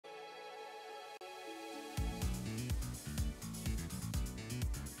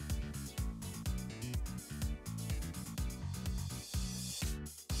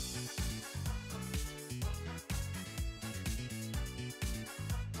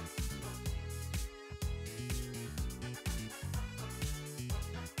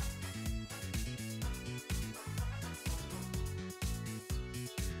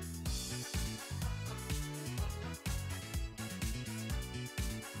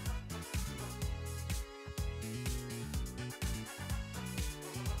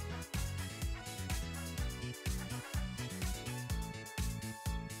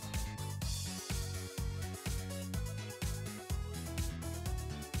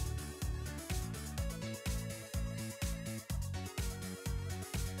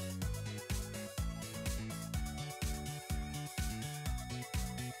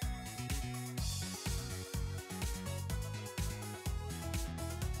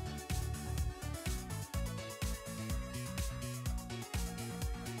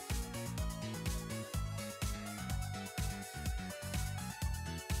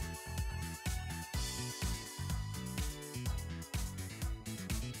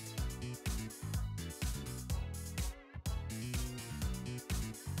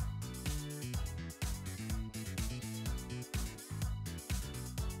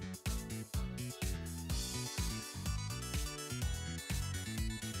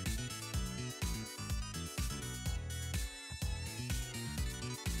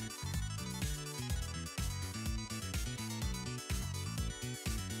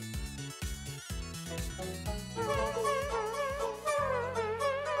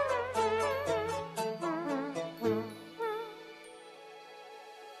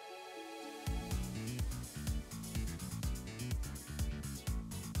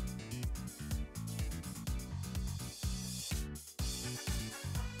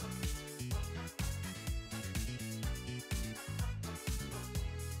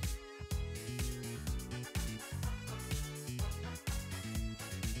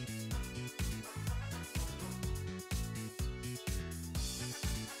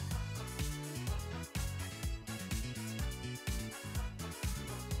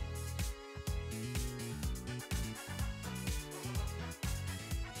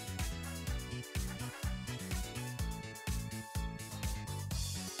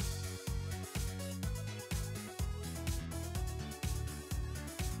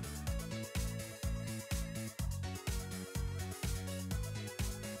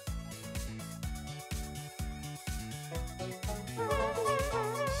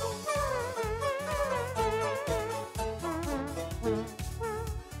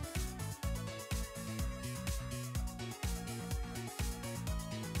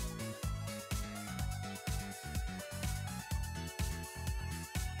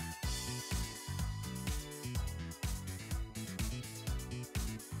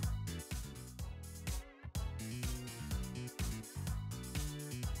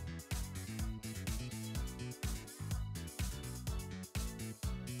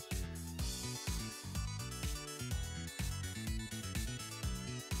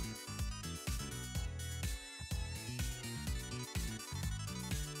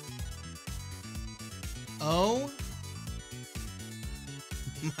Oh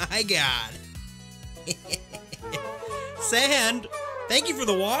my god. Sand, thank you for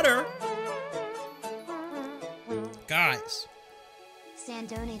the water. Guys. Sand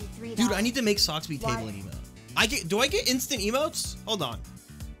donated $3. Dude, I need to make SocksBX table an emote. Do I get instant emotes? Hold on.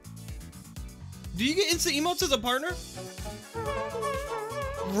 Do you get instant emotes as a partner?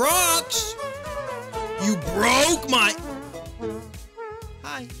 Rocks! You broke my...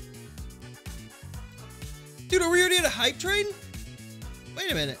 Hi. Dude, are we already at a hype train?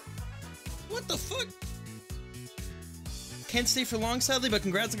 Wait a minute. What the fuck? Can't stay for long, sadly, but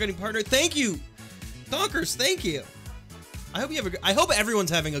congrats on getting partner. Thank you! Donkers, thank you! I hope you have I hope everyone's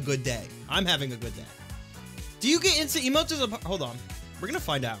having a good day. I'm having a good day. Do you get instant emotes as a hold on. We're gonna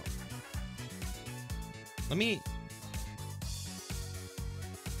find out. Let me...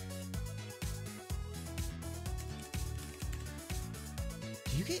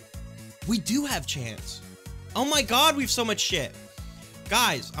 Do you get... We do have chance. Oh my god, we have so much shit.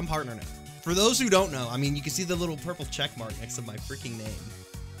 Guys, I'm partner now. For those who don't know, I mean, you can see the little purple check mark next to my freaking name.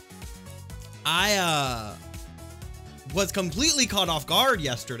 I, was completely caught off guard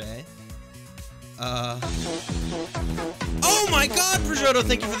yesterday. Oh my god, Prosciutto,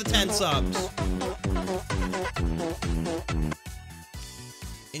 thank you for the 10 subs.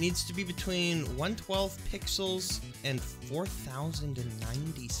 It needs to be between 112 pixels and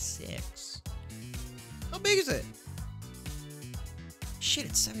 4096. How big is it? Shit,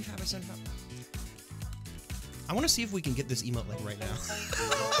 it's 75 by 75. I want to see if we can get this emote like right now.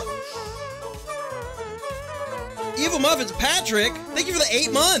 Evil Muffins, Patrick, thank you for the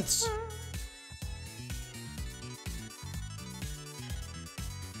 8 months.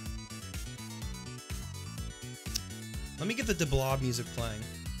 Let me get the DeBlob music playing.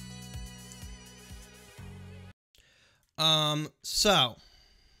 So.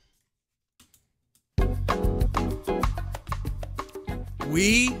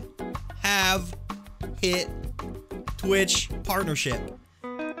 We have hit Twitch partnership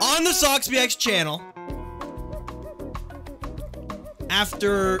on the SocksBX channel.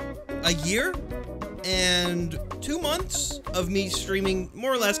 After a year and 2 months of me streaming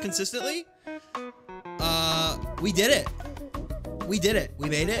more or less consistently, we did it. We did it. We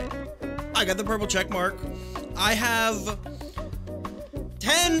made it. I got the purple check mark. I have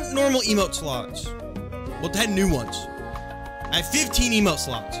 10 normal emote slots. Well, 10 new ones. I have 15 emote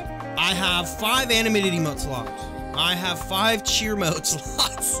slots. I have 5 animated emote slots. I have 5 cheer mode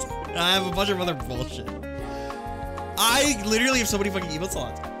slots. I have a bunch of other bullshit. I literally have so many fucking emote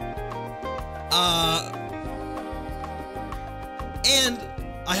slots. And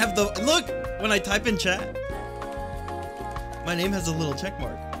I have the, look, when I type in chat, my name has a little check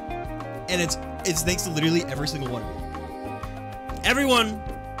mark. And it's thanks to literally every single one of you. Everyone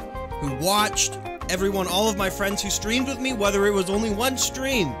who watched, everyone, all of my friends who streamed with me, whether it was only one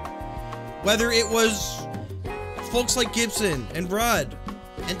stream, whether it was folks like Gibson and Rudd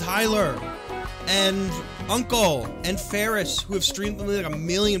and Tyler and Uncle and Ferris who have streamed with me like a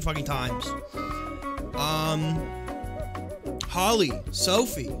million fucking times. Holly,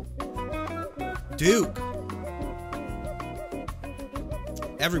 Sophie, Duke,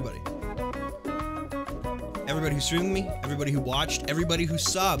 everybody. Everybody who streamed with me, everybody who watched, everybody who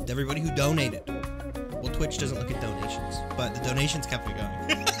subbed, everybody who donated. Well, Twitch doesn't look at donations, but the donations kept me going.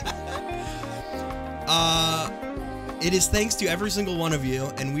 It is thanks to every single one of you,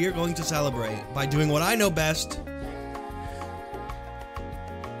 and we are going to celebrate by doing what I know best.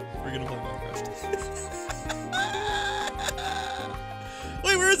 We're gonna play Minecraft.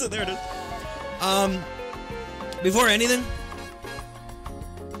 Wait, where is it? There it is. Before anything,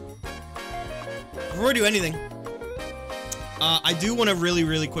 before I do anything, I do want to really,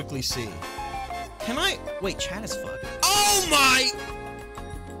 really quickly see. Can I? Wait, chat is fucked. Oh my!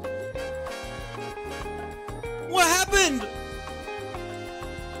 What happened?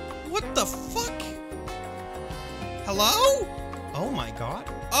 What the fuck? Hello? Oh my god.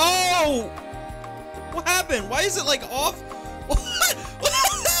 Oh! What happened? Why is it like off?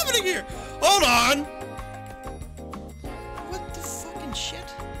 What's happening here? Hold on. What the fucking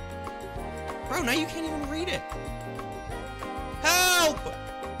shit? Bro, now you can't even read it. Help!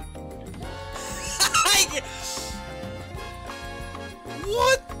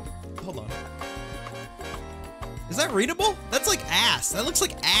 What? Hold on. Is that readable? That's like ass. That looks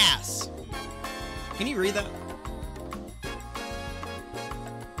like ass. Can you read that?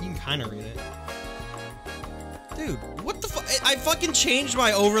 You can kind of read it. Dude, what the fuck? I fucking changed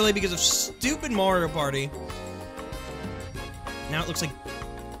my overlay because of stupid Mario Party. Now it looks like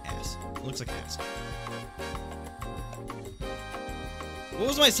ass. It looks like ass. What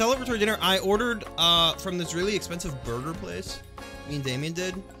was my celebratory dinner? I ordered from this really expensive burger place. Me and Damien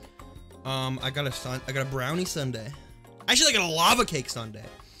did. I got a brownie sundae. Actually, I got a lava cake sundae.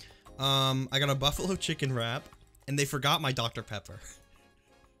 I got a buffalo chicken wrap, and they forgot my Dr. Pepper.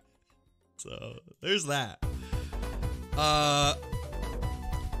 So there's that.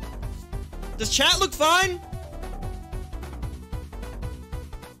 Does chat look fine?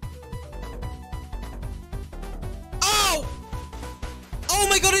 Oh! Oh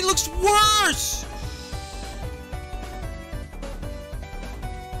my god, it looks worse!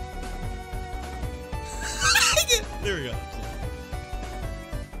 There we go.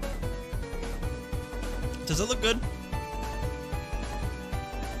 Does it look good?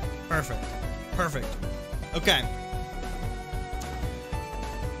 Perfect. Perfect. Okay.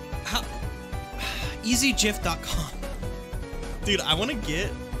 EasyGIF.com. Dude, I want to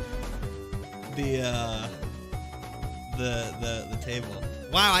get the table.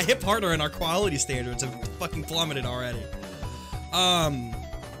 Wow, I hit partner and our quality standards have fucking plummeted already.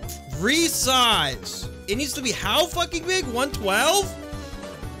 Resize. It needs to be how fucking big? 112?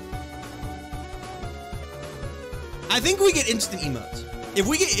 I think we get instant emotes.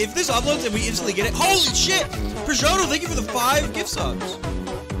 If this uploads and we instantly get it. Holy shit! Peugeot, thank you for the 5 gift subs.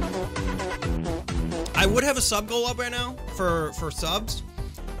 I would have a sub goal up right now for subs,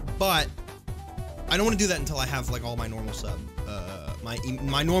 but I don't want to do that until I have like all my normal sub,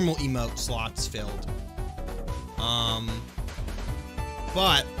 my normal emote slots filled.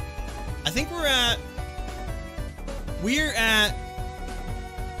 But I think we're at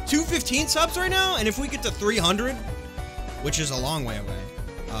 215 subs right now, and if we get to 300, which is a long way away,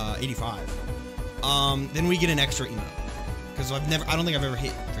 85, then we get an extra emote. Because I don't think I've ever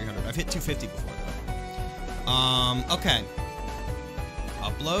hit 300. I've hit 250 before though. Okay.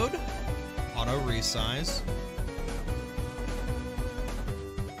 Upload. Auto resize.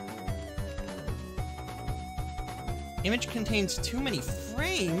 Image contains too many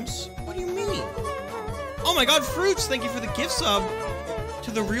frames? What do you mean? Oh my god, Fruits, thank you for the gift sub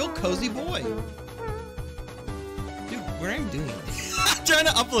to the real cozy boy. Dude, where am I doing? I'm trying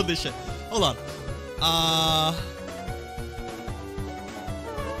to upload this shit. Hold on.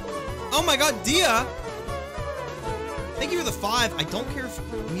 Oh my god, Dia! Thank you for the 5. I don't care if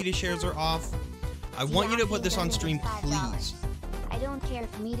media shares are off. I want you to put this on stream, please. I don't care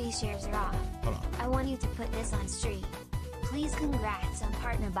if media shares are off. Hold on. I want you to put this on stream. Please congrats on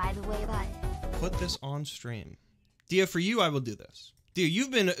partner by the way, bud. Put this on stream. Dia, for you, I will do this. Dia, you've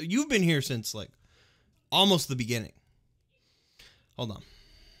been here since like almost the beginning. Hold on.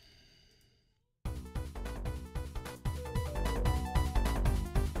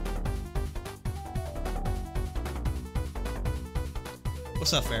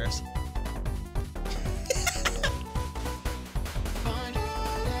 What's up, Ferris?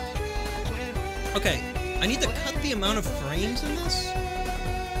 Okay, I need to cut the amount of frames in this.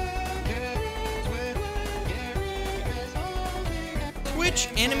 Twitch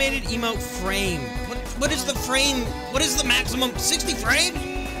animated emote frame. What is the frame? What is the maximum? 60 frames?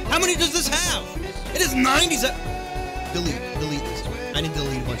 How many does this have? It is 97. Delete this. I need to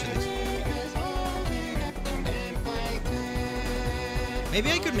delete a bunch of these. Maybe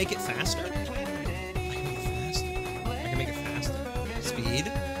I could make it faster? I can make it faster.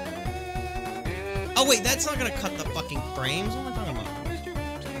 Speed. Oh wait, that's not gonna cut the fucking frames. What am I talking about?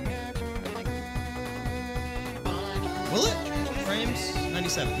 Will it? Frames?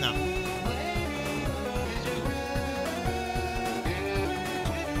 97. No.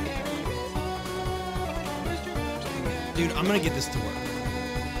 Dude, I'm gonna get this to work.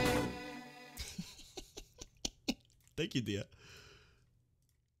 Thank you, Dia.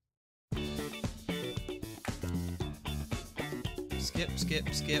 Skip.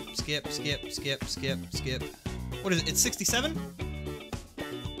 What is it? It's 67?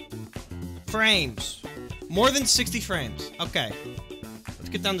 Frames. More than 60 frames. Okay. Let's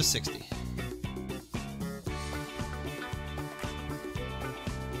get down to 60.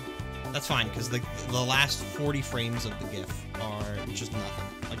 That's fine, because the last 40 frames of the GIF are just nothing.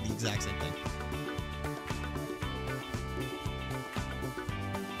 Like the exact same thing.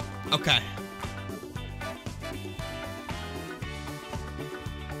 Okay.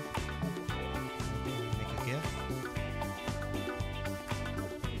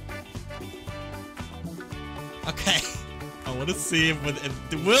 Okay, I want to see if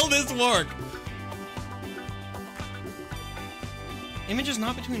will this work? Image is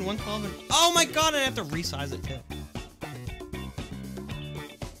not between 112 and... Oh my god, I have to resize it too.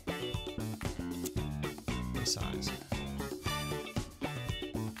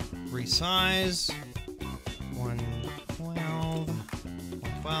 Resize. 112.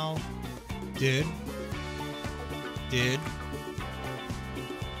 Dude. Dude.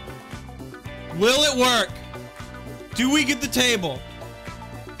 Will it work? Do we get the table?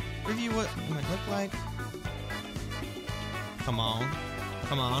 Review what it might look like. Come on.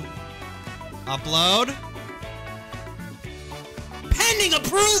 Come on. Upload. Pending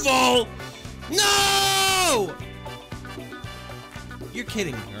approval! No! You're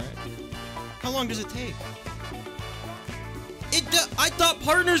kidding me, right? How long does it take? I thought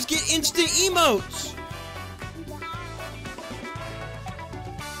partners get instant emotes!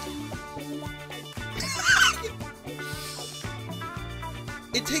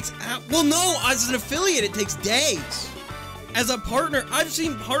 It takes well, no, as an affiliate, it takes days. As a partner, I've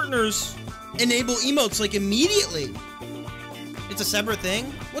seen partners enable emotes like immediately. It's a separate thing?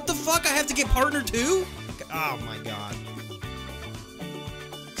 What the fuck? I have to get partner too? Oh my god.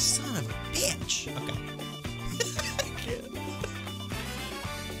 Son of a bitch. Okay.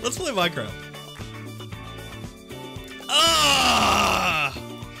 Let's play Minecraft. Ah!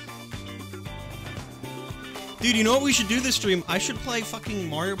 Dude, you know what we should do this stream? I should play fucking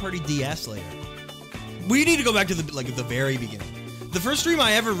Mario Party DS later. We need to go back to the the very beginning. The first stream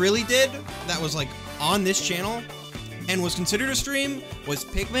I ever really did that was like on this channel and was considered a stream was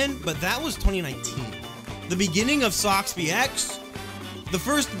Pikmin, but that was 2019. The beginning of SocksBX. The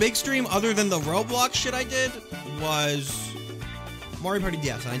first big stream other than the Roblox shit I did was Mario Party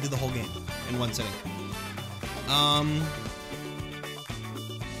DS, and I did the whole game in one sitting. Partner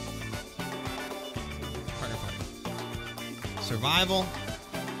party. Survival.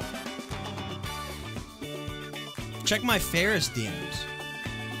 Check my Ferris DMs.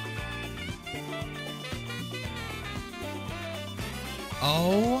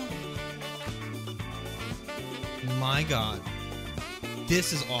 Oh my god.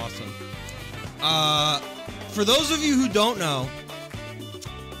 This is awesome. For those of you who don't know,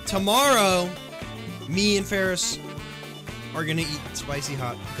 tomorrow, me and Ferris are gonna eat spicy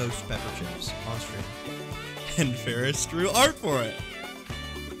hot ghost pepper chips on stream. And Ferris drew art for it.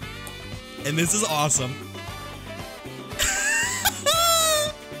 And this is awesome.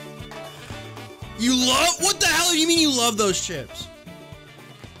 You love? What the hell do you mean you love those chips?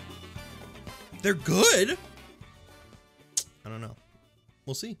 They're good. I don't know.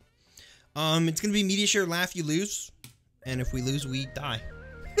 We'll see. It's gonna be media share laugh you lose, and if we lose we die.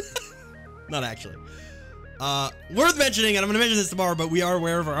 Not actually. Worth mentioning, and I'm gonna mention this tomorrow, but we are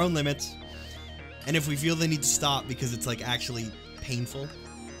aware of our own limits, and if we feel they need to stop because it's like actually painful,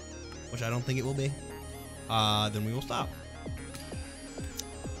 which I don't think it will be, then we will stop.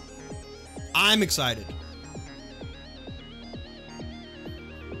 I'm excited.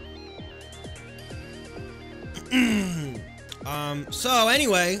 So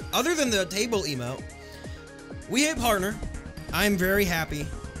anyway, other than the table emote, we hit partner. I'm very happy.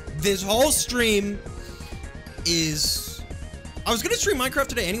 This whole stream is... I was gonna stream Minecraft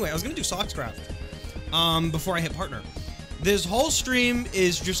today anyway. I was gonna do SocksCraft before I hit partner. This whole stream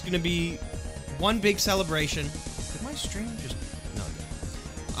is just gonna be one big celebration. Did my stream just...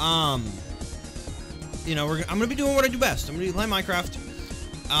 No. You know, I'm gonna be doing what I do best. I'm gonna be playing Minecraft.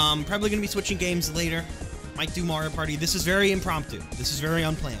 Probably gonna be switching games later. Might do Mario Party. This is very impromptu. This is very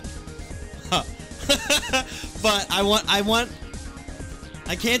unplanned. But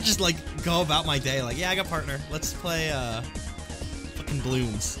I can't just like go about my day like, yeah, I got partner. Let's play fucking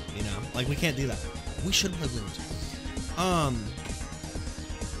Blooms, you know? Like, we can't do that. We should play Blooms.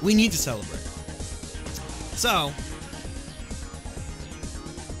 We need to celebrate. So,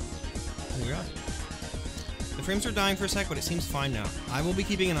 here we are. The frames are dying for a sec, but it seems fine now. I will be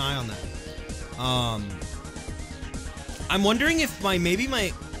keeping an eye on that. I'm wondering if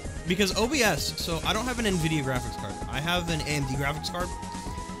because OBS, so I don't have an NVIDIA graphics card. I have an AMD graphics card.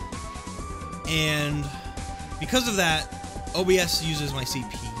 And because of that, OBS uses my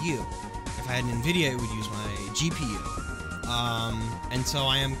CPU. If I had an NVIDIA, it would use my GPU. And so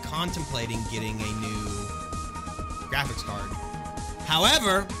I am contemplating getting a new graphics card.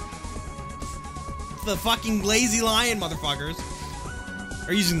 However, the fucking lazy lion motherfuckers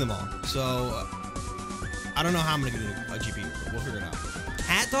are using them all. So, I don't know how I'm gonna get a GPU, but we'll figure it out.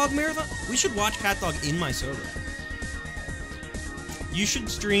 Cat Dog Marathon? We should watch Cat Dog in my server. You should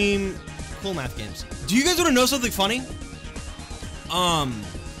stream cool math games. Do you guys want to know something funny?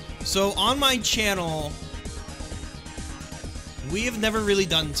 So on my channel, we have never really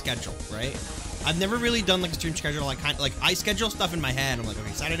done schedule, right? I've never really done like a stream schedule, like I schedule stuff in my head. I'm like,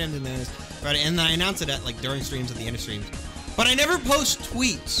 okay, Saturday I'm doing this, Friday, and then I announce it at like during streams, at the end of streams. But I never post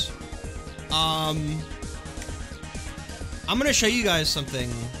tweets. I'm gonna show you guys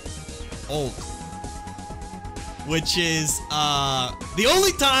something old, which is the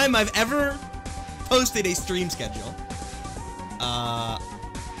only time I've ever posted a stream schedule.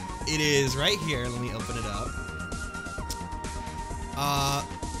 It is right here. Let me open it up.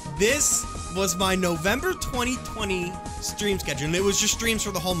 This was my November 2020 stream schedule, and it was just streams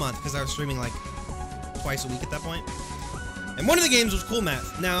for the whole month because I was streaming like twice a week at that point. And one of the games was Cool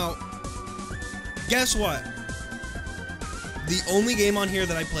Math. Now, guess what? The only game on here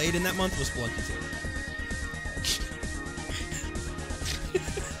that I played in that month was Splunky 2.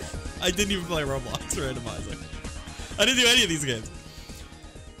 I didn't even play Roblox Randomizer. I didn't do any of these games.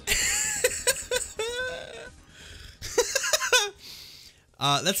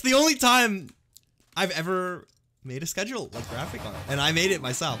 That's the only time I've ever made a schedule, like graphic art. And I made it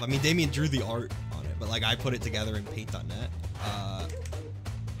myself. I mean, Damien drew the art on it, but like I put it together in paint.net. I'm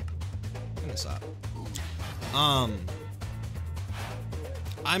gonna stop.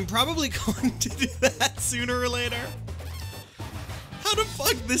 I'm probably going to do that sooner or later. How the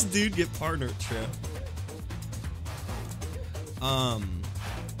fuck this dude get partnered, True?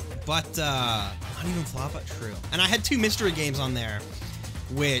 But not even flop at True. And I had 2 mystery games on there,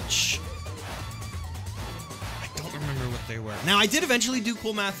 which I don't remember what they were. Now I did eventually do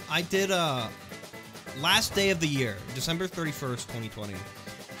Cool Math. I did last day of the year, December 31st, 2020.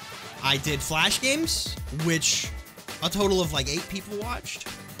 I did Flash games, which a total of like 8 people watched.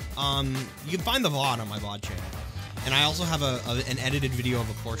 You can find the VOD on my VOD channel. And I also have an edited video of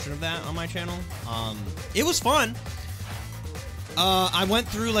a portion of that on my channel. It was fun. I went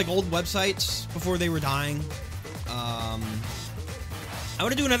through like old websites before they were dying. I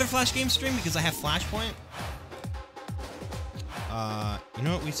want to do another Flash game stream because I have Flashpoint. You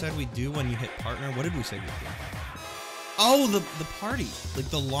know what we said we'd do when you hit partner? What did we say we'd do? Oh, the party. Like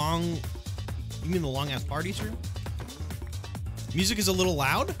the long... You mean the long-ass party stream? Music is a little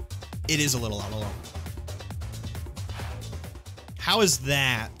loud? It is a little loud. Hold on. How is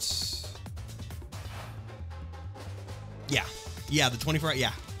that? Yeah. Yeah, the 24 hour...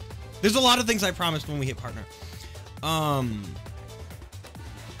 Yeah. There's a lot of things I promised when we hit partner.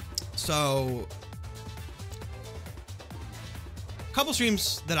 So... a couple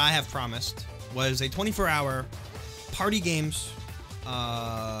streams that I have promised was a 24-hour party games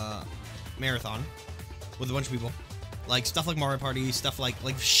marathon with a bunch of people. Like stuff like Mario Party, stuff like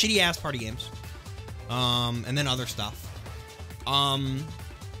shitty ass party games. And then other stuff.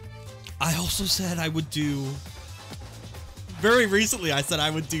 I also said I would do... Very recently I said I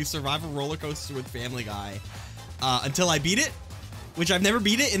would do Survival Roller Coaster with Family Guy until I beat it, which I've never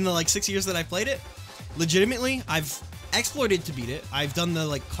beat it in the like 6 years that I've played it. Legitimately, I've exploited to beat it. I've done the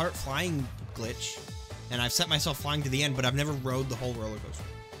like cart flying glitch, and I've set myself flying to the end, but I've never rode the whole roller coaster.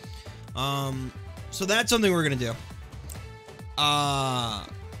 So that's something we're gonna do. That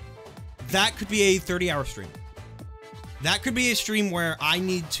could be a 30-hour stream. That could be a stream where I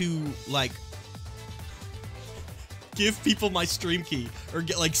need to like give people my stream key or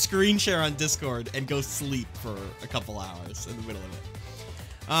get like screen share on Discord and go sleep for a couple hours in the middle of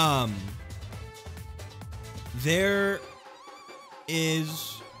it. There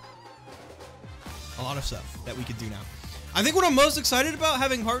is a lot of stuff that we could do now. I think what I'm most excited about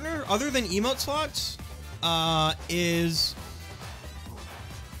having partner, other than emote slots, is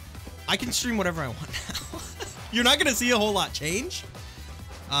I can stream whatever I want now. You're not gonna see a whole lot change.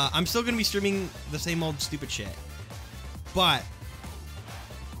 I'm still gonna be streaming the same old stupid shit, but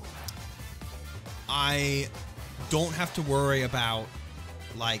I don't have to worry about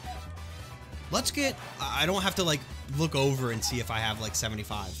like, I don't have to like look over and see if I have like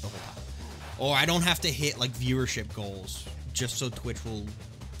 75 the whole time. Or I don't have to hit like viewership goals just so Twitch will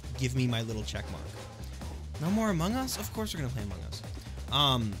give me my little check mark. No more Among Us? Of course we're gonna play Among Us.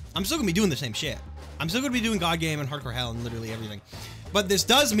 I'm still gonna be doing the same shit. I'm still gonna be doing God Game and Hardcore Hell and literally everything. But this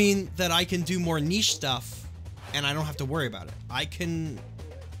does mean that I can do more niche stuff and I don't have to worry about it. I can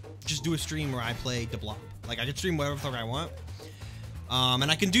just do a stream where I play the blob. Like I can stream whatever the fuck I want.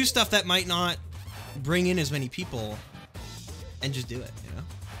 And I can do stuff that might not bring in as many people and just do it, you know?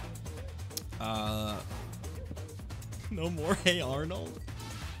 No more Hey Arnold?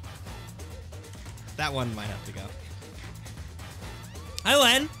 That one might have to go. Hi,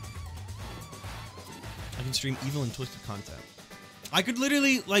 Len! I can stream evil and twisted content. I could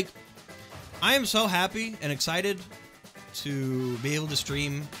literally, like... I am so happy and excited to be able to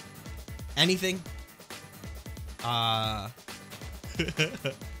stream anything. Like,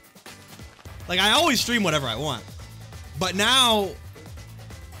 I always stream whatever I want. But now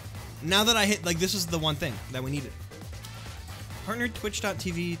that I hit, like, this is the one thing that we needed. Partnered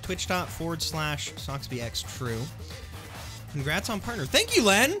twitch.tv, twitch.com/SocksBX, true. Congrats on partner. Thank you,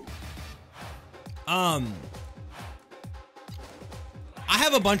 Len! I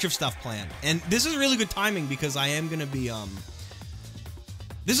have a bunch of stuff planned, and this is really good timing because I am gonna be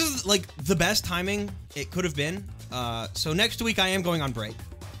this is like the best timing it could have been. So next week I am going on break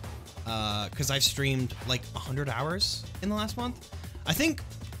because I've streamed like 100 hours in the last month. I think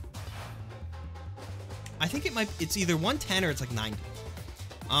it's either 110 or it's like 90.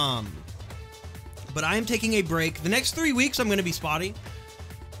 But I am taking a break. The next 3 weeks I'm gonna be spotty.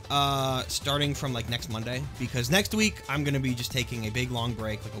 Starting from like next Monday, because next week I'm gonna be just taking a big long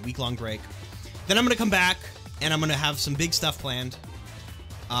break, like a week-long break. Then I'm gonna come back and I'm gonna have some big stuff planned.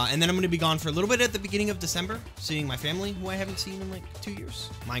 And then I'm gonna be gone for a little bit at the beginning of December, seeing my family, who I haven't seen in like 2 years.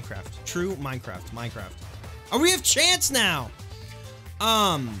 Minecraft, true Minecraft. Oh, we have Chance now.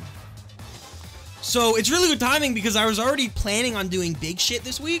 So it's really good timing because I was already planning on doing big shit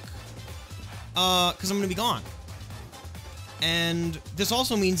this week. Because I'm gonna be gone. And this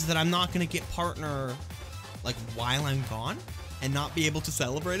also means that I'm not gonna get partner like while I'm gone and not be able to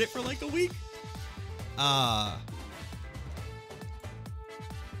celebrate it for like a week.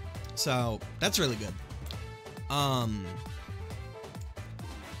 So that's really good.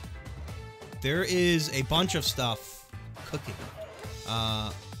 There is a bunch of stuff cooking.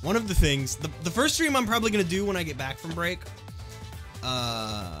 One of the things, the first stream I'm probably gonna do when I get back from break,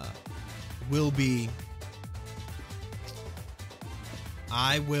 will be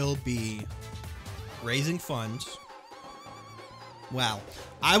I will be raising funds. Wow.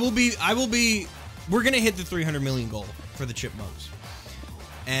 We're gonna hit the 300 million goal for the Chipmunks.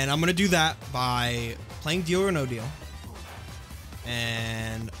 And I'm gonna do that by playing Deal or No Deal.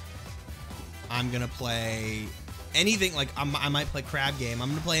 And I'm gonna play anything, like I might play Crab Game. I'm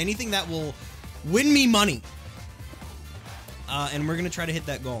gonna play anything that will win me money. And we're gonna try to hit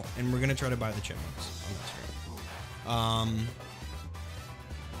that goal. And we're gonna try to buy the Chipmunks on that stream.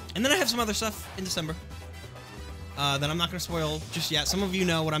 And then I have some other stuff in December that I'm not going to spoil just yet. Some of you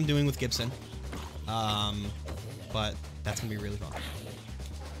know what I'm doing with Gibson. But that's going to be really fun.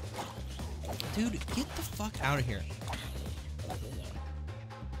 Dude, get the fuck out of here.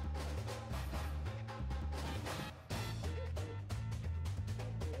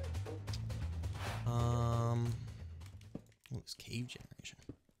 What was Cave Generation?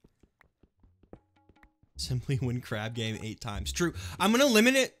 Simply win Crab Game 8 times. True. I'm gonna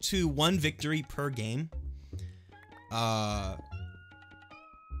limit it to 1 victory per game. I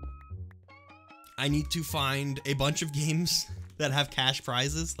need to find a bunch of games that have cash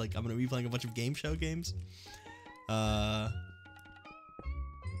prizes. Like, I'm gonna be playing a bunch of game show games. And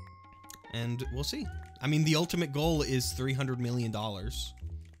we'll see. I mean, the ultimate goal is $300 million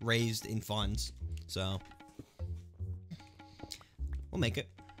raised in funds. So, we'll make it.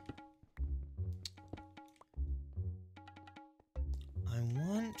 I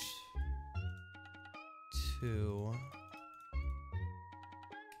want to...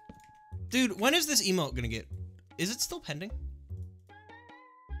 Dude, when is this emote gonna get... Is it still pending?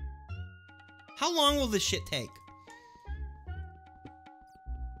 How long will this shit take?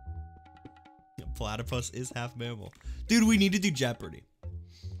 Platypus is half mammal. Dude, we need to do Jeopardy.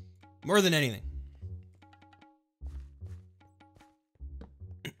 More than anything.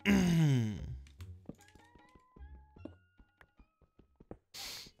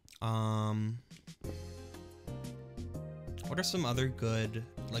 What are some other good,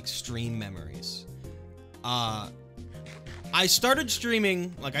 like, stream memories? I started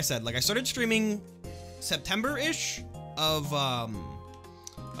streaming, like I said, I started streaming September-ish of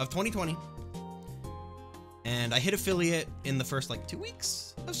 2020. And I hit affiliate in the first, like, 2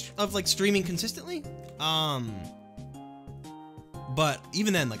 weeks of like, streaming consistently. But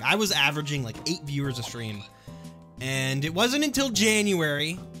even then, like, I was averaging, like, 8 viewers a stream. And it wasn't until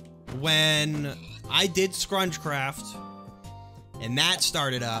January when I did Scrunchcraft, and that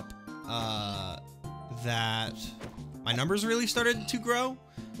started up, that my numbers really started to grow.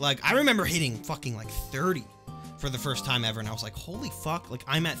 Like, I remember hitting fucking, like, 30 for the first time ever, and I was like, holy fuck, like,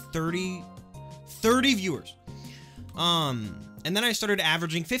 I'm at 30 viewers. And then I started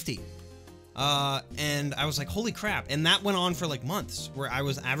averaging 50. And I was like, holy crap. And that went on for like months where I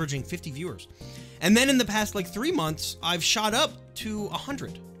was averaging 50 viewers. And then in the past like 3 months, I've shot up to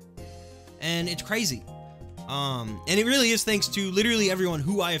 100. And it's crazy. And it really is thanks to literally everyone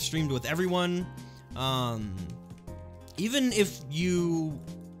who I have streamed with. Everyone, even if you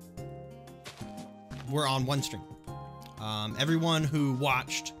were on one stream, everyone who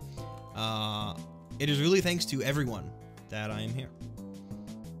watched, it is really thanks to everyone that I am here.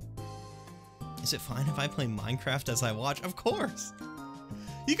 Is it fine if I play Minecraft as I watch? Of course.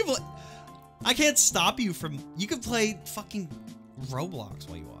 You can play... I can't stop you from... You can play fucking Roblox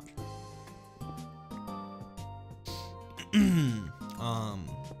while you watch.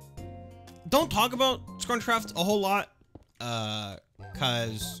 Don't talk about Scrunchcraft a whole lot,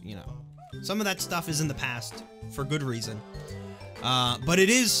 cause, you know, some of that stuff is in the past for good reason. But it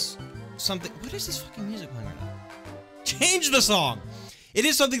is something. What is this fucking music playing right now? Change the song! It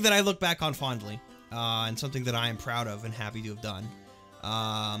is something that I look back on fondly, and something that I am proud of and happy to have done.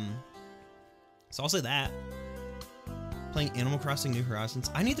 So I'll say that. Playing Animal Crossing New Horizons.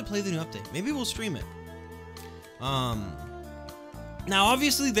 I need to play the new update. Maybe we'll stream it. Now,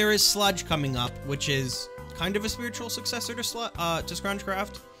 obviously, there is Sludge coming up, which is kind of a spiritual successor to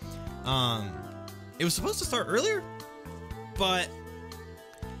Scrunchcraft. It was supposed to start earlier, but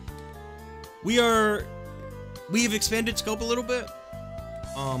we have expanded scope a little bit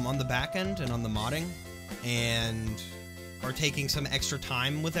on the back end and on the modding, and are taking some extra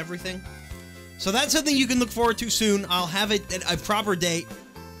time with everything. So that's something you can look forward to soon. I'll have it at a proper date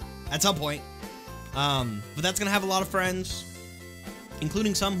at some point. But that's gonna have a lot of friends,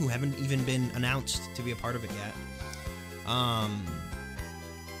 including some who haven't even been announced to be a part of it yet.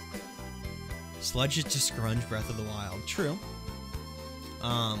 Sludge is just Scrunch Breath of the Wild. True.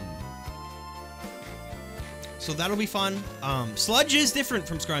 So that'll be fun. Sludge is different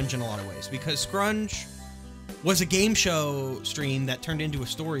from Scrunch in a lot of ways, because Scrunch was a game show stream that turned into a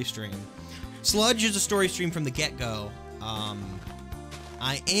story stream. Sludge is a story stream from the get-go.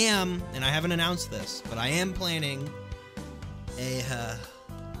 I am, and I haven't announced this, but I am planning a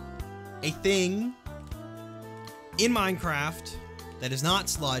thing in Minecraft that is not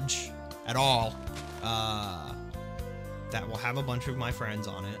Sludge at all, that will have a bunch of my friends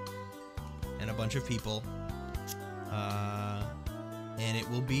on it, and a bunch of people, and it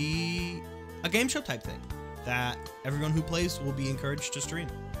will be a game show type thing that everyone who plays will be encouraged to stream.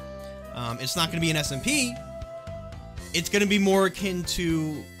 It's not going to be an SMP. It's going to be more akin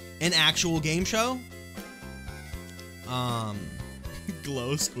to an actual game show.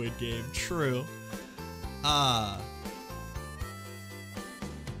 Glow Squid Game. True.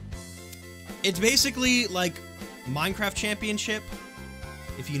 It's basically like Minecraft Championship,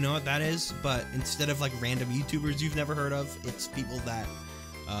 if you know what that is, but instead of like random YouTubers you've never heard of, it's people that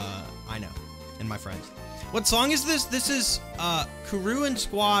I know and my friends. What song is this? This is Kuru and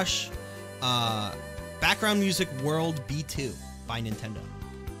Squash Background Music World B2 by Nintendo.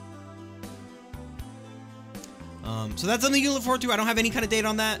 So that's something you can look forward to. I don't have any kind of date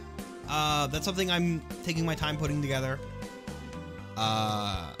on that. That's something I'm taking my time putting together.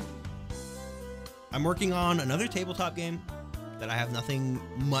 I'm working on another tabletop game that I have nothing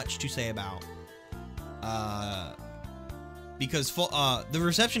much to say about. Because the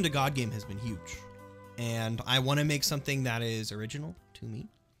reception to God Game has been huge. And I want to make something that is original to me.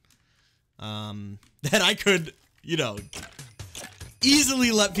 That I could, you know,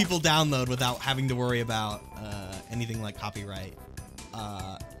 easily let people download without having to worry about anything like copyright.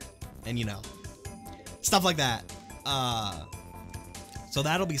 And, you know, stuff like that. So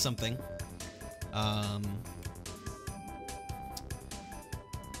that'll be something.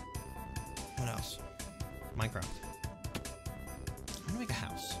 What else? Minecraft. I'm gonna make a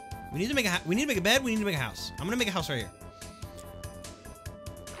house. We need to make a bed. We need to make a house. I'm gonna make a house right here.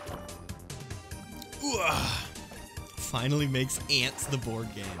 Ooh, finally makes Ants the board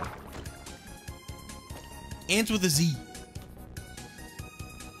game. Ants with a Z.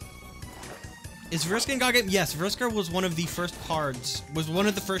 Is Vriska in God Game? Yes, Vriska was one of the first cards. Was one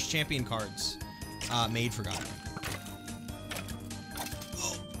of the first champion cards made for God Game.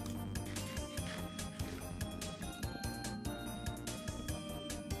 Oh.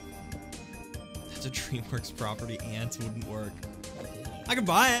 That's a DreamWorks property. Ants wouldn't work. I could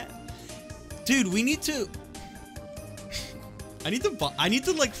buy it. Dude, we need to... I need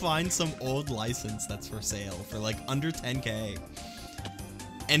to like find some old license that's for sale for like under 10K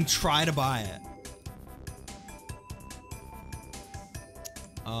and try to buy it.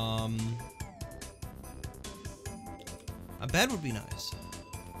 A bed would be nice.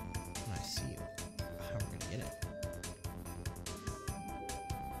 When I see you. How are we gonna get it?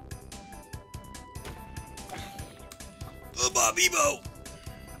 Bebo!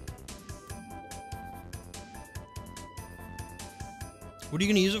 What are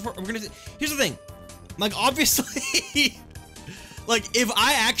you gonna use it for? Here's the thing. Like, obviously, like, if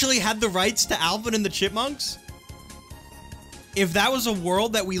I actually had the rights to Alvin and the Chipmunks, if that was a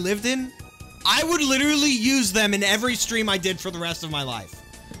world that we lived in, I would literally use them in every stream I did for the rest of my life.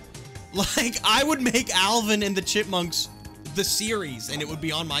 Like, I would make Alvin and the Chipmunks the series, and it would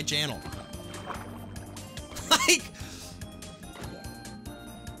be on my channel. Like...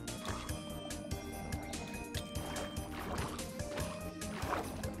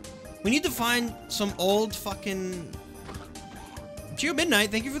 We need to find some old fucking Geo Midnight,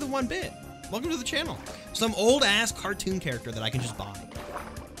 thank you for the 1 bit. Welcome to the channel. Some old ass cartoon character that I can just buy.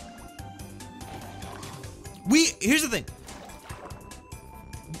 Here's the thing.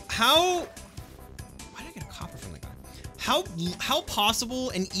 Why did I get a copper from that guy? How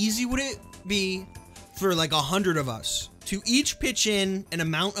possible and easy would it be for like 100 of us to each pitch in an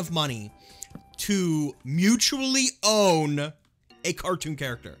amount of money to mutually own a cartoon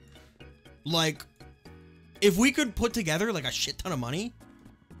character? Like, if we could put together like a shit ton of money,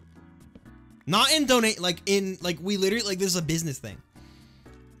 not in donate, like we literally, like, this is a business thing.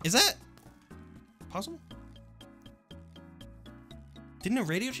 Is that possible? Did a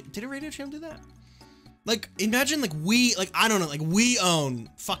radio channel do that? Like, imagine like I don't know, like we own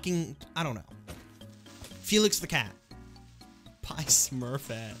fucking, I don't know, Felix the cat. Buy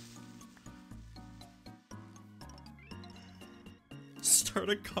Smurfette.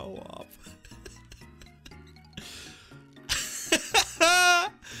 Start a co-op.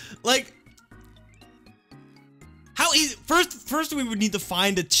 Like, how easy? First we would need to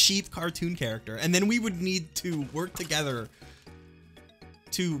find a cheap cartoon character, and then we would need to work together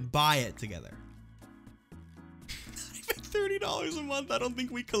to buy it together. $30 a month. I don't think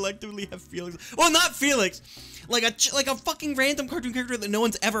we collectively have Felix. Well, not Felix. Like a fucking random cartoon character that no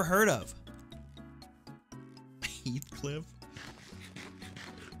one's ever heard of. Heathcliff.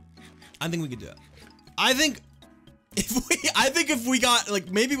 I think we could do it. I think if we got like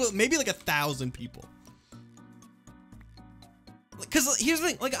maybe like 1,000 people. Because here's the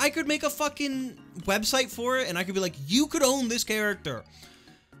thing, like I could make a fucking website for it, and I could be like, you could own this character,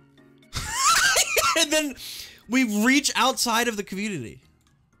 and then we reach outside of the community.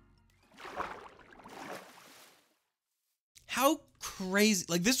 How crazy!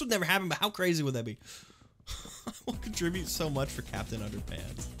 Like this would never happen, but how crazy would that be? I will contribute so much for Captain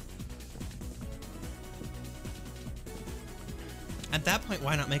Underpants. At that point,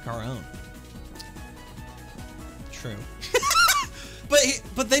 why not make our own? True.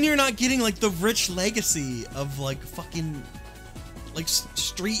 But then you're not getting like the rich legacy of like fucking like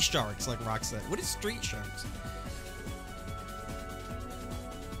Street Sharks, like Rock said. What is Street Sharks?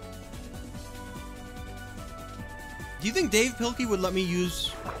 Do you think Dave Pilkey would let me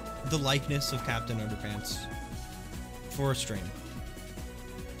use the likeness of Captain Underpants for a stream?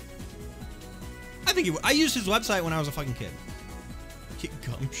 I think he would. I used his website when I was a fucking kid.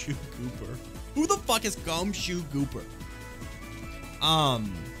 Gumshoe Gooper. Who the fuck is Gumshoe Gooper?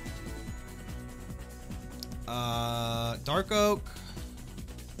 Dark Oak.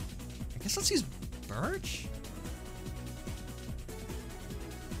 I guess let's use Birch.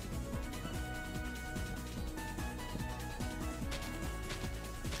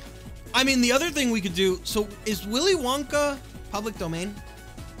 I mean, the other thing we could do, so is Willy Wonka public domain?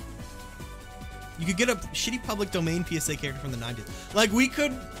 You could get a shitty public domain PSA character from the 90s. Like, we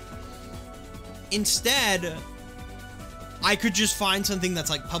could, instead, I could just find something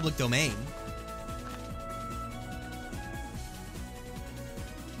that's like public domain.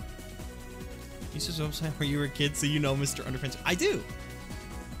 This is a website where you were a kid, so you know Mr. Underpants. I do.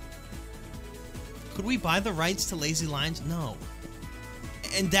 Could we buy the rights to Lazy Lines? No.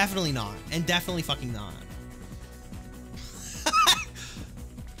 And definitely not. And definitely fucking not.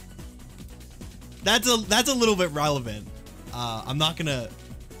 That's a little bit relevant. I'm not gonna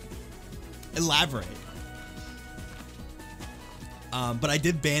elaborate. But I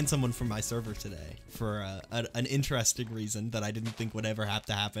did ban someone from my server today for an interesting reason that I didn't think would ever have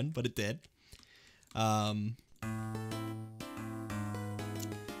to happen, but it did. Let me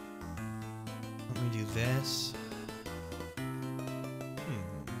do this.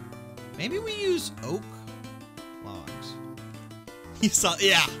 Maybe we use oak logs. You saw,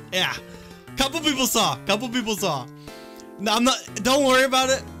 yeah. Couple people saw. No, I'm not, don't worry about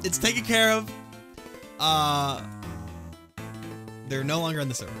it. It's taken care of. They're no longer on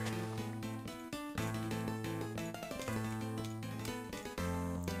the server.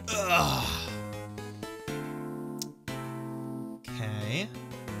 Ugh. Okay.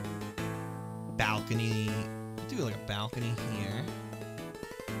 Balcony. Do like a balcony here.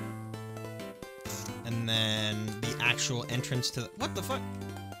 And then the actual entrance to the, what the fuck?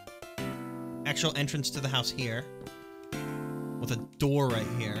 Actual entrance to the house here. With a door right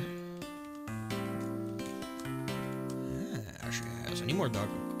here. I need more dog.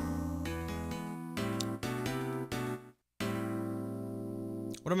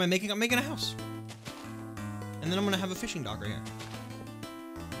 What am I making? I'm making a house. And then I'm gonna have a fishing dock right here.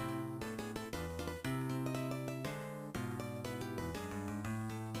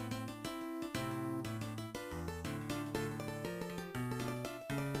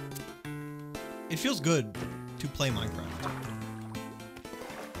 It feels good to play Minecraft.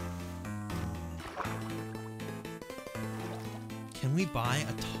 we buy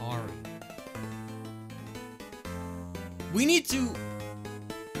Atari? We need to...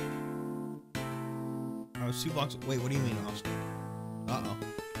 I was 2 blocks... Wait, what do you mean, Oscar? Uh-oh.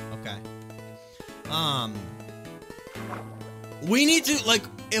 Okay. We need to, like,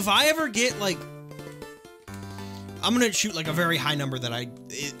 if I ever get, like... I'm gonna shoot, like, a very high number that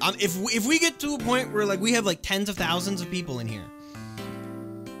if we get to a point where, like, we have, like, tens of thousands of people in here,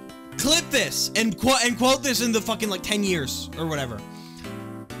 clip this and quote this in the fucking, like, 10 years or whatever.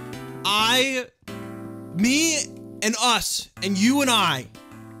 Me and us and you and I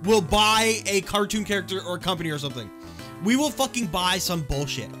will buy a cartoon character or a company or something. We will fucking buy some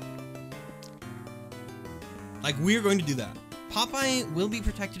bullshit. Like, we're going to do that. Popeye will be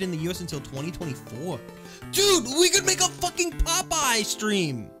protected in the US until 2024. Dude, we could make a fucking Popeye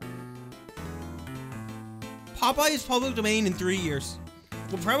stream. Popeye is public domain in 3 years.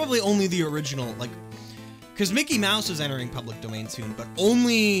 Well, probably only the original, like, because Mickey Mouse is entering public domain soon, but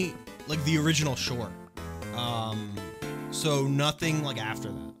only, like, the original short. So nothing, like, after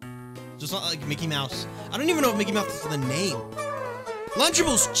that. Just not, like, Mickey Mouse. I don't even know if Mickey Mouse is the name.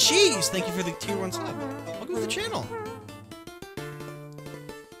 Lunchables Cheese, thank you for the tier 1 sub. Welcome to the channel.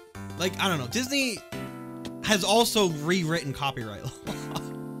 Like, I don't know, Disney has also rewritten copyright law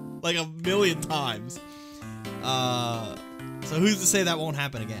like a million times. So who's to say that won't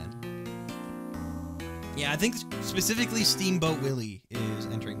happen again? Yeah, I think specifically Steamboat Willie is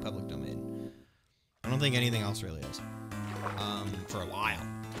entering public domain. I don't think anything else really is. For a while.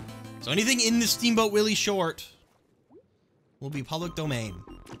 So anything in the Steamboat Willie short will be public domain.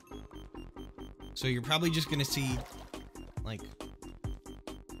 So you're probably just gonna see, like,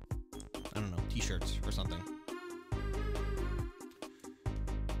 I don't know, t-shirts or something.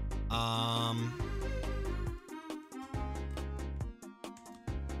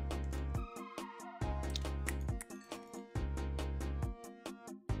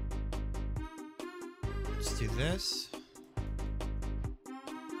 Let's do this.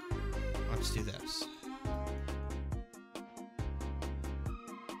 Let's do this.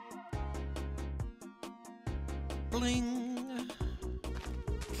 Bling.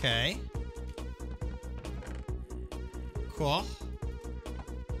 Okay. Cool.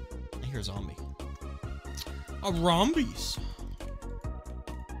 I hear a zombie. A rombies.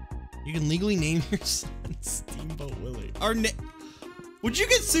 You can legally name your son Steamboat Willie. Or would you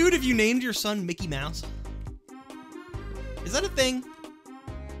get sued if you named your son Mickey Mouse? Is that a thing?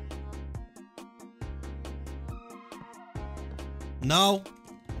 No?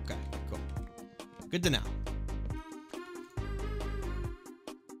 Okay, cool. Good to know.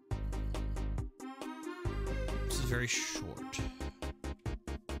 This is very short.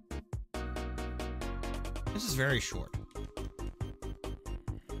 This is very short.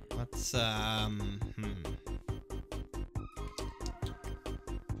 Let's,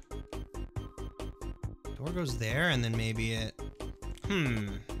 Door goes there, and then maybe it...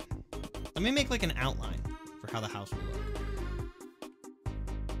 Let me make, like, an outline for how the house will look.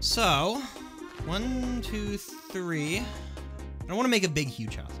 So, 1, 2, 3. I don't want to make a big,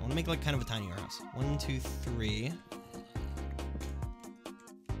 huge house. I want to make, like, kind of a tinier house. 1, 2, 3.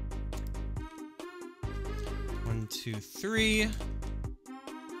 1, 2, 3.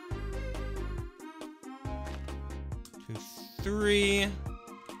 2, 3.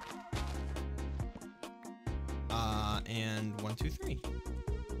 And 1, 2, 3.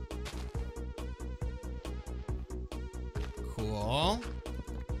 Cool.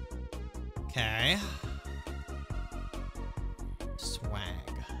 Okay. Swag.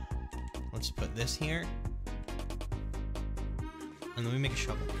 Let's put this here. And then we make a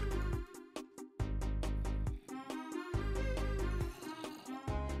shovel.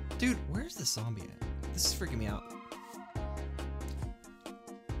 Dude, where's the zombie at? This is freaking me out.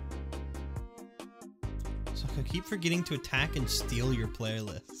 So I keep forgetting to attack and steal your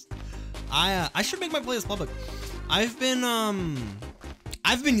playlist. I should make my playlist public. I've been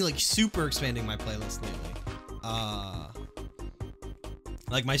like super expanding my playlist lately.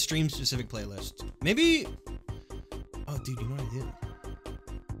 Like my stream specific playlist. Maybe. Oh, dude, you know what I do?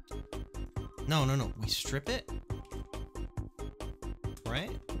 No. We strip it.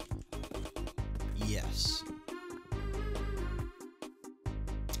 Right? Yes.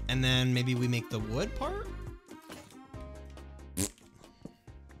 And then maybe we make the wood part?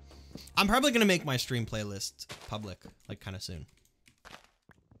 I'm probably gonna make my stream playlist public, like, kind of soon.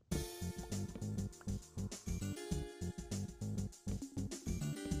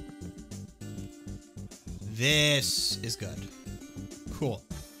 This is good. Cool.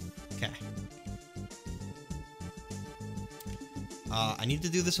 Okay. I need to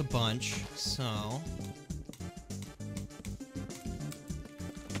do this a bunch, so...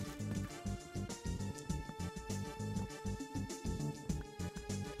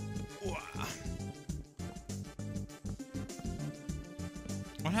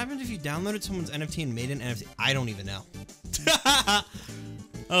 What happened if you downloaded someone's NFT and made an NFT? I don't even know. I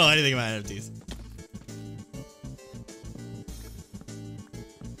don't know anything about NFTs.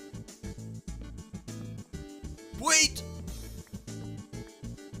 Wait!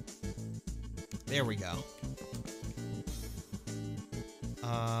 There we go.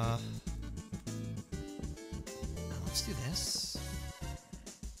 Let's do this.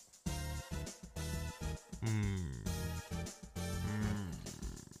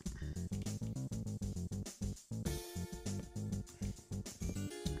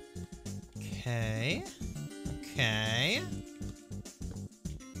 Okay. Okay.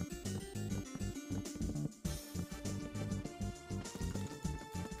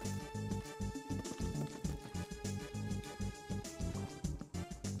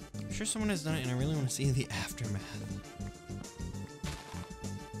 I'm sure someone has done it, and I really want to see the aftermath.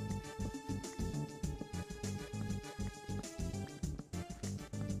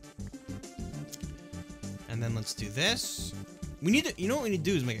 And then let's do this. We need to, you know what we need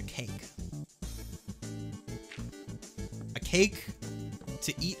to do is make a cake. A cake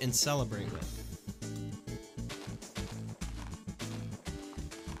to eat and celebrate with.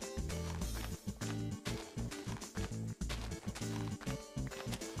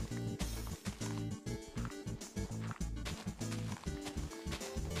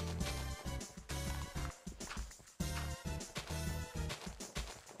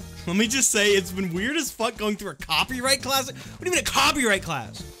 Let me just say, it's been weird as fuck going through a copyright class. What do you mean a copyright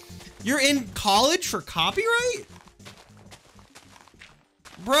class? You're in college for copyright?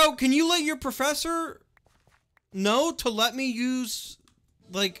 Bro, can you let your professor know to let me use,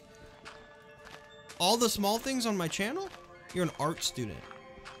 like, all the small things on my channel? You're an art student.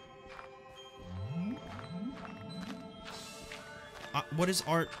 What is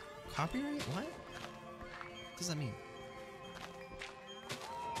art? Copyright? What? What does that mean?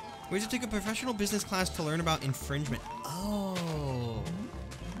 We have to take a professional business class to learn about infringement. Oh.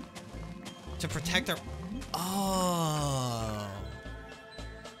 To protect our... Oh.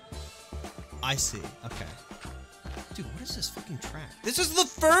 I see. Okay. Dude, what is this fucking track? This is the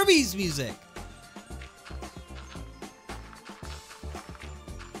Furbies music!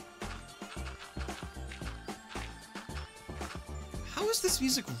 How is this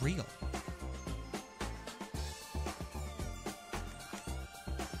music real?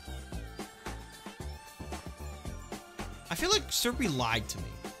 I feel like Serpy lied to me.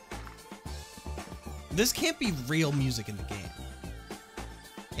 This can't be real music in the game.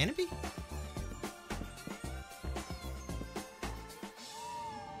 Can it be?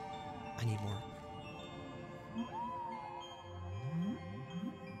 I need more.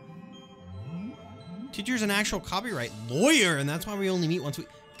 Teacher's an actual copyright lawyer, and that's why we only meet once a week.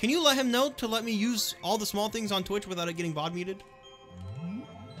 Can you let him know to let me use all the small things on Twitch without it getting VOD muted?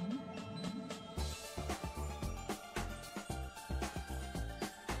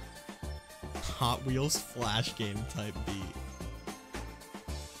 Hot Wheels Flash game type beat.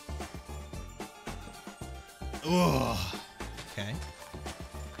 Ugh. Okay.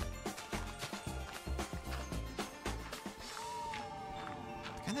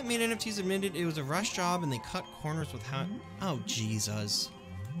 The guy that made NFTs admitted it was a rush job and they cut corners with how... Oh, Jesus.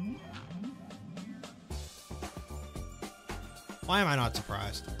 Why am I not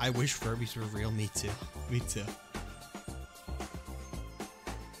surprised? I wish Furbies were real. Me too. Me too.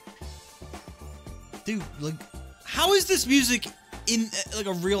 Dude, like, how is this music in, like,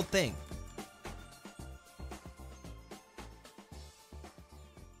 a real thing?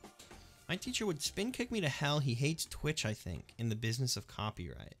 My teacher would spin kick me to hell. He hates Twitch, I think, in the business of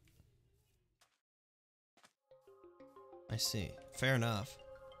copyright. I see. Fair enough.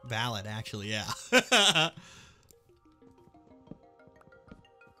 Valid, actually, yeah.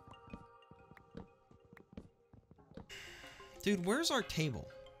 Dude, where's our table?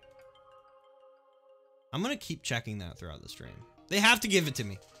 I'm gonna keep checking that throughout the stream. They have to give it to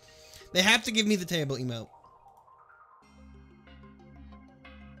me. They have to give me the table emote.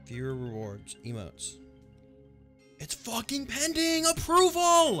 Viewer rewards. Emotes. It's fucking pending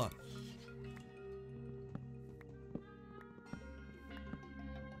approval!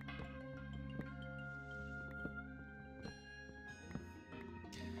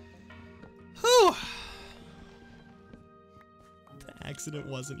 Whew. The accident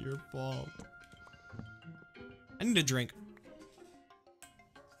wasn't your fault. I need a drink.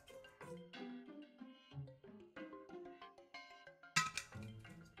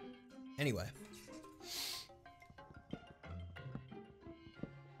 Anyway.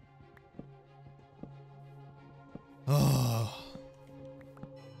 Oh.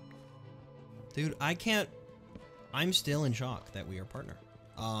 Dude, I can't... I'm still in shock that we are partner.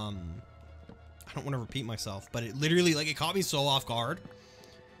 I don't want to repeat myself, but it literally, like, it caught me so off guard.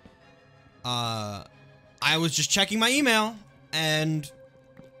 I was just checking my email, and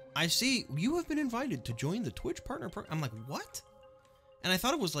I see, you have been invited to join the Twitch partner program. I'm like, what? And I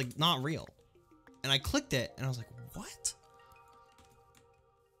thought it was, like, not real. And I clicked it, and I was like, what?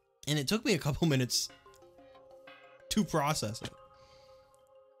 And it took me a couple minutes to process it.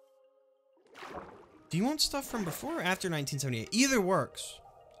 Do you want stuff from before or after 1978? Either works.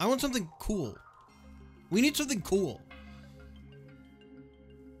 I want something cool. We need something cool.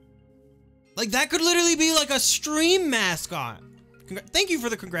 Like, that could literally be like a stream mascot. Thank you for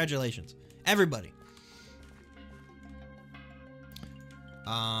the congratulations, everybody.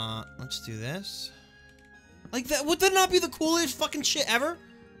 Let's do this. Like, that would that not be the coolest fucking shit ever?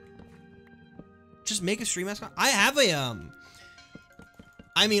 Just make a stream mascot. I have a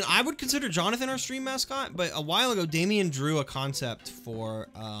I mean, I would consider Jonathan our stream mascot, but a while ago, Damien drew a concept for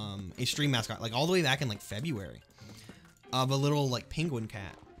a stream mascot, like all the way back in like February, of a little like penguin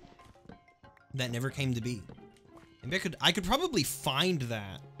cat that never came to be. Maybe I could probably find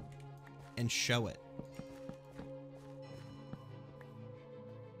that and show it.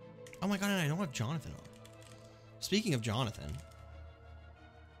 Oh my god, and I don't have Jonathan on. Speaking of Jonathan,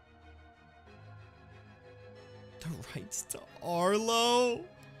 the rights to Arlo.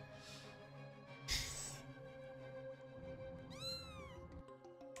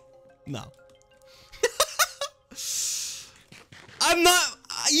 No. I'm not.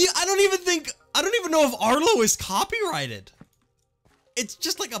 I don't even know if Arlo is copyrighted. It's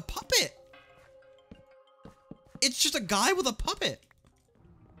just like a puppet. It's just a guy with a puppet.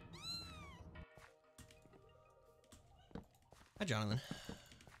 Hi, Jonathan.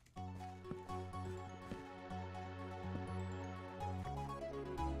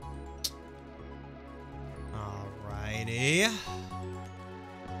 Alrighty.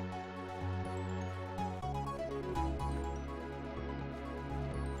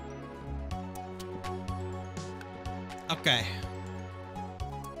 Okay.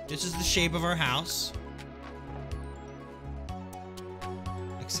 This is the shape of our house.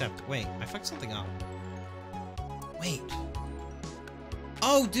 Except, wait, I fucked something up. Wait.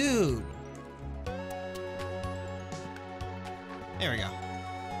 Oh, dude. There we go.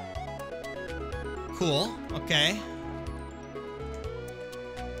 Cool. Okay.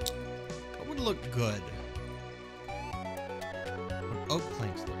 What would look good? Would oak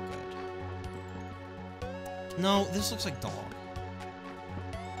planks look good? No, this looks like dog.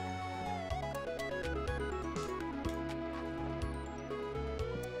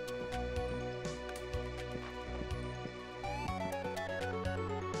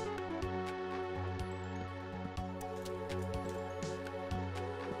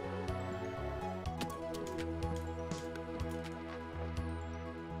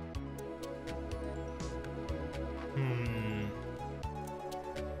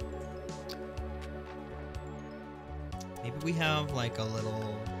 Maybe we have like a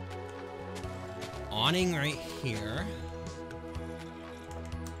little awning right here.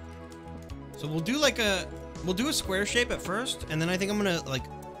 So we'll do like we'll do a square shape at first, and then I think I'm gonna like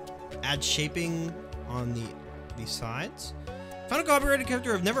add shaping on the sides. Found a copyrighted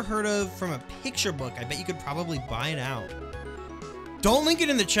character I've never heard of from a picture book. I bet you could probably buy it out. Don't link it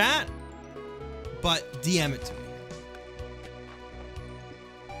in the chat, but DM it to me.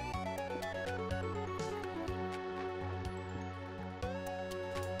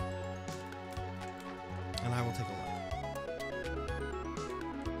 And I will take a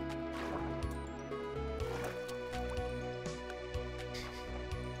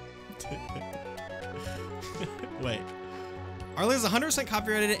look. Wait. Arlo is 100%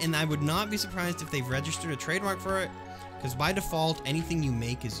 copyrighted, and I would not be surprised if they've registered a trademark for it, because by default, anything you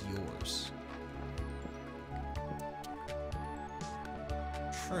make is yours.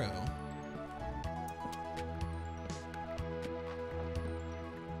 True.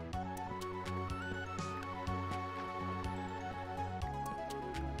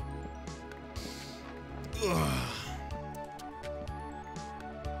 Ugh.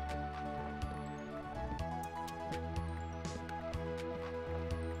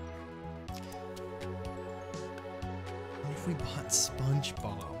 What if we bought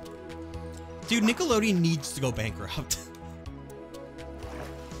SpongeBob? Dude, Nickelodeon needs to go bankrupt.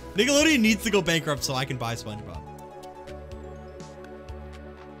 Nickelodeon needs to go bankrupt so I can buy SpongeBob.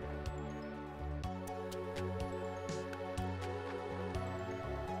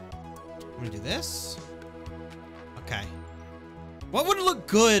 I'm gonna do this. Okay. What would look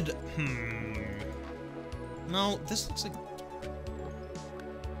good? No, this looks like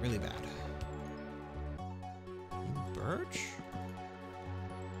really bad. Birch?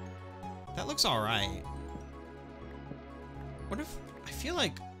 That looks alright. What if... I feel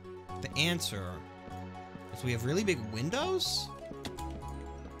like the answer is we have really big windows?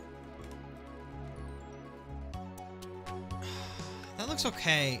 That looks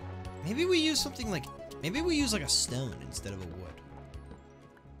okay. Maybe we use something like... Maybe we use like a stone instead of a wood.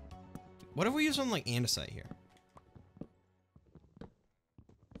 What if we use something like andesite here?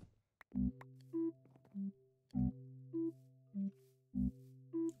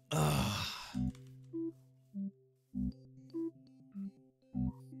 Ugh.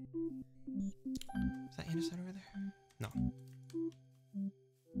 Is that andesite over there? No.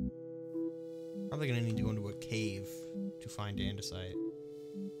 Probably gonna need to go into a cave to find andesite.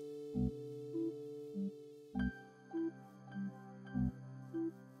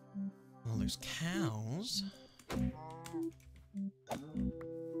 Well, there's cows.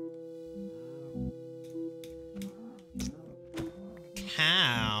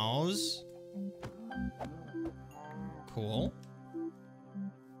 Cows. Cool.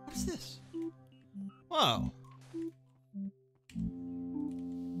 What is this? Whoa.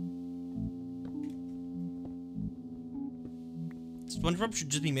 SpongeBob should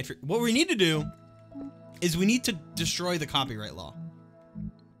just be made for... What we need to do is we need to destroy the copyright law.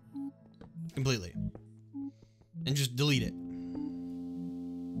 Completely. And just delete it.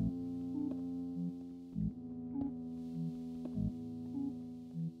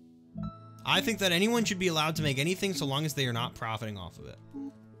 I think that anyone should be allowed to make anything so long as they are not profiting off of it.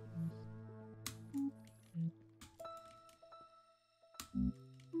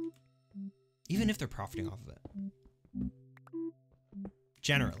 Even if they're profiting off of it.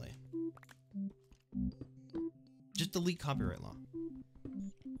 Generally. Just delete copyright law.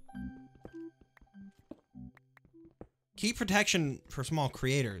 Keep protection for small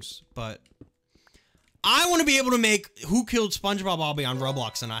creators, but I want to be able to make Who Killed SpongeBob Obby on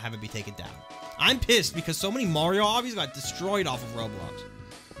Roblox and not have it be taken down. I'm pissed because so many Mario obbies got destroyed off of Roblox.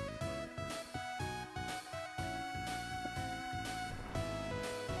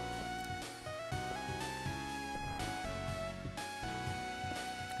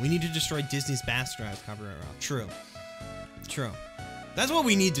 We need to destroy Disney's bastardized copyright law. True. True. That's what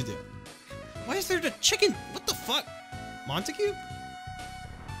we need to do. Why is there the chicken? What the fuck? Montague?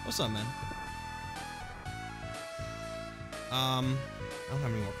 What's up, man? I don't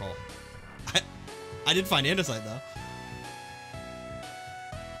have any more coal. I did find andesite, though.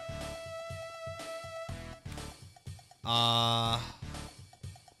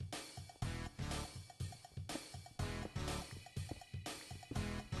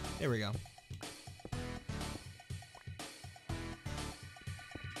 There we go.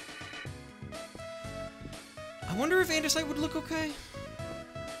 I wonder if andesite would look okay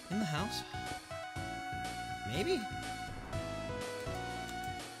in the house. Maybe.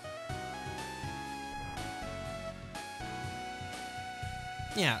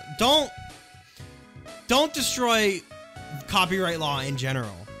 Yeah, don't destroy copyright law in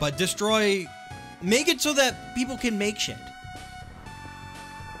general, but make it so that people can make shit.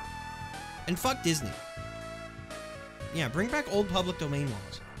 And fuck Disney. Yeah, bring back old public domain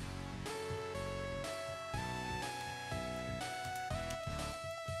laws.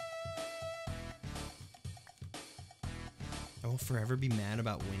 I will forever be mad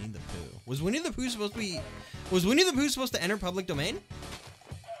about Winnie the Pooh. Was Winnie the Pooh supposed to enter public domain?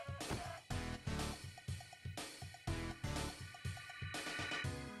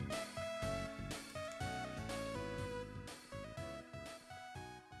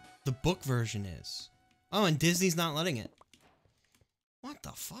 The book version is. Oh, and Disney's not letting it. What the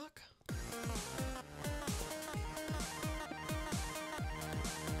fuck?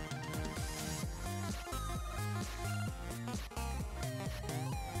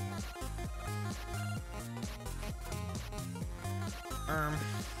 There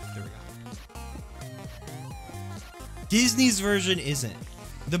we go. Disney's version isn't.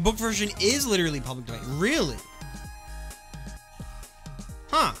 The book version is literally public domain. Really?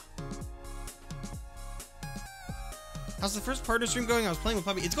 Huh. How's the first partner stream going? I was playing with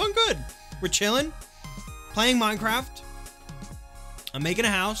Puppy. It's going good. We're chilling, playing Minecraft. I'm making a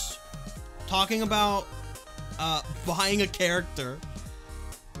house, talking about buying a character,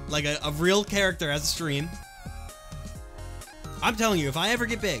 like a real character as a stream. I'm telling you, if I ever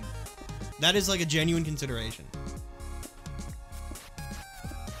get big, that is like a genuine consideration.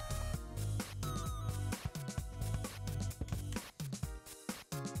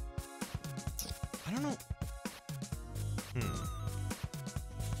 I don't know.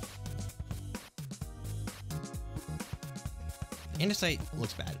 Andesite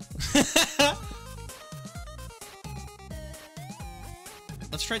looks bad.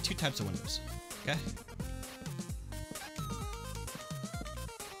 Let's try 2 types of windows. Okay.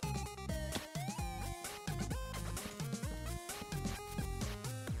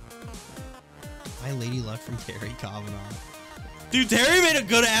 My Lady Luck from Terry Kavanaugh. Dude, Terry made a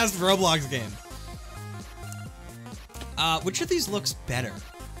good ass Roblox game. Which of these looks better?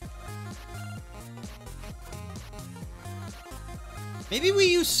 Maybe we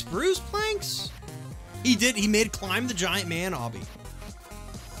use spruce planks? He made Climb the Giant Man obby.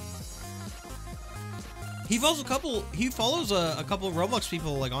 He follows a couple of Roblox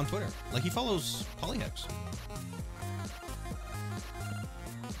people like on Twitter. Like he follows Polyhex.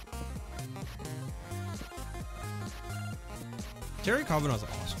 Terry Kavanaugh's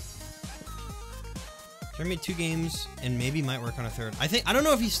awesome. Terry made 2 games and maybe might work on a 3rd. I don't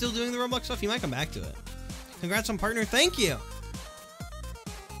know if he's still doing the Roblox stuff. He might come back to it. Congrats on partner. Thank you.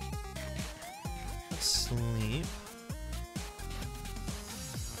 Let's sleep.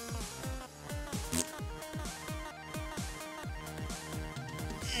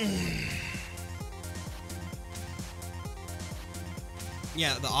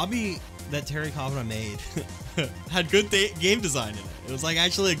 Yeah, the obby that Terry Kavanaugh made had good game design in it. It was like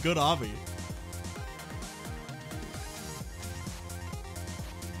actually a good obby.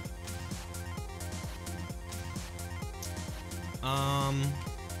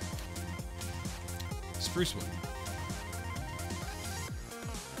 Spruce wood.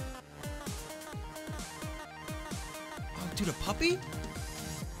 Oh, dude, a puppy?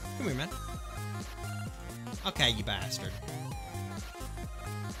 Come here, man. Okay, you bastard.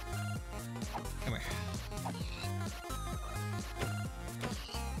 Come here.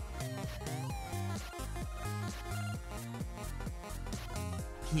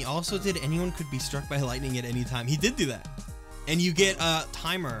 He also did anyone could be struck by lightning at any time. He did do that. And you get a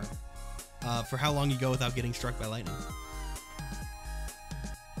timer for how long you go without getting struck by lightning.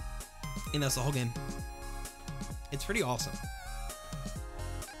 And that's the whole game. It's pretty awesome.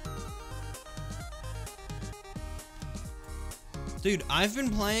 Dude, I've been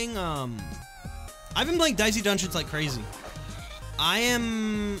playing Dicey Dungeons like crazy. I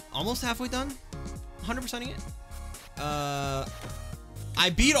am almost halfway done. 100%ing it. I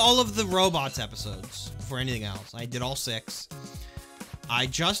beat all of the robots episodes before anything else. I did all 6. I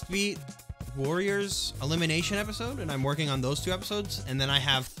just beat Warriors Elimination episode, and I'm working on those 2 episodes, and then I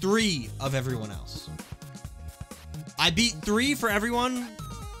have 3 of everyone else. I beat 3 for everyone,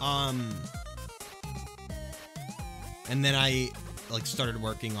 and then I like started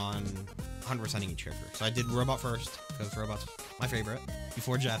working on 100%ing each character. So I did Robot first, because Robot's my favorite,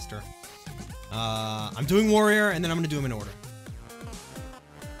 before Jester. I'm doing Warrior, and then I'm gonna do them in order.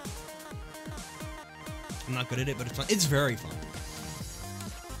 I'm not good at it, but it's fun. It's very fun.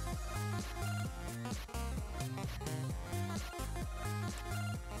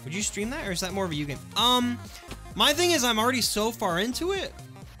 Would you stream that, or is that more of a you game? My thing is I'm already so far into it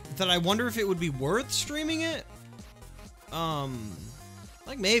that I wonder if it would be worth streaming it.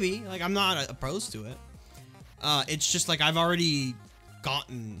 Like maybe. Like I'm not opposed to it. It's just like I've already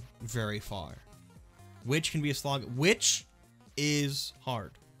gotten very far. Witch can be a slog. Witch is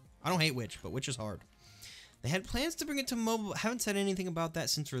hard. I don't hate Witch, but Witch is hard. They had plans to bring it to mobile. Haven't said anything about that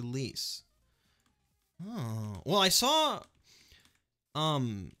since release. Oh. Well, I saw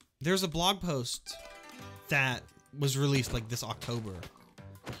there's a blog post that was released like this October.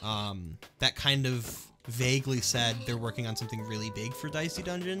 That kind of vaguely said they're working on something really big for Dicey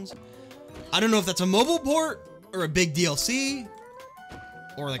Dungeons. I don't know if that's a mobile port or a big DLC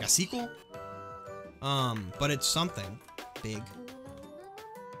or like a sequel. But it's something big.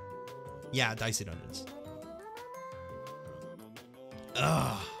 Yeah, Dicey Dungeons.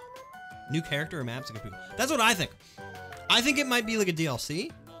 Ugh. New character or maps to get people. That's what I think. I think it might be like a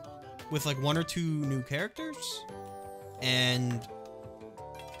DLC with like 1 or 2 new characters and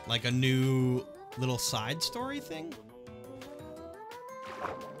like a new little side story thing.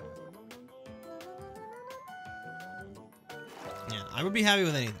 Yeah, I would be happy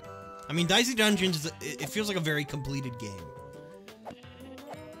with anything. I mean, Dicey Dungeons, it feels like a very completed game.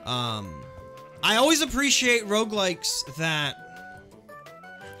 I always appreciate roguelikes that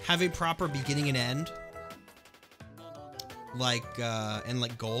have a proper beginning and end. Like, and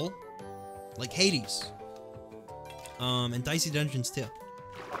like goal. Like Hades. And Dicey Dungeons too.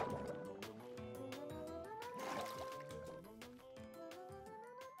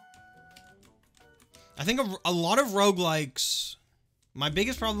 I think a lot of roguelikes, my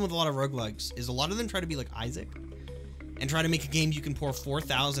biggest problem with a lot of roguelikes is a lot of them try to be like Isaac and try to make a game you can pour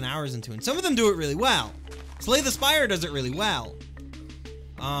 4,000 hours into. And some of them do it really well. Slay the Spire does it really well.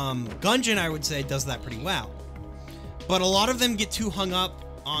 Gungeon, I would say, does that pretty well. But a lot of them get too hung up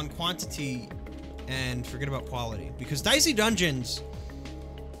on quantity and forget about quality, because Dicey Dungeons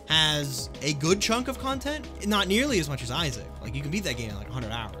has a good chunk of content, not nearly as much as Isaac. Like, you can beat that game in like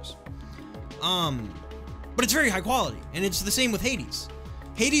 100 hours. But it's very high quality, and it's the same with Hades.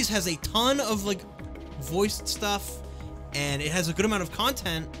 Hades has a ton of like voiced stuff, and it has a good amount of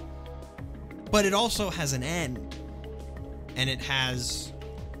content, but it also has an end, and it has,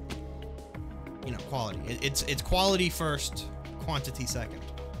 you know, quality. It's quality first, quantity second.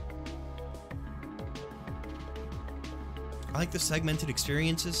 I like the segmented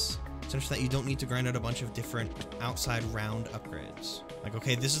experiences, such that you don't need to grind out a bunch of different outside round upgrades. Like,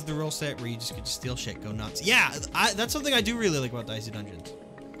 okay, this is the rule set where you just get to steal shit, go nuts. Yeah, that's something I do really like about Dicey Dungeons.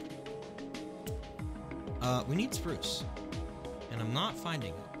 We need spruce, and I'm not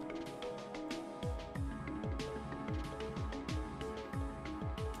finding it.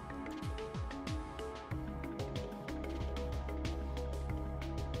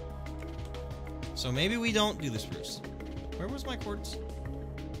 So maybe we don't do the spruce. Where was my quartz?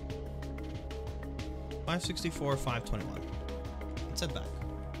 564, 521. Let's head back.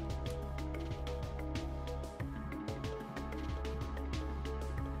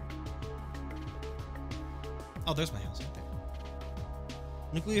 Oh, there's my house right there.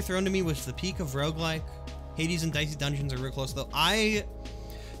 Nuclear Throne to me was the peak of roguelike. Hades and Dicey Dungeons are real close though.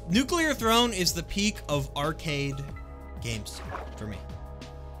 Nuclear Throne is the peak of arcade games for me.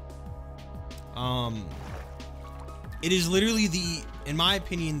 It is literally in my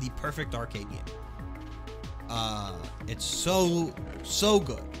opinion, the perfect arcade game. It's so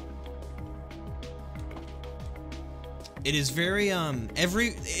good. It is very,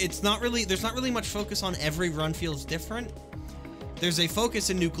 there's not really much focus on every run feels different. There's a focus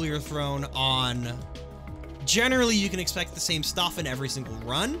in Nuclear Throne on, generally you can expect the same stuff in every single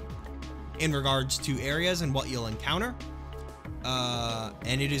run in regards to areas and what you'll encounter.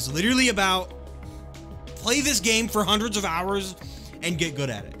 And it is literally about play this game for hundreds of hours and get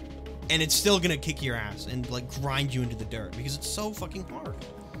good at it. And it's still gonna kick your ass and like grind you into the dirt because it's so fucking hard.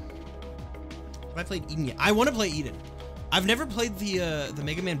 Have I played Eden yet? I want to play Eden. I've never played the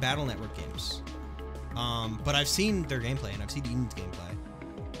Mega Man Battle Network games. But I've seen their gameplay and I've seen Eden's gameplay.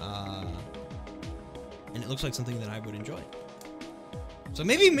 And it looks like something that I would enjoy. So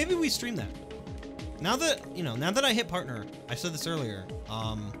maybe we stream that. Now that I hit partner, I said this earlier,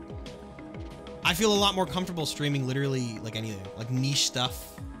 I feel a lot more comfortable streaming literally like anything, like niche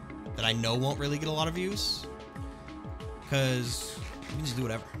stuff that I know won't really get a lot of views. Because you can just do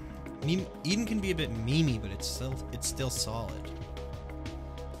whatever. Eden can be a bit memey, but it's still solid.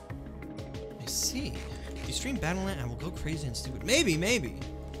 I see. If you stream Battle.net, I will go crazy and stupid. Maybe.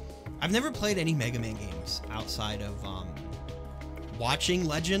 I've never played any Mega Man games outside of watching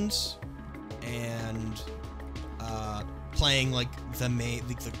Legends and playing like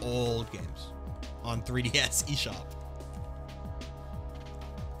the old games on 3DS eShop.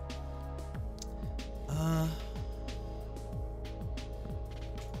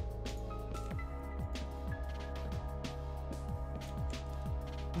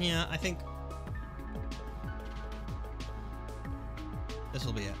 Yeah, I think this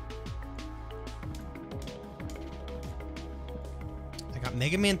will be it. I got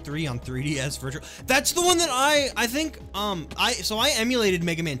Mega Man 3 on 3DS Virtual. That's the one that I think so I emulated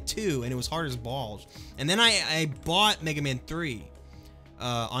Mega Man 2 and it was hard as balls. And then I bought Mega Man 3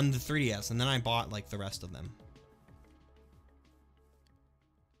 on the 3DS, and then I bought like the rest of them.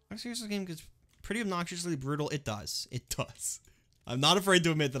 Seriously, this game gets pretty obnoxiously brutal. It does. I'm not afraid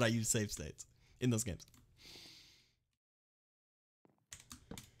to admit that I use save states in those games.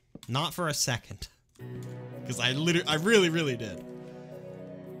 Not for a second. Because I really did.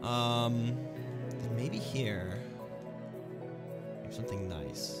 Then maybe here. Something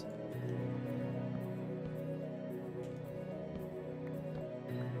nice.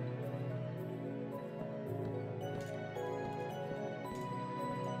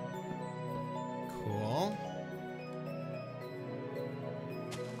 Cool.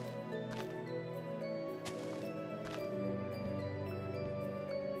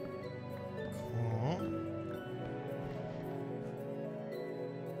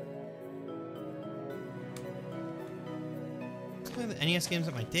 The NES games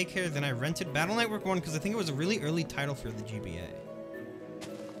at my daycare, then I rented Battle Network 1 because I think it was a really early title for the GBA.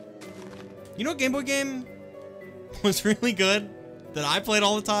 You know what Game Boy game was really good that I played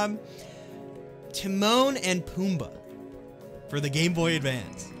all the time? Timon and Pumbaa for the Game Boy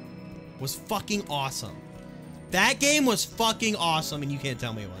Advance was fucking awesome. That game was fucking awesome and you can't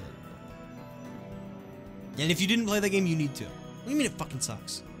tell me it wasn't. And if you didn't play that game, you need to. What do you mean it fucking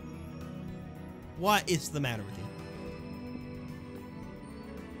sucks? What is the matter with you?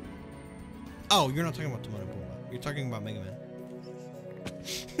 Oh, you're not talking about Timon and Pumbaa. You're talking about Mega Man.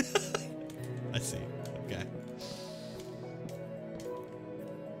 I see. Okay.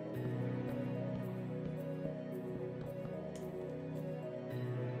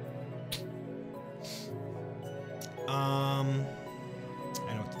 I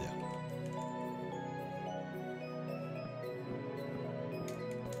know what to do.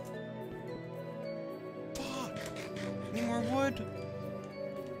 Fuck! Need more wood?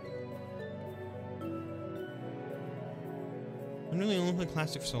 I really only played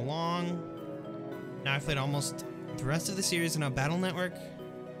Classic for so long. Now I've played almost the rest of the series in a Battle Network.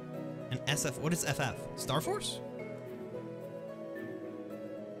 And SF. What is FF? Star Force?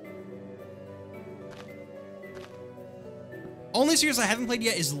 Only series I haven't played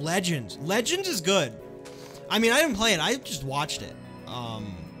yet is Legends. Legends is good. I mean, I didn't play it. I just watched it.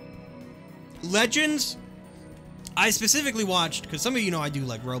 Legends, I specifically watched, because some of you know I do,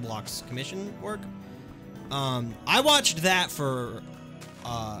 like, Roblox commission work. I watched that for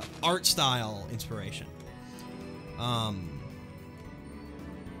art style inspiration. And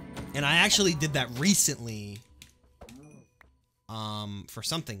I actually did that recently for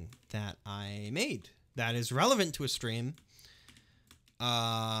something that I made that is relevant to a stream.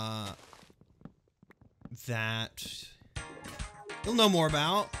 That you'll know more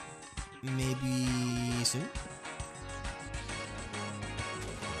about maybe soon.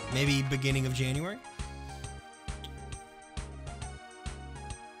 Maybe beginning of January.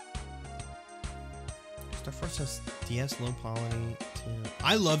 Star Force has DS low poly too.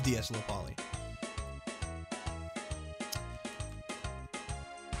 I love DS low poly.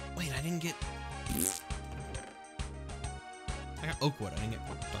 Wait, I didn't get... I got Oakwood. I didn't get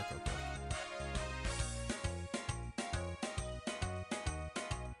Dark Oakwood.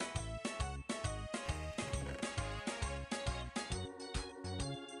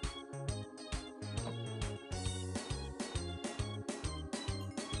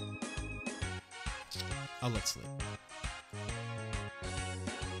 Oh, let's sleep.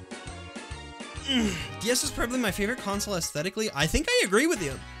 DS is probably my favorite console aesthetically. I think I agree with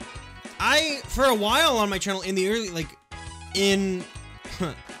you. For a while on my channel, in the early, like,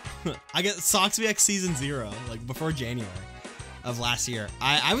 I get SocksBX Season 0, like, before January of last year.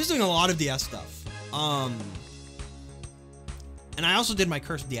 I was doing a lot of DS stuff. And I also did my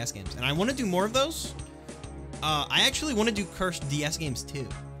cursed DS games, and I want to do more of those. I actually want to do cursed DS games too,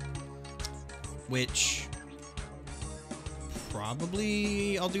 which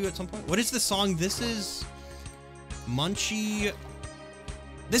probably I'll do at some point. What is the song? This is Munchie.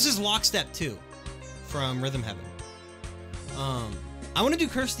 This is Lockstep 2 from Rhythm Heaven. I want to do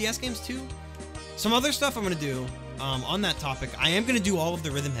cursed DS games too. Some other stuff I'm going to do on that topic. I am going to do all of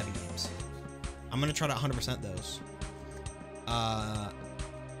the Rhythm Heaven games. I'm going to try to 100% those.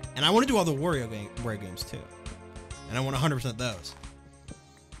 And I want to do all the Warrior games too. And I want to 100% those.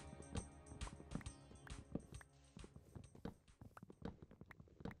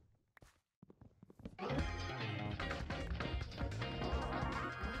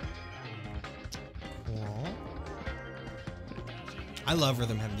 I love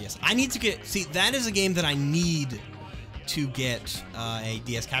Rhythm Heaven DS. I need to get... See, that is a game that I need to get a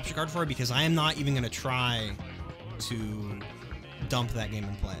DS capture card for, because I am not even going to try to dump that game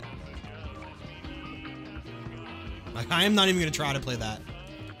and play it. Like, I am not even going to try to play that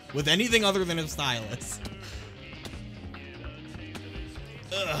with anything other than a stylus.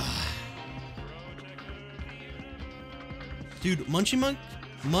 Ugh. Dude, Munchie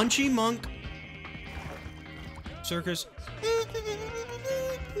Monk Circus.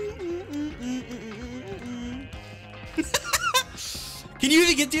 Can you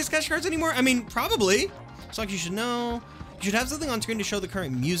even get DS cash cards anymore? I mean, probably. It's like you should know. You should have something on screen to show the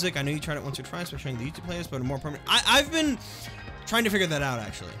current music. I know you tried it once or twice by showing the YouTube players, but a more permanent. I've been trying to figure that out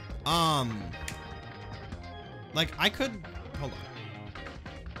actually. Like I could hold on.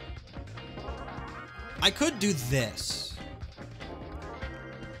 I could do this.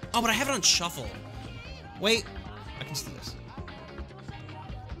 Oh, but I have it on shuffle. Wait, I can see this.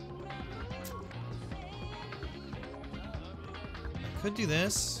 I could do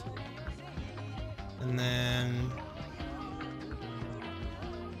this. And then...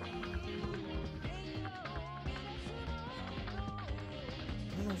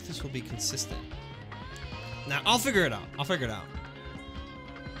 I don't know if this will be consistent. Now, I'll figure it out. Put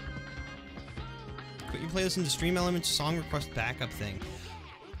your playlist into Stream Elements song request backup thing.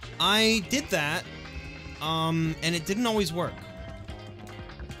 I did that, and it didn't always work.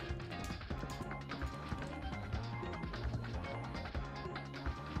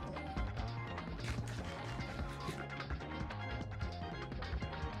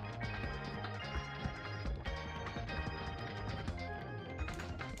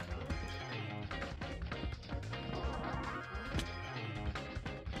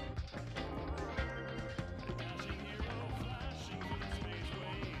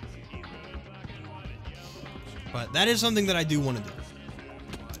 But that is something that I do want to do.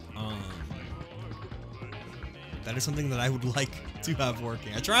 That is something that I would like to have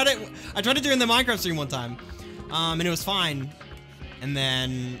working. I tried it during the Minecraft stream one time, and it was fine. And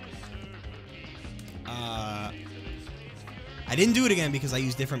then I didn't do it again because I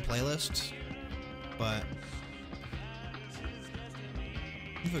used different playlists. But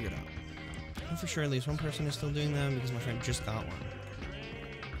we'll figure it out. I'm for sure at least one person is still doing them because my friend just got one.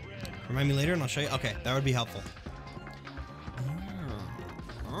 Remind me later and I'll show you. Okay, that would be helpful.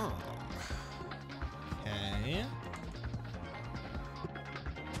 Okay.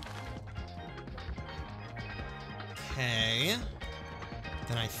 Okay.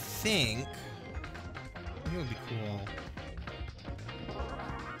 Then I think it would be cool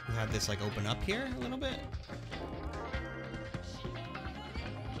to have this like open up here a little bit.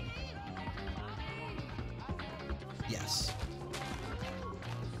 Yes.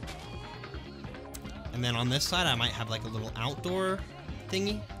 And then on this side, I might have like a little outdoor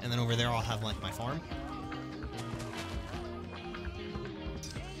thingy. And then over there, I'll have like my farm.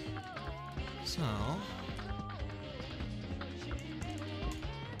 So.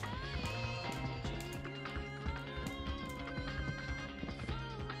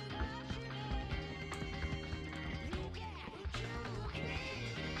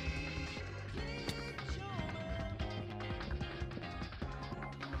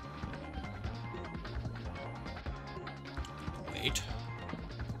 Wait.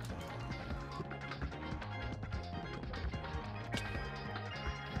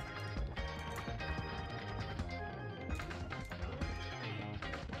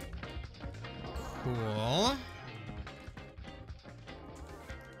 Cool.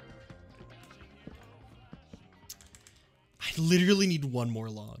 I literally need one more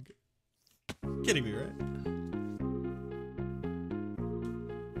log. Kidding me, right?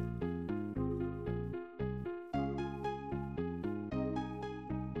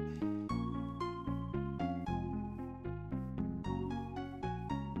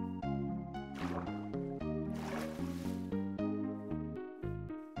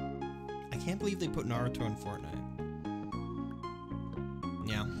 I can't believe they put Naruto in Fortnite.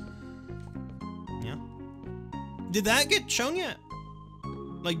 Yeah. Yeah. Did that get shown yet?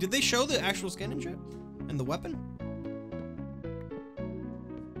 Like, did they show the actual skin and shit? And the weapon?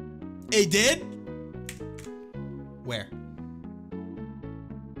 It did? Where?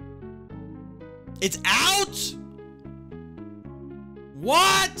 It's out?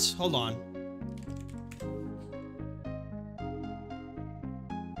 What? Hold on.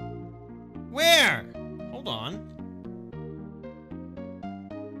 Where? Hold on.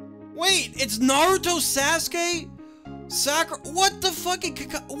 Wait, it's Naruto, Sasuke, Sakura. What the fucking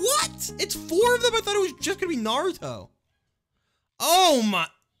what? It's 4 of them. I thought it was just gonna be Naruto. Oh my.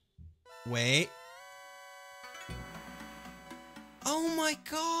 Wait. Oh my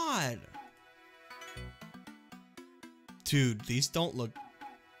god. Dude, these don't look.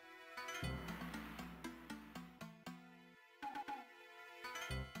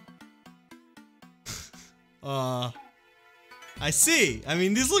 I see. I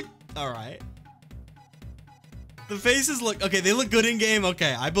mean, these look alright. The faces look okay. They look good in game.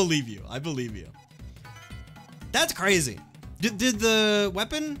 Okay, I believe you. I believe you. That's crazy. Did the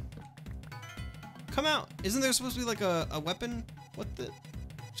weapon come out? Isn't there supposed to be like a weapon? What the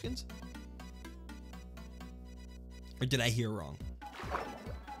skins? Or did I hear wrong?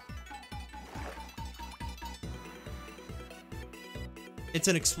 It's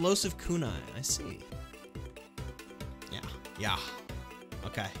an explosive kunai. I see. Yeah.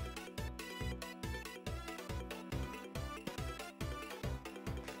 Okay.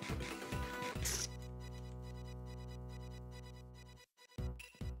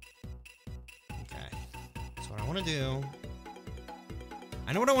 Okay. So what I want to do...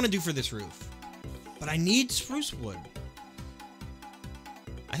 I know what I want to do for this roof. But I need spruce wood.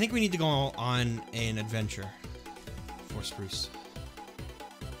 I think we need to go on an adventure for spruce.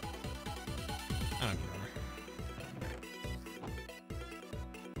 I don't remember.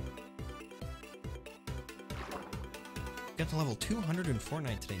 Got to level 200 in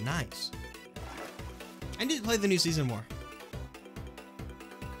Fortnite today. Nice. I need to play the new season more.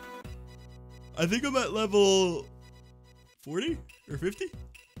 I think I'm at level 40 or 50.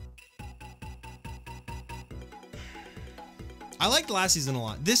 I liked last season a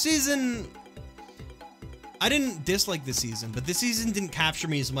lot. This season, I didn't dislike this season, but this season didn't capture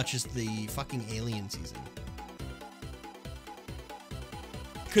me as much as the fucking alien season.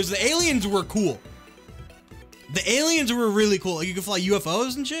 Because the aliens were cool. The aliens were really cool. Like you could fly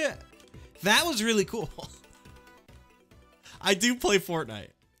UFOs and shit. That was really cool. I do play Fortnite.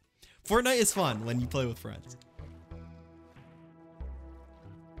 Fortnite is fun when you play with friends.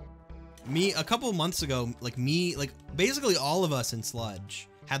 A couple of months ago, like basically all of us in Sludge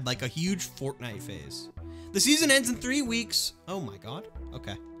had like a huge Fortnite phase. The season ends in 3 weeks. Oh my god.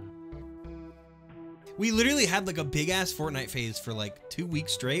 Okay. We literally had like a big ass Fortnite phase for like 2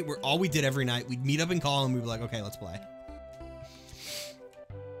 weeks straight, where all we did every night, we'd meet up and call and we'd be like, okay, let's play.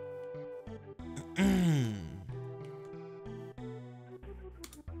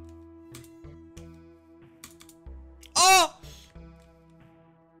 Oh!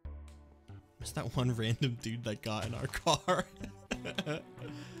 It's that one random dude that got in our car.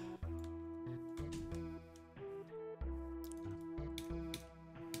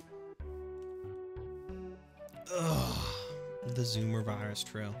 Ugh, the Zoomer virus,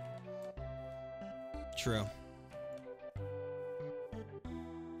 true. True.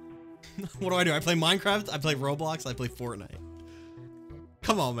 What do? I play Minecraft, I play Roblox, I play Fortnite.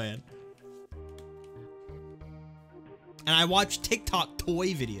 Come on, man. And I watch TikTok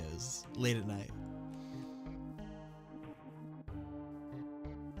toy videos late at night.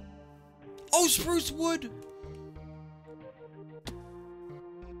 Oh, spruce wood!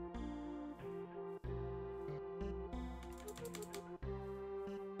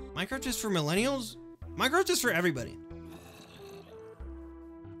 Minecraft is for millennials? Minecraft is for everybody.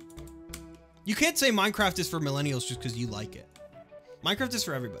 You can't say Minecraft is for millennials just because you like it. Minecraft is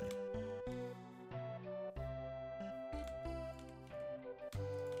for everybody.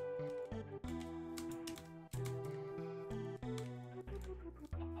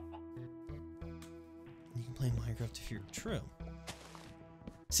 You can play Minecraft if you're true.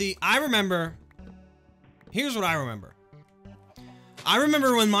 See, I remember. Here's what I remember. I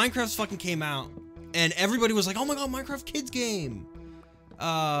remember when Minecraft fucking came out and everybody was like, oh my god, Minecraft kids game.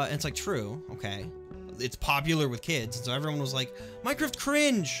 And it's like, true, okay. It's popular with kids, and so everyone was like, Minecraft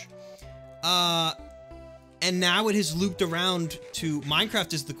cringe. And now it has looped around to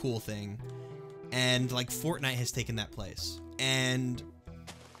Minecraft is the cool thing, and like Fortnite has taken that place. And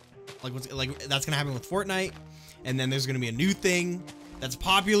like that's gonna happen with Fortnite, and then there's gonna be a new thing that's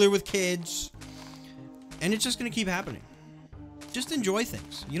popular with kids, and it's just gonna keep happening. Just enjoy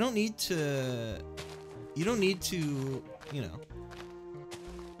things. You don't need to, you don't need to, you know,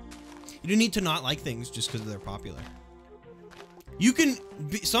 you don't need to not like things just because they're popular. You can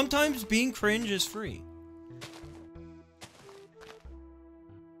be, sometimes being cringe is free.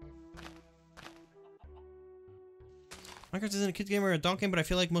 Minecraft isn't a kids game or a adult game, but I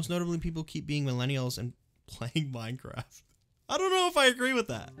feel like most notably people keep being millennials and playing Minecraft. I don't know if I agree with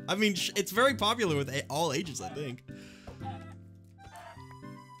that. I mean, it's very popular with all ages, I think.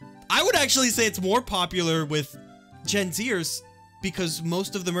 I would actually say it's more popular with Gen Zers because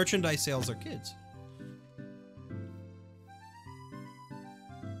most of the merchandise sales are kids.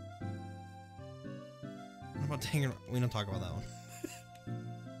 What about hanging? We don't talk about that one.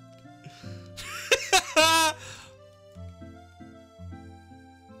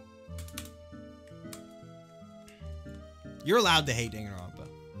 You're allowed to hate Danganronpa.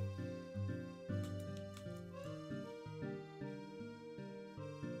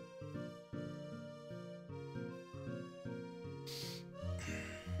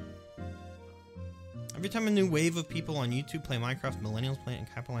 Every time a new wave of people on YouTube play Minecraft, millennials play it and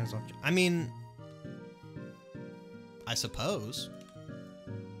capitalize off. I mean, I suppose.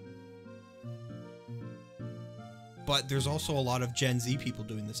 But there's also a lot of Gen Z people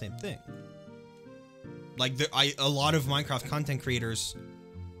doing the same thing. Like, a lot of Minecraft content creators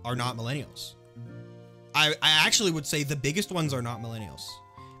are not millennials. I actually would say the biggest ones are not millennials.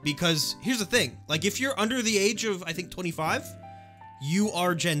 Because, here's the thing. Like, if you're under the age of, I think, 25, you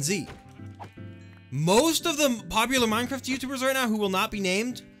are Gen Z. Most of the popular Minecraft YouTubers right now who will not be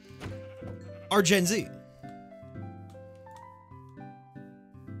named are Gen Z.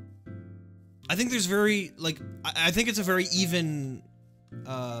 I think there's very, like, I think it's a very even,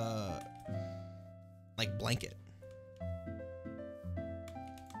 like, blanket.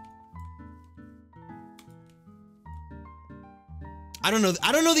 I don't know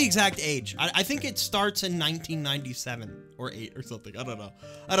the exact age. I think it starts in 1997 or 8 or something. I don't know.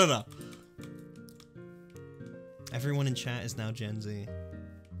 I don't know. Everyone in chat is now Gen Z.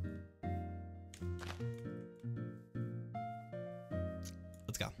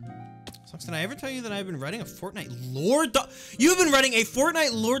 Let's go. Socks, did I ever tell you that I've been writing a Fortnite lore You've been writing a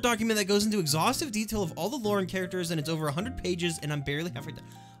Fortnite lore document that goes into exhaustive detail of all the lore and characters, and it's over 100 pages, and I'm barely halfway done.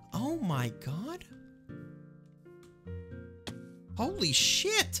 Oh my god. Holy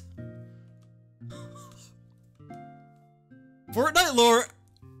shit. Fortnite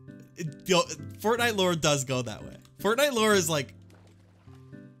lore does go that way. Fortnite lore is like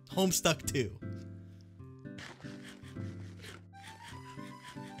Homestuck 2.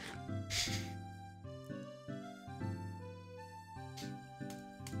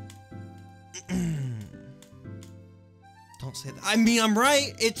 Don't say that. I mean, I'm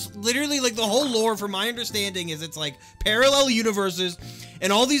right. It's literally like the whole lore, from my understanding, is it's like parallel universes,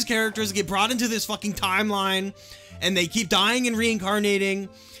 and all these characters get brought into this fucking timeline, and they keep dying and reincarnating,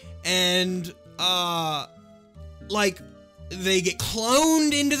 and like they get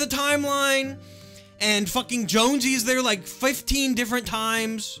cloned into the timeline, and fucking Jonesy is there like 15 different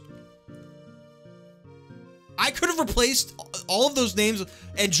times. I could have replaced all of those names,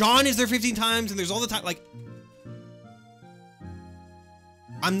 and John is there 15 times, and there's all the time, like,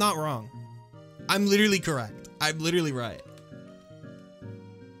 I'm not wrong. I'm literally correct. I'm literally right.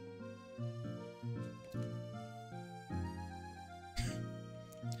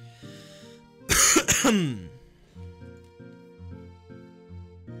 There's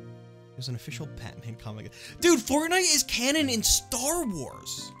an official Batman comic. Dude, Fortnite is canon in Star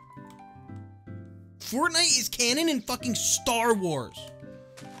Wars. Fortnite is canon in fucking Star Wars.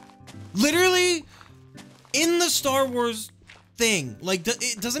 Literally, in the Star Wars thing, like,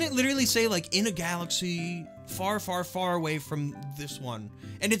 doesn't it literally say, like, in a galaxy far, far, far away from this one?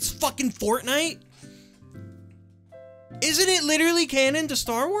 And it's fucking Fortnite? Isn't it literally canon to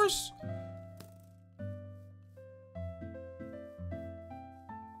Star Wars?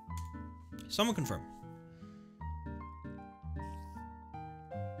 Someone confirm.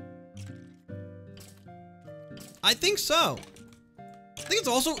 I think so. I think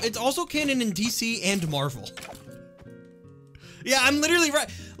it's also canon in DC and Marvel. Yeah, I'm literally right.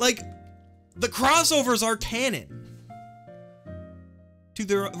 Like, the crossovers are canon to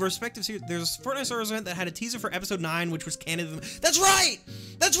their respective series. There's a Fortnite Star Wars event that had a teaser for episode 9, which was canon. That's right!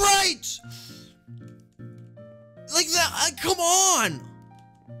 That's right! Like that, come on!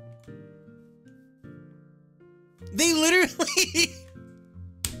 They literally...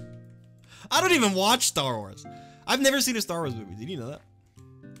 I don't even watch Star Wars. I've never seen a Star Wars movie. Did you know that?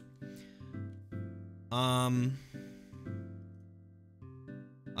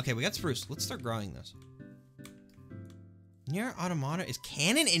 Okay, we got spruce. Let's start growing this. Nier Automata is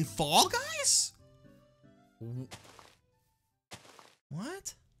canon in Fall Guys?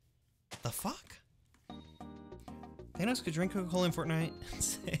 What? The fuck? Thanos could drink Coca-Cola in Fortnite and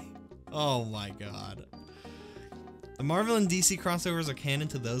say, oh my god. The Marvel and DC crossovers are canon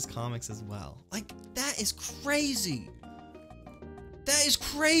to those comics as well. Like, that is crazy. That is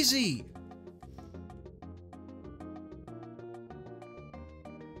crazy.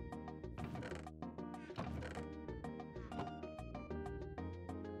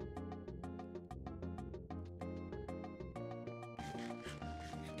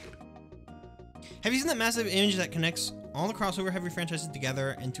 Have you seen that massive image that connects all the crossover heavy franchises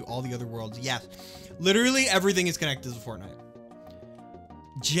together into all the other worlds? Yes. Literally everything is connected to Fortnite.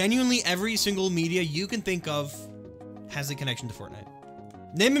 Genuinely every single media you can think of has a connection to Fortnite.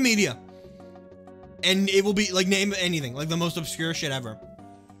 Name a media. And it will be, like, name anything. Like, the most obscure shit ever.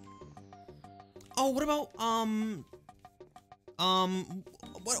 Oh, what about,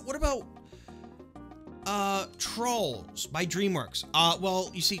 what about, Trolls by DreamWorks?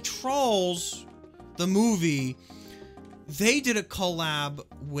 Well, you see, Trolls, the movie, they did a collab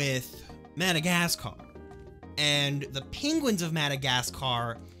with Madagascar, and the penguins of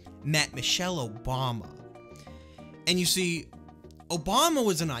Madagascar met Michelle Obama. And you see, Obama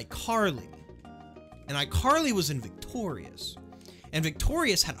was in iCarly, and iCarly was in Victorious, and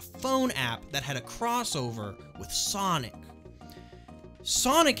Victorious had a phone app that had a crossover with Sonic.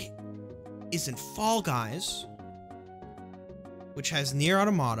 Sonic is in Fall Guys, which has Nier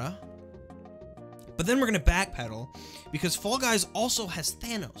Automata. But then we're gonna backpedal because Fall Guys also has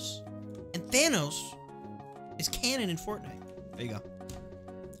Thanos, and Thanos is canon in Fortnite. There you go.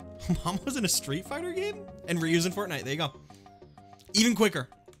 Mom was in a Street Fighter game and Ryu's in Fortnite. There you go. Even quicker.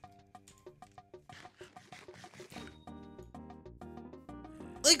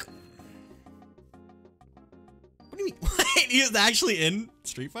 Like, what do you mean? Wait, he was actually in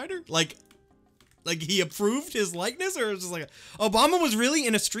Street Fighter? Like he approved his likeness, or it was just like Obama was really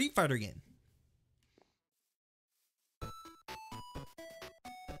in a Street Fighter game?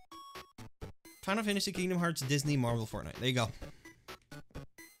 Final Fantasy, Kingdom Hearts, Disney, Marvel, Fortnite. There you go.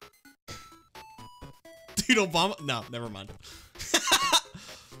 Dude, Obama... No, never mind.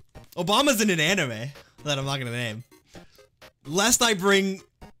 Obama's in an anime that I'm not gonna name. Lest I bring,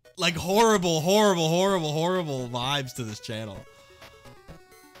 like, horrible vibes to this channel.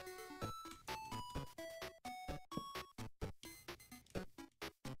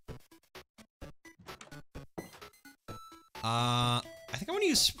 I think I want to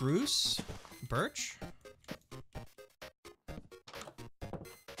use spruce. Birch?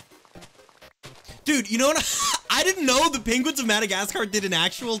 Dude, you know what? I didn't know the Penguins of Madagascar did an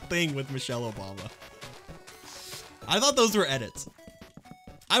actual thing with Michelle Obama. I thought those were edits.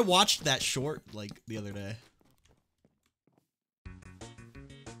 I watched that short, like, the other day.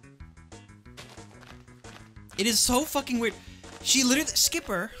 It is so fucking weird. She literally,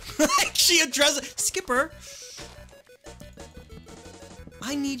 Skipper, like, she addresses, Skipper,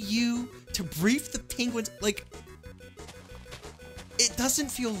 I need you to brief the Penguins, like, it doesn't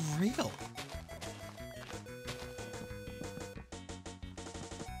feel real.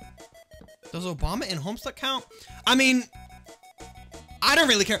 Does Obama and Homestuck count? I mean, I don't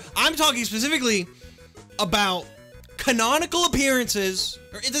really care. I'm talking specifically about canonical appearances,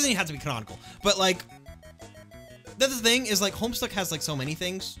 or it doesn't even have to be canonical, but like, that's the thing is like Homestuck has like so many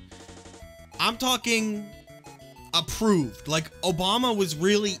things. I'm talking approved. Like Obama was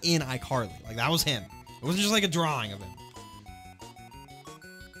really in iCarly. Like that was him. It wasn't just like a drawing of him.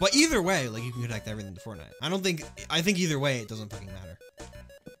 But either way, like you can connect everything to Fortnite. I think either way it doesn't fucking matter.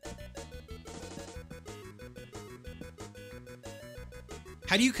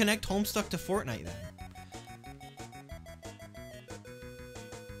 How do you connect Homestuck to Fortnite then?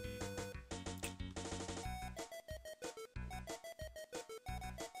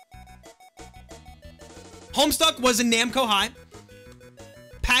 Homestuck was in Namco High.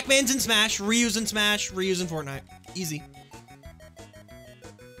 Pac-Man's in Smash. Ryu's in Smash. Ryu's in Fortnite. Easy.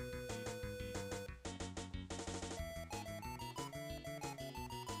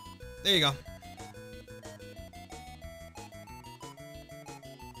 There you go.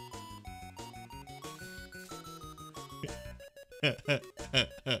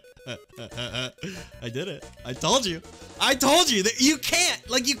 I did it. I told you. I told you that you can't.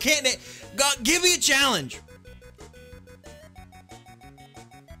 Like, you can't. Give me a challenge.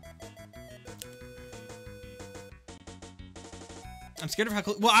 I'm scared of how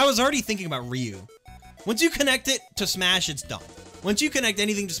close. Well, I was already thinking about Ryu. Once you connect it to Smash, it's done. Once you connect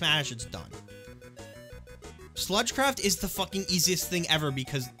anything to Smash, it's done. Sludgecraft is the fucking easiest thing ever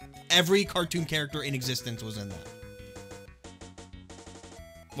because every cartoon character in existence was in that.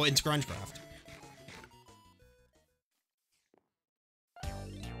 Well, in Scrungecraft.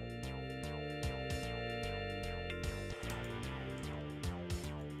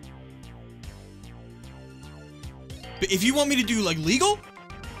 But if you want me to do, like, legal?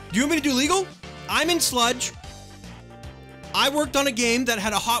 Do you want me to do legal? I'm in Sludge. I worked on a game that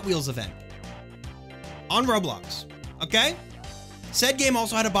had a Hot Wheels event. On Roblox. Okay? Said game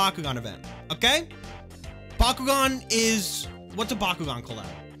also had a Bakugan event. Okay? Bakugan is... What's a Bakugan collab?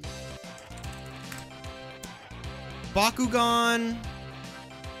 Bakugan...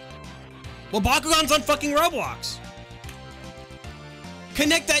 Well, Bakugan's on fucking Roblox.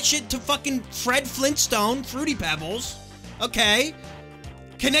 Connect that shit to fucking Fred Flintstone, Fruity Pebbles. Okay.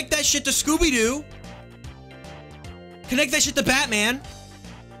 Connect that shit to Scooby-Doo. Connect that shit to Batman.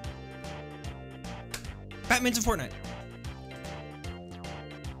 Batman's in Fortnite.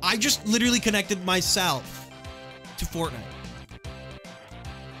 I just literally connected myself to Fortnite.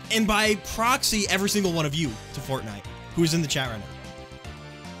 And by proxy, every single one of you to Fortnite, who is in the chat right now.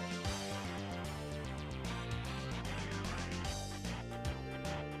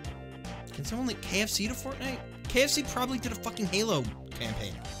 Can someone link KFC to Fortnite? KFC probably did a fucking Halo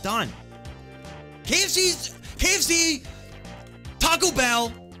campaign. Done. KFC, Taco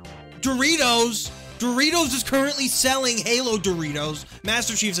Bell, Doritos. Doritos is currently selling Halo Doritos.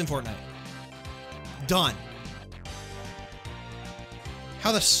 Master Chief's in Fortnite. Done.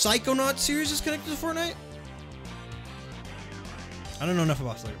 How the Psychonauts series is connected to Fortnite? I don't know enough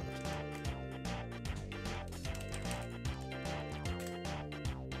about Psychonauts.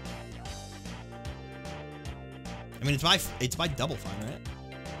 I mean, it's by Double Fine, right?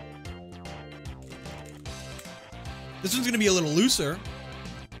 This one's gonna be a little looser.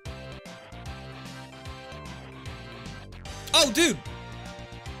 Oh, dude!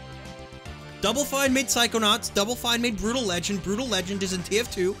 Double Fine made Psychonauts. Double Fine made Brutal Legend. Brutal Legend is in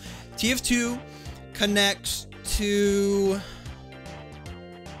TF2. TF2 connects to...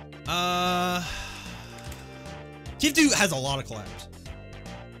 TF2 has a lot of collabs.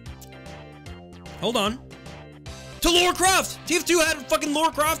 Hold on. To Lara Croft! TF2 had fucking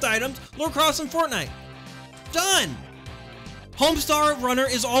Lara Croft items. Lara Croft's in Fortnite. Done! Homestar Runner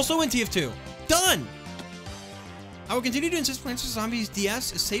is also in TF2. Done! I will continue to insist Plants vs. Zombies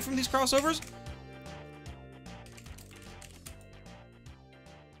DS is safe from these crossovers.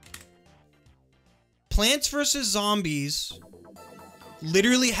 Plants vs. Zombies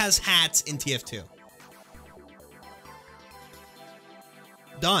literally has hats in TF2.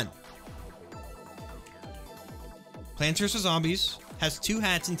 Done. Plants vs. Zombies has 2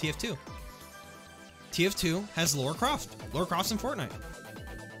 hats in TF2. TF2 has Lara Croft. Lara Croft's in Fortnite.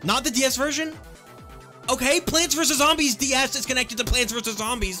 Not the DS version? Okay, Plants vs. Zombies DS is connected to Plants vs.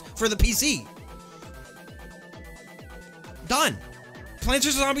 Zombies for the PC. Done. Plants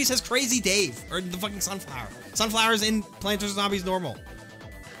vs. Zombies has Crazy Dave, or the fucking Sunflower. Sunflower's in Plants vs. Zombies normal.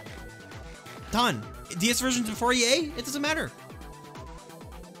 Done. DS version's before EA? It doesn't matter.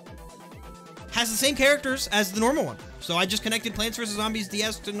 Has the same characters as the normal one. So I just connected Plants vs. Zombies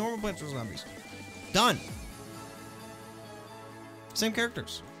DS to normal Plants vs. Zombies. Done. Same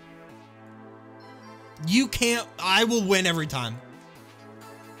characters. You can't... I will win every time.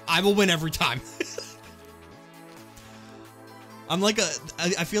 I will win every time. I'm like a...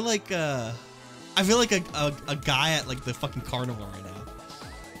 I feel like a guy at like the fucking carnival right now.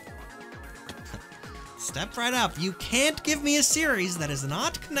 Step right up. You can't give me a series that is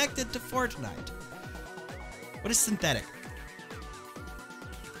not connected to Fortnite. What is Synthetic?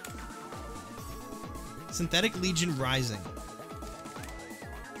 Synthetic Legion Rising.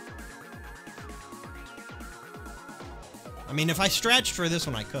 I mean, if I stretched for this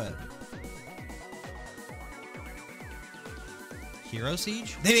one, I could. Hero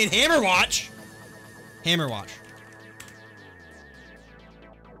Siege? They made Hammerwatch! Hammerwatch.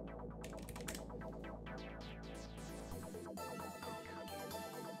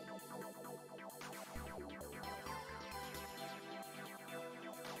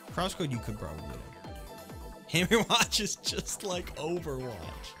 Crosscode you could probably do. Hammerwatch is just like Overwatch.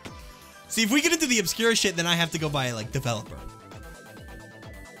 See, if we get into the obscure shit, then I have to go by like developer.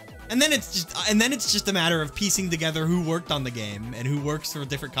 And then it's just a matter of piecing together who worked on the game and who works for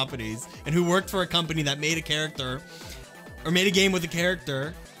different companies and who worked for a company that made a character or made a game with a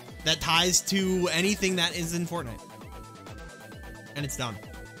character that ties to anything that is in Fortnite. And it's done.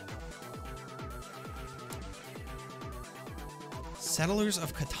 Settlers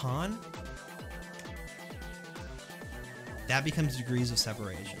of Catan? That becomes Degrees of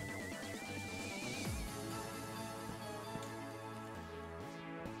Separation.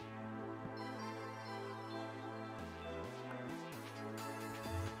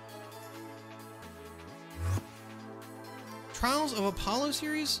 Trials of Apollo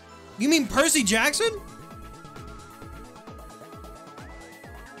series? You mean Percy Jackson?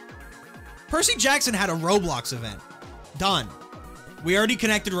 Percy Jackson had a Roblox event. Done. We already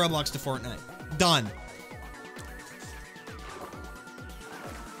connected Roblox to Fortnite. Done.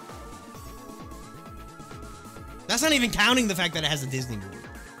 That's not even counting the fact that it has a Disney movie.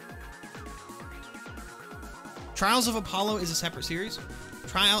 Trials of Apollo is a separate series.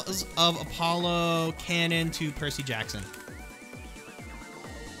 Trials of Apollo canon to Percy Jackson.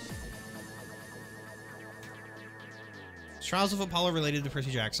 Trials of Apollo related to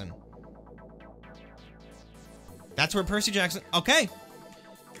Percy Jackson. That's where Percy Jackson... Okay.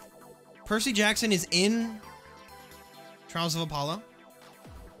 Percy Jackson is in Trials of Apollo.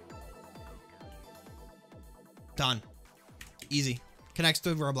 Done. Easy. Connects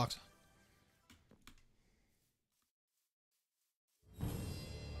to Roblox.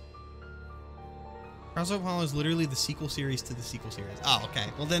 Trials of Apollo is literally the sequel series to the sequel series. Oh, okay.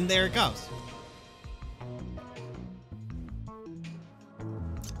 Well, then there it goes.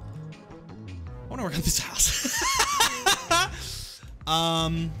 I want to work on this house.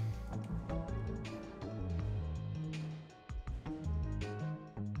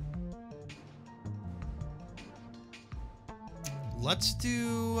 Let's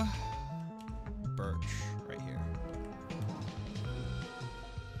do birch right here.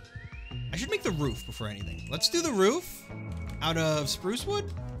 I should make the roof before anything. Let's do the roof out of spruce wood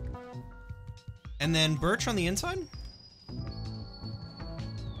and then birch on the inside.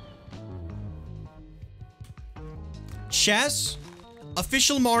 Chess,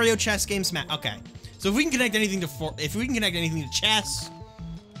 official Mario chess game smash. Okay, so if we can connect anything to chess,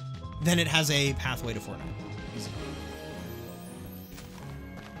 then it has a pathway to Fortnite. Easy.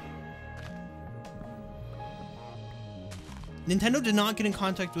 Nintendo did not get in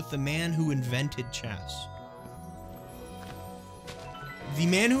contact with the man who invented chess. The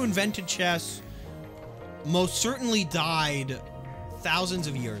man who invented chess most certainly died thousands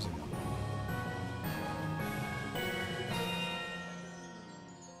of years ago.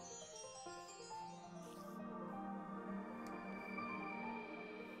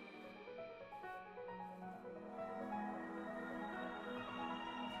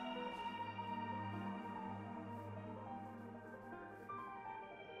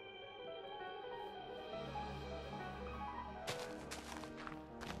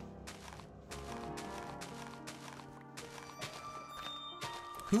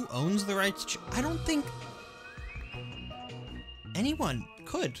 Who owns the rights? I don't think anyone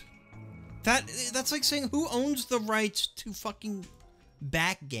could. That's like saying who owns the rights to fucking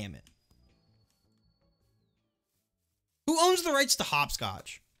backgammon? Who owns the rights to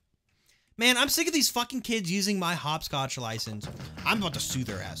hopscotch? Man, I'm sick of these fucking kids using my hopscotch license. I'm about to sue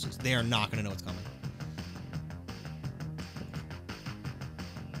their asses. They are not gonna know what's coming.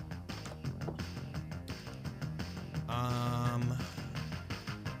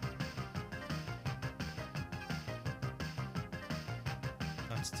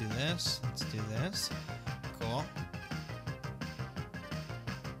 Let's do this. Let's do this. Cool.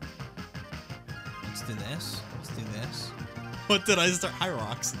 Let's do this. Let's do this. What did I start? High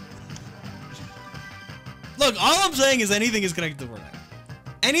rocks. Look, all I'm saying is anything is connected to Fortnite.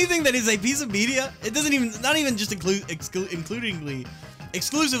 Anything that is a piece of media, it doesn't even, not even just exclusively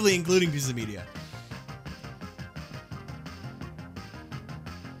including pieces of media.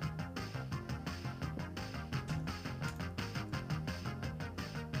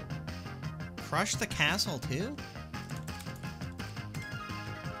 Crush the castle too?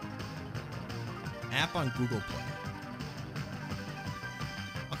 App on Google Play.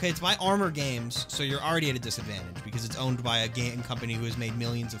 Okay, it's by Armor Games, so you're already at a disadvantage because it's owned by a game company who has made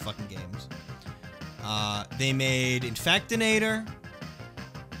millions of fucking games. They made Infectinator,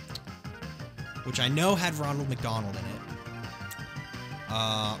 which I know had Ronald McDonald in it.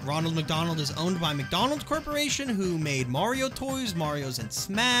 Ronald McDonald is owned by McDonald's Corporation, who made Mario toys, Mario's and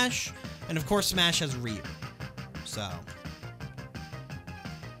Smash, and of course Smash has Ryu. So,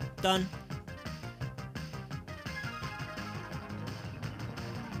 done.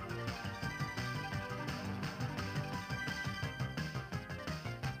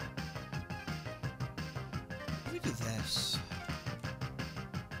 Let me do this.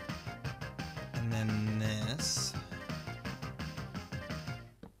 And then this.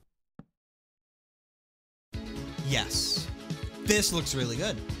 Yes. This looks really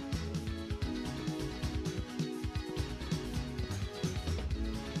good.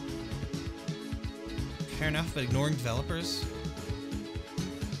 Fair enough, but ignoring developers?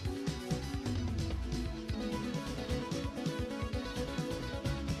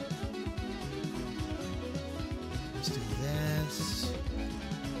 Let's do this.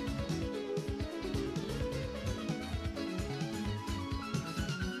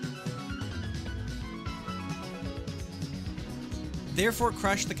 Therefore,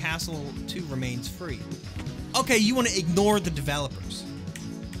 Crush the Castle 2 remains free. Okay, you want to ignore the developers.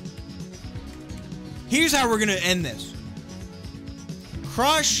 Here's how we're gonna end this.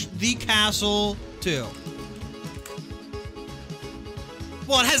 Crush the Castle 2.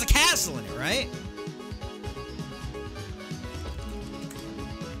 Well, it has a castle in it, right?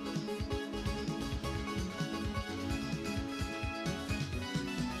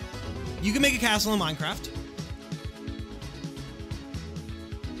 You can make a castle in Minecraft.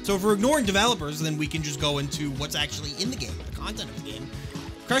 So if we're ignoring developers, then we can just go into what's actually in the game, the content of the game.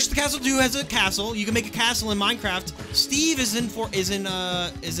 Crush the Castle 2 has a castle. You can make a castle in Minecraft. Steve is in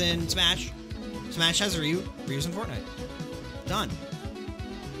Smash. Smash has Ryu. Ryu's in Fortnite. Done.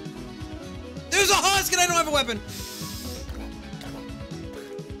 There's a husk and I don't have a weapon.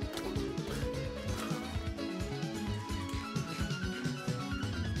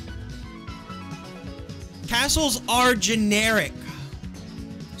 Castles are generic.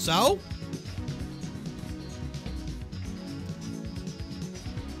 So?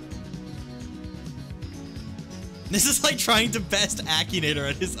 This is like trying to best Akinator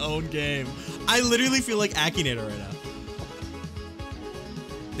at his own game. I literally feel like Akinator right now.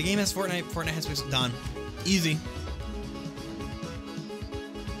 The game has Fortnite. Fortnite has done. Easy.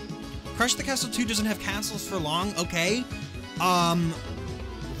 Crush the Castle 2 doesn't have castles for long. Okay.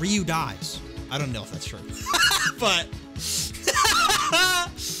 Ryu dies. I don't know if that's true. But...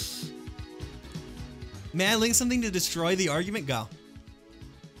 May I link something to destroy the argument? Go.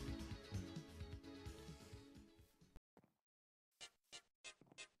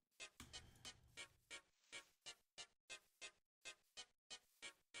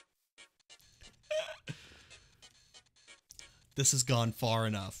 This has gone far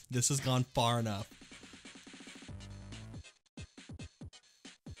enough. This has gone far enough.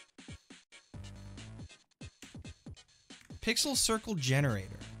 Pixel Circle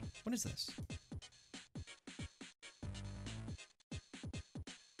Generator. What is this?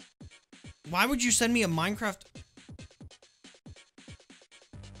 Why would you send me a Minecraft?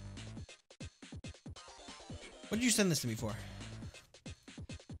 What did you send this to me for?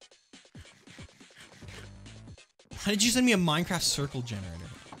 Why did you send me a Minecraft circle generator?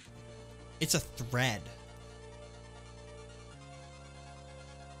 It's a thread.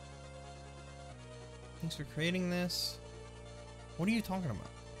 Thanks for creating this. What are you talking about?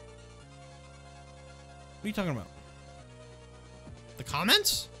 What are you talking about? The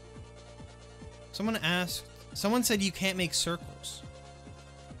comments? Someone asked... Someone said you can't make circles.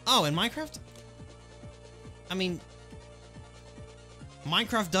 Oh, in Minecraft? I mean...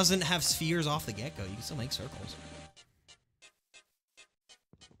 Minecraft doesn't have spheres off the get-go. You can still make circles.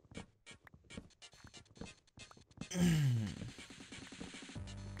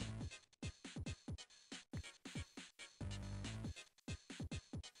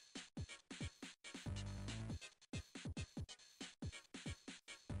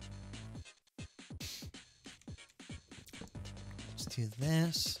 Let's do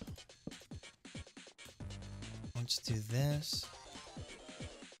this. Let's do this.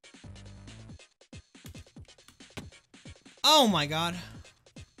 Oh my god.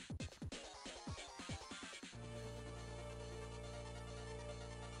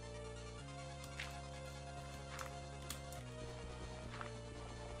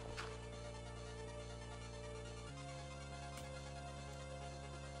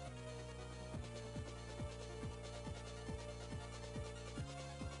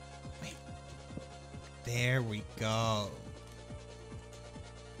 Wait. There we go.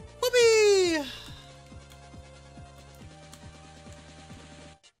 Whoopee!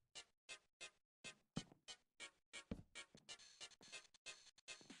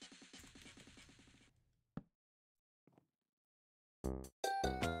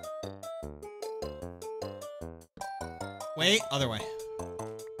 Wait, other way.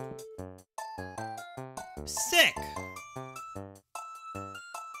 Sick!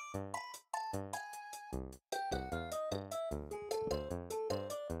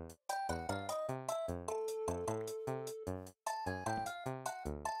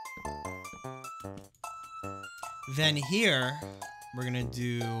 Then here, we're gonna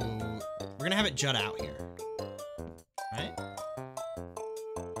have it jut out here. Right?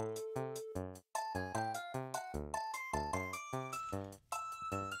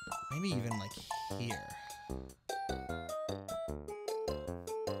 Maybe even like here.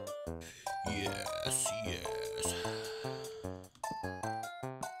 Yes, yes.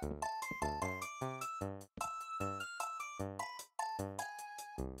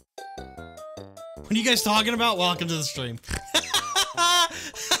 What are you guys talking about? Welcome to the stream. I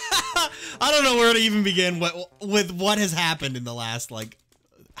don't know where to even begin with what has happened in the last, like,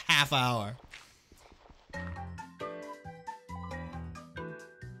 half hour.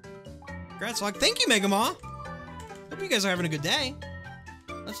 Congrats, Log. Thank you, Mega Ma. Hope you guys are having a good day.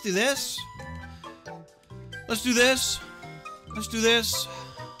 Let's do this. Let's do this. Let's do this.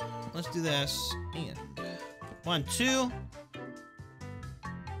 Let's do this. And 1, 2.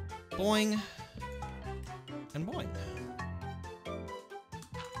 Boing. And boing.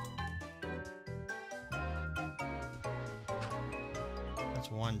 That's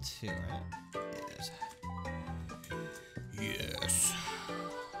 1, 2, right? Yes. Yes.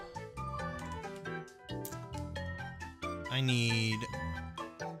 I need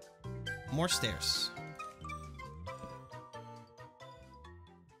more stairs.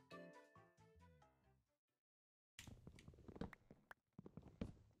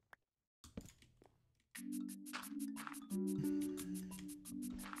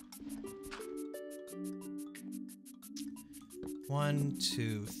 One,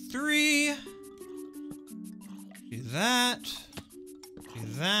 2, 3. Do that. Do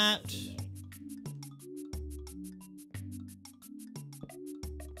that.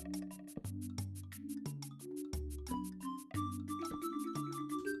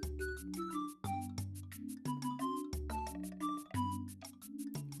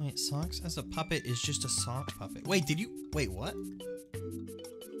 Wait, Socks as a puppet is just a sock puppet. Wait, did you... Wait, what?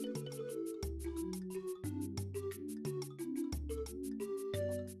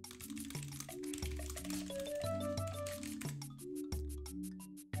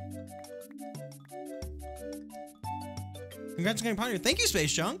 Congrats on getting Pioneer. Thank you,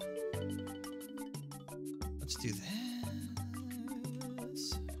 Space Junk. Let's do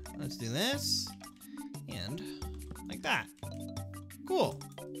this. Let's do this. And like that. Cool.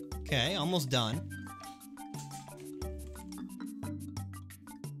 Okay, almost done.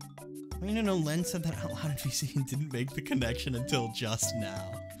 I mean, no, Len said that out loud in VC and didn't make the connection until just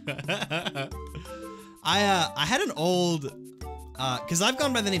now. I had an old, cause I've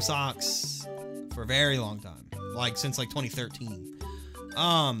gone by the name Socks for a very long time, like since like 2013.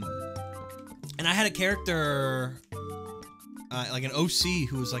 And I had a character, like an OC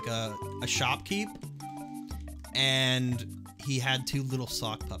who was like a shopkeep, and he had 2 little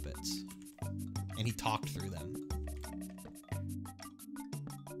sock puppets, and he talked through them.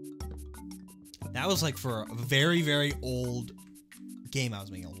 That was like for a very, very old game I was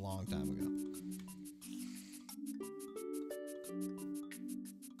making a long time ago.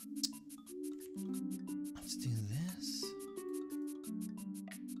 Let's do this.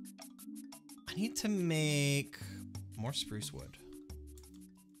 I need to make more spruce wood.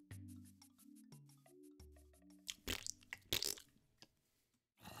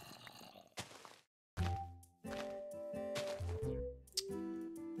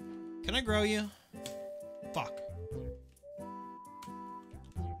 Can I grow you? Fuck.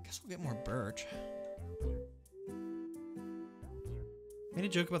 Guess I'll get more birch. Made a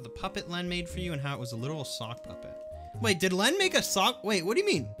joke about the puppet Len made for you and how it was a literal sock puppet. Wait, did Len make a sock? Wait, what do you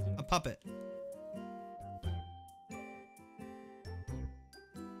mean? A puppet?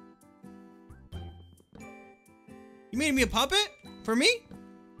 You made me a puppet? For me?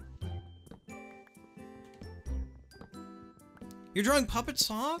 You're drawing puppet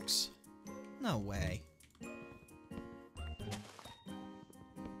socks? No way.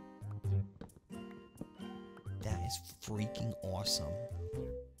 That is freaking awesome.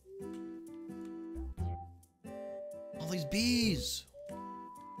 All these bees.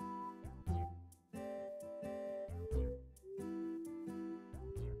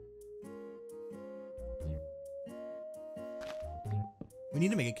 We need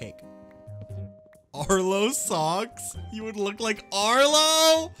to make a cake. Arlo socks? You would look like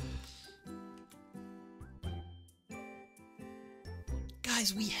Arlo?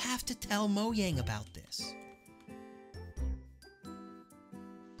 Guys, we have to tell Mojang about this.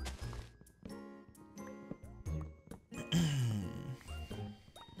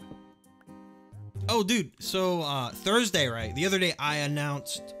 Oh, dude, so Thursday, right? The other day I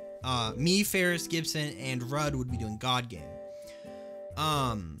announced me, Ferris, Gibson, and Rudd would be doing God Game.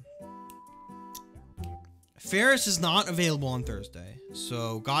 Ferris is not available on Thursday,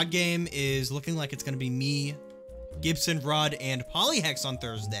 so God Game is looking like it's going to be me, Gibson, Rudd, and Polyhex on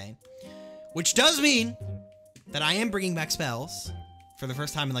Thursday, which does mean that I am bringing back spells for the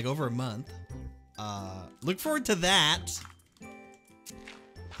first time in like over a month. Look forward to that,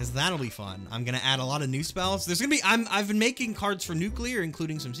 because that'll be fun. I'm going to add a lot of new spells. There's going to be, I've been making cards for Nuclear,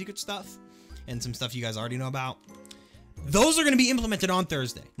 including some secret stuff and some stuff you guys already know about. Those are going to be implemented on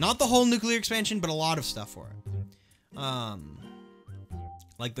Thursday. Not the whole Nuclear expansion, but a lot of stuff for it.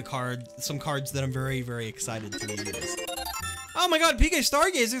 Like some cards that I'm very, very excited to use. Oh my god, PK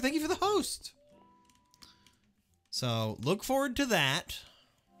Stargazer, thank you for the host. So, look forward to that.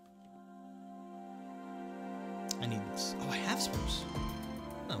 I need this. Oh, I have spruce.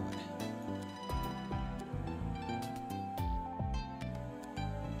 No way.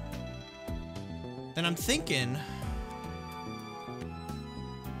 Then I'm thinking...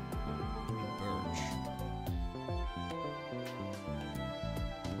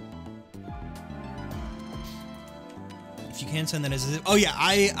 You can send that as a zip. Oh yeah,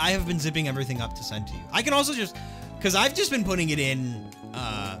 I have been zipping everything up to send to you. I can also just, because I've just been putting it in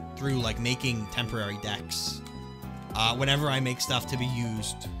through like making temporary decks whenever I make stuff to be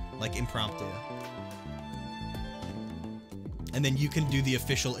used like impromptu. And then you can do the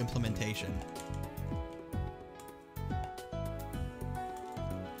official implementation.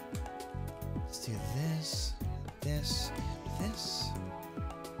 Let's do this, this, and this.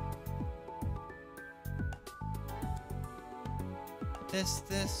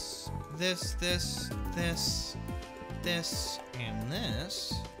 This, and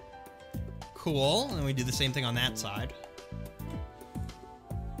this. Cool. And then we do the same thing on that side.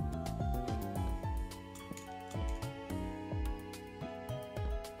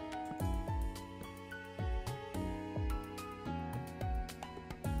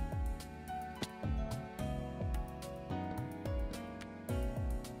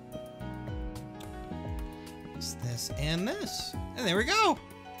 This, and this. And there we go.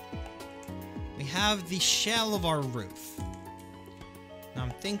 We have the shell of our roof. Now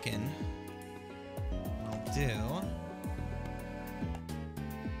I'm thinking what I'll do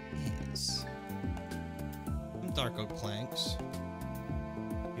is some dark oak planks.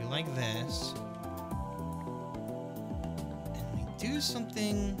 Do like this. And we do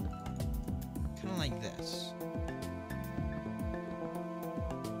something kind of like this.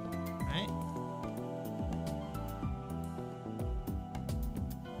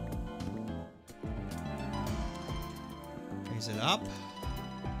 It up.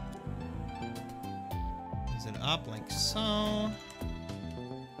 Raise it up like so.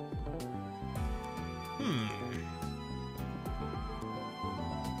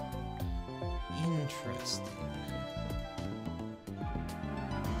 Interesting.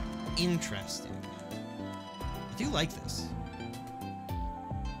 Interesting. I do like this.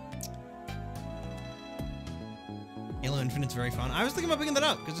 Halo Infinite's very fun. I was thinking about picking that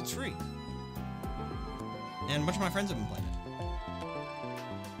up because it's free. And a bunch of my friends have been playing it.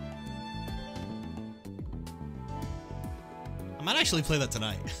 I might actually play that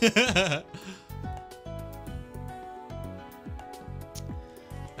tonight.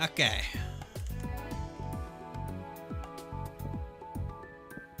 Okay.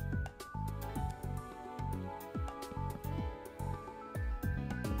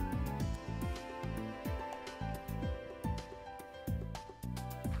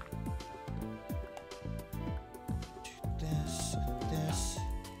 This.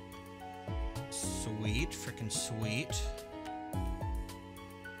 Sweet, freaking sweet.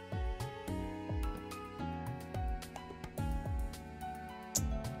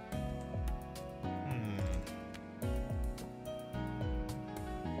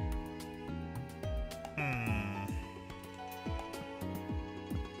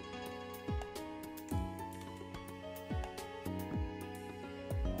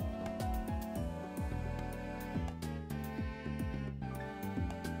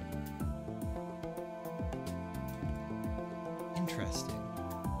 Interesting.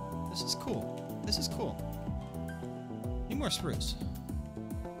 This is cool. This is cool. Need more spruce.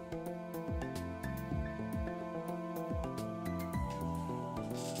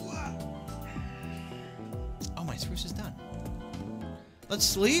 Oh, my spruce is done. Let's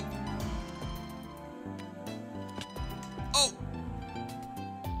sleep. Oh!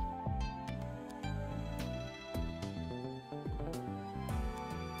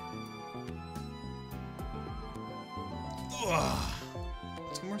 Ugh.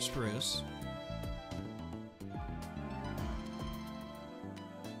 Let's get more spruce.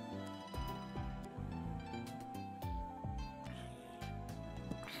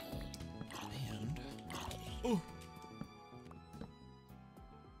 And oh.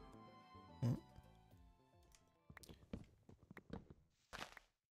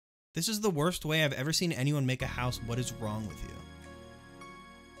 This is the worst way I've ever seen anyone make a house. What is wrong with you?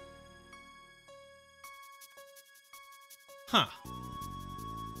 Huh.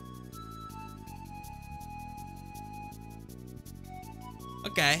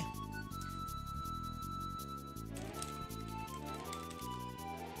 Okay.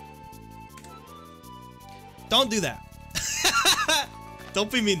 Don't do that.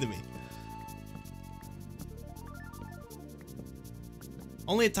 Don't be mean to me.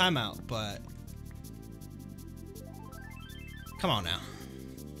 Only a timeout, but come on now.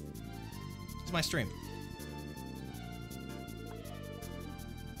 It's my stream.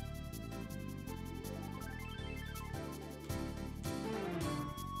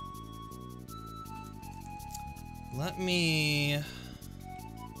 Let me...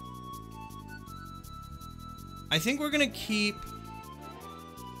 I think we're gonna keep...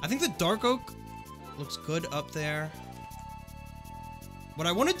 I think the dark oak looks good up there. What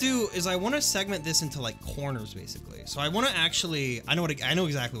I want to do is I want to segment this into like corners, basically. So I want to actually... I know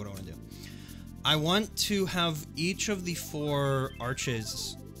exactly what I want to do. I want to have each of the 4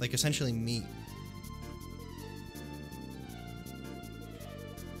 arches like essentially meet.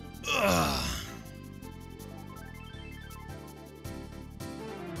 Ugh.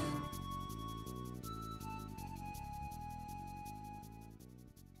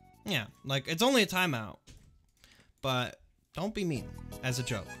 Yeah, like, it's only a timeout, but don't be mean as a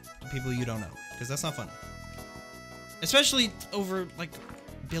joke to people you don't know, because that's not funny. Especially over, like,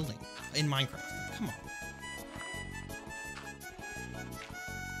 building in Minecraft. Come on.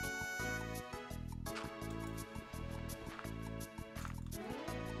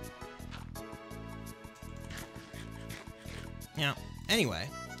 Yeah, anyway.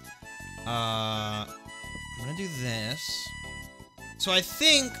 I'm gonna do this. So I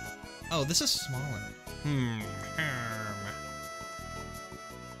think... Oh, this is smaller.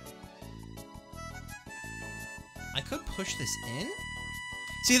 I could push this in?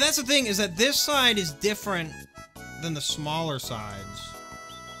 See, that's the thing, is that this side is different than the smaller sides.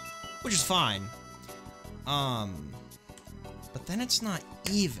 Which is fine. But then it's not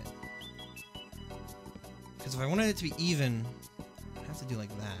even. Because if I wanted it to be even, I have to do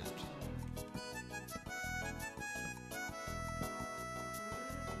like that.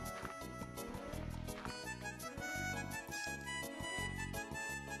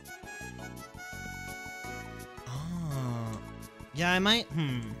 Yeah, I might.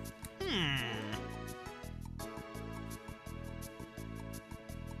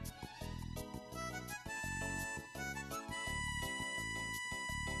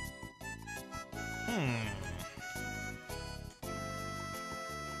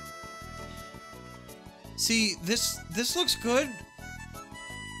 See, this looks good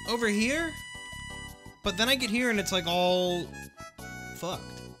over here, but then I get here and it's like all fucked.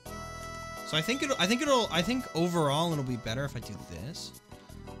 So I think overall it'll be better if I do this.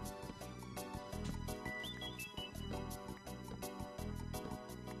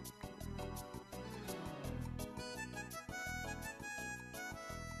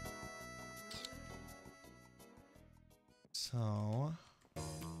 So,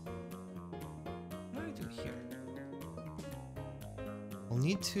 what do I do here? We'll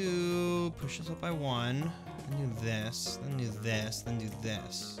need to push this up by 1, then do this, then do this, then do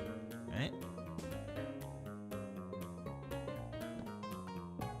this, right?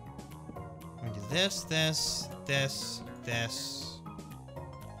 I'm gonna do this, this, this, this,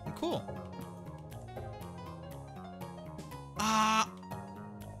 and cool.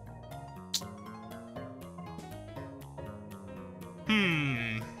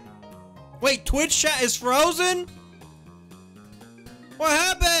 Wait, Twitch chat is frozen? What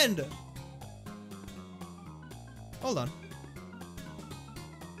happened? Hold on.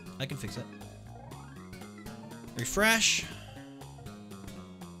 I can fix it. Refresh.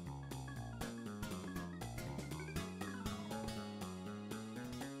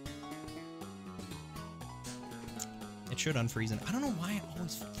 It should unfreeze it. I don't know why it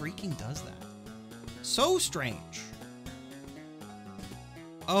always freaking does that. So strange.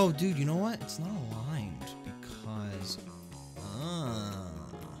 Oh, dude, you know what? It's not aligned because...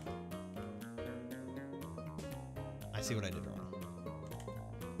 I see what I did wrong.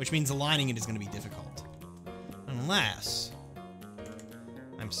 Which means aligning it is going to be difficult. Unless...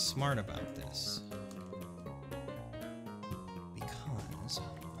 I'm smart about this. Because...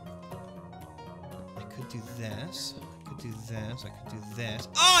 I could do this. I could do this. I could do this.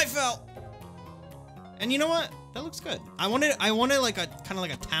 Oh, I fell! And you know what? That looks good. I wanted like a kind of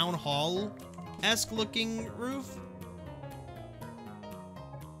like a town hall-esque looking roof.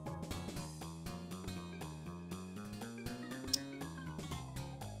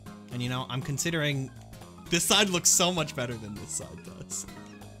 And you know, I'm considering this side looks so much better than this side does.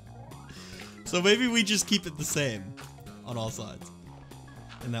 So maybe we just keep it the same on all sides.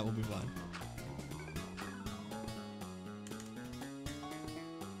 And that will be fine.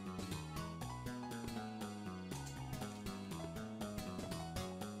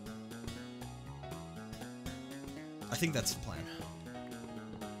 I think that's the plan.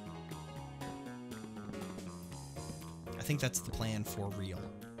 I think that's the plan for real.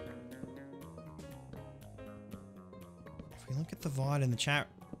 If we look at the VOD in the chat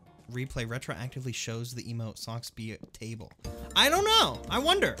replay, retroactively shows the emote SocksBX table. I don't know. I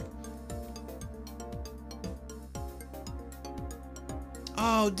wonder.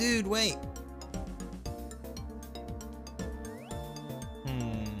 Oh, dude, wait.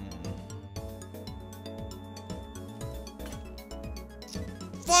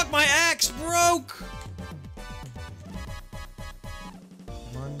 Fuck, my axe broke!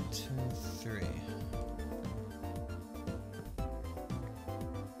 1, 2, 3.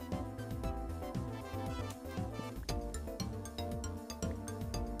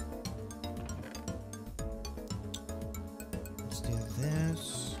 Let's do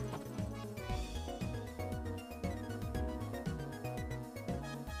this.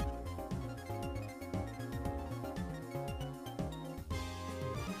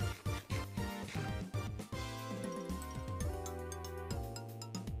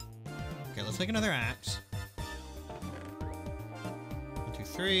 Okay, let's make another axe. 1, 2,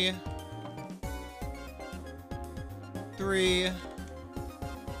 3. 3.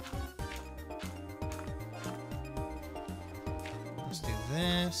 Let's do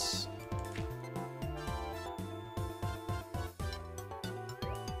this.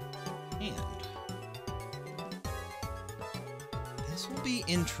 And this will be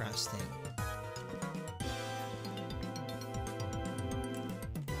interesting.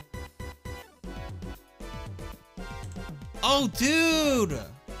 Oh, dude!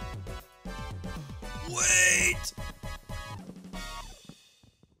 Wait!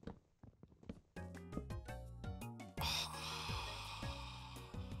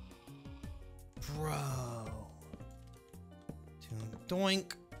 Bro.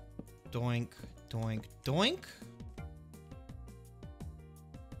 Doink. Doink. Doink. Doink.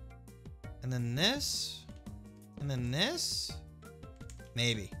 And then this. And then this.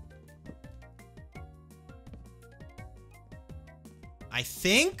 Maybe. I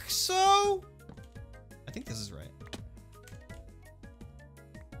think so? I think this is right.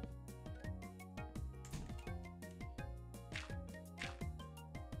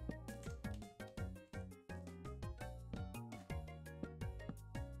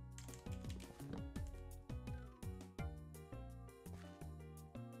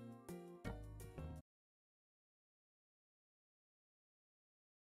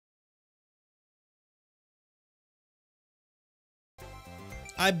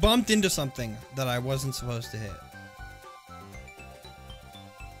 I bumped into something that I wasn't supposed to hit.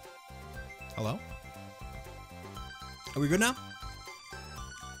 Hello? Are we good now?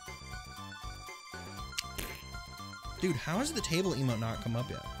 Dude, how has the table emote not come up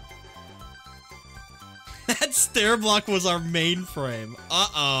yet? That stair block was our mainframe.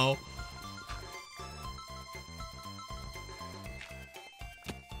 Uh-oh.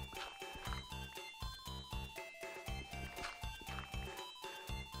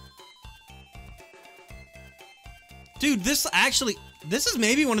 Dude, this is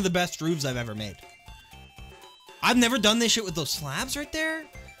maybe one of the best roofs I've ever made. I've never done this shit with those slabs right there.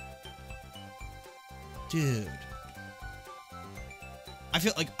 Dude. I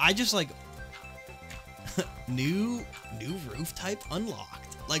feel like I just like new roof type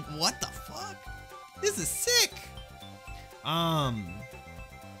unlocked. Like what the fuck? This is sick.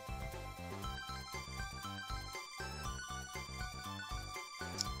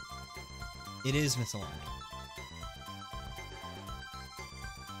 It is misaligned.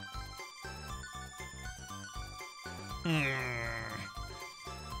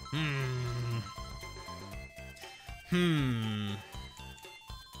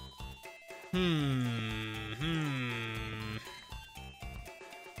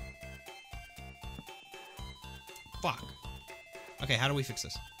 Fuck. Okay, how do we fix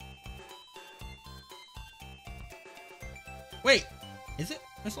this? Wait, is it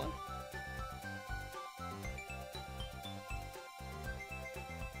misaligned?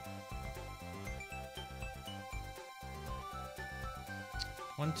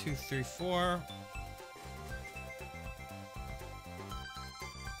 One, two, three, four.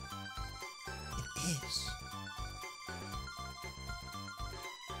 It is.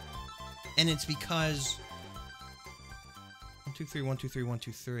 And it's because 1, 2, 3, 1, 2, 3, 1,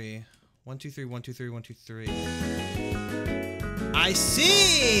 2, 3. 1, 2, 3, 1, 2, 3, 1, 2, 3. I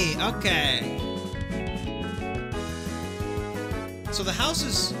see! Okay. So the house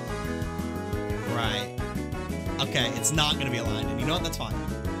is... Right. Okay, it's not gonna be aligned, and you know what? That's fine.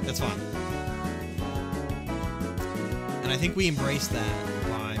 That's fine. And I think we embraced that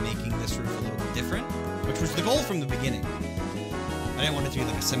by making this roof a little bit different, which was the goal from the beginning. I didn't want it to be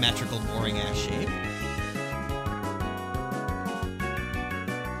like a symmetrical, boring-ass shape.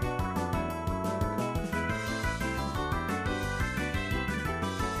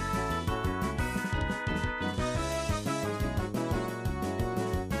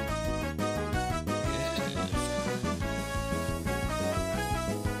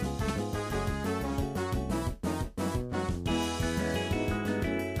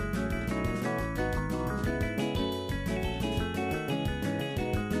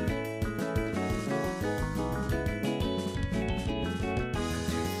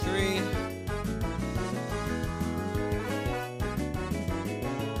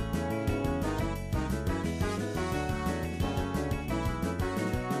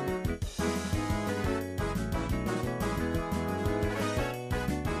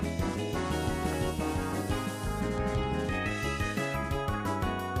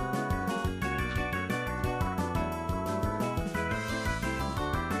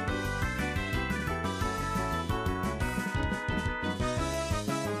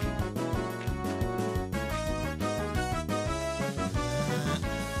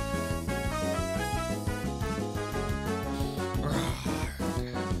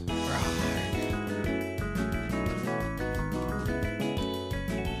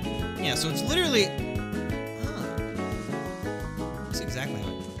 Yeah, so it's literally... That's exactly how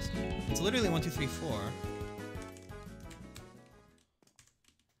it is. It's literally 1, 2, 3, 4.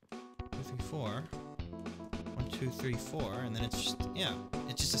 2, 3, 4. 1, 2, 3, 4, and then it's just... Yeah,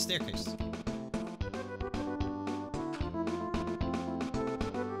 it's just a staircase.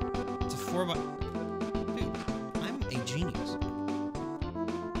 It's a 4 by... Dude, I'm a genius.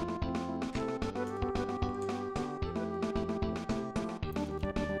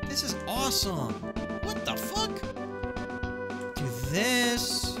 This is awesome! What the fuck? Do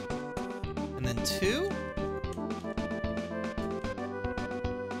this... And then 2?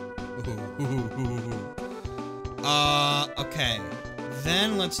 Okay.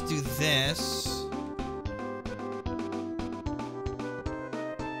 Then let's do this.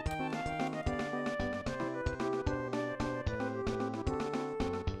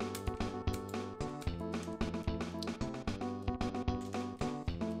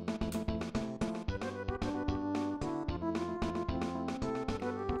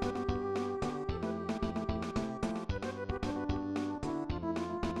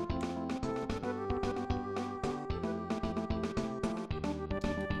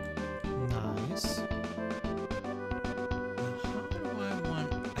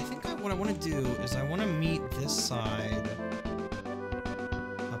 What I want to do is I want to meet this side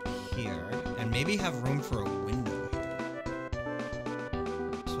up here and maybe have room for a window here.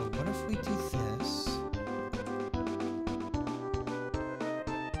 So what if we do this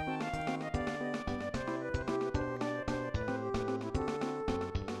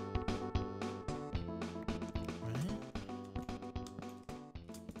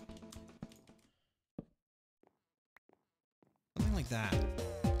like that.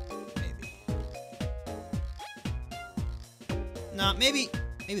 Maybe. Nah, maybe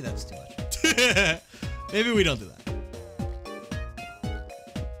that's too much. Maybe we don't do that.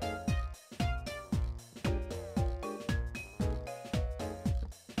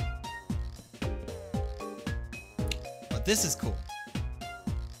 But this is cool.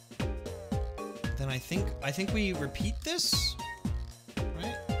 Then I think we repeat this,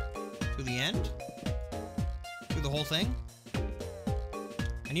 right? To the end? Through the whole thing?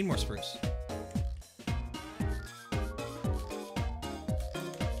 I need more spruce.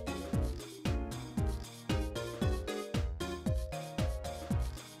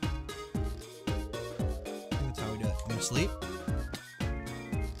 That's how we do it. I'm gonna sleep.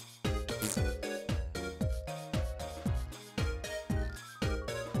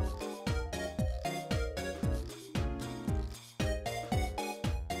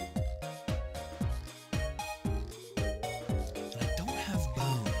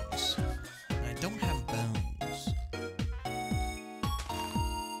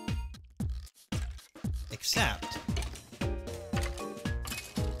 Except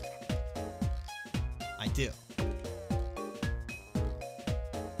I do.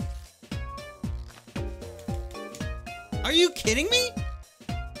 Are you kidding me?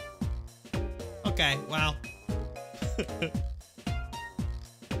 Okay, wow.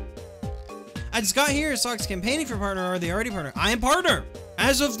 I just got here. Socks campaigning for partner. Are they already partner? I am partner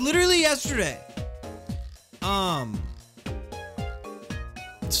as of literally yesterday.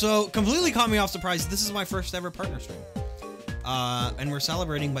 So completely caught me off surprise. This is my first ever partner stream. And we're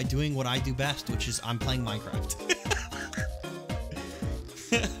celebrating by doing what I do best, which is I'm playing Minecraft.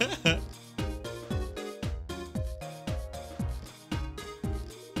 I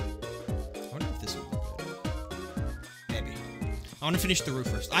wonder if this will be good. Maybe. I want to finish the roof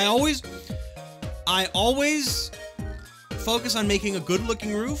first. I always focus on making a good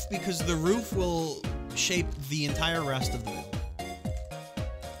looking roof because the roof will shape the entire rest of the build.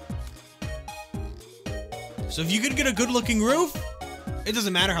 So if you could get a good looking roof, it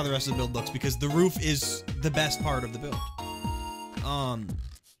doesn't matter how the rest of the build looks because the roof is the best part of the build.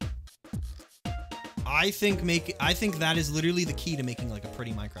 I think that is literally the key to making like a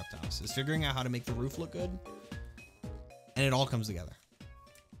pretty Minecraft house, is figuring out how to make the roof look good. And it all comes together.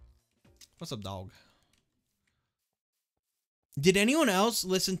 What's up, dog? Did anyone else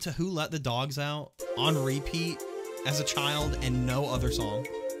listen to Who Let the Dogs Out on repeat as a child and no other song?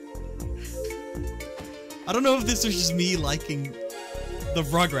 I don't know if this was just me liking the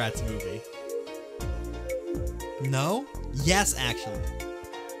Rugrats movie. No? Yes, actually.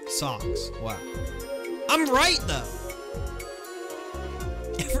 Socks. Wow. I'm right, though.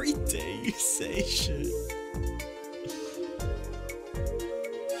 Every day you say shit.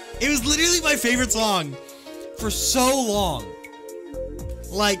 It was literally my favorite song for so long.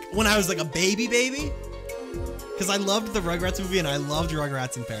 Like, when I was like a baby. Because I loved the Rugrats movie and I loved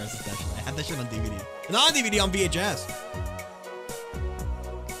Rugrats in Paris especially. I had that shit on DVD. Not on DVD, on VHS.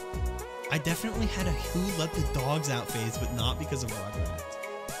 I definitely had a Who Let the Dogs Out phase, but not because of Rugrats.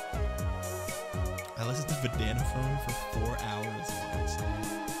 I listened to Banana Phone for 4 hours once.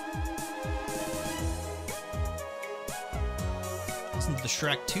 I listened to the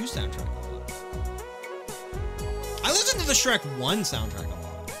Shrek 2 soundtrack a lot. I listened to the Shrek 1 soundtrack a lot.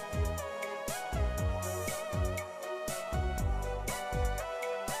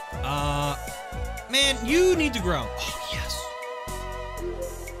 Man, you need to grow. Oh, yes.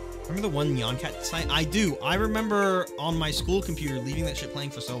 Remember the one Nyan Cat site? I do. I remember on my school computer leaving that shit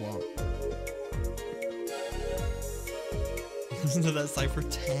playing for so long. Listen to that site for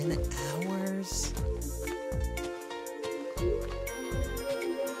 10 hours.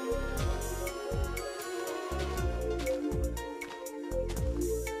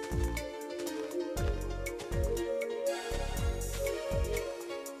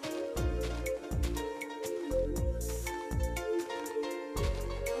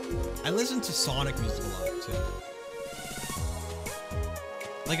 I listen to Sonic music a lot, too.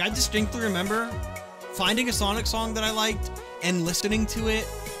 Like, I distinctly remember finding a Sonic song that I liked and listening to it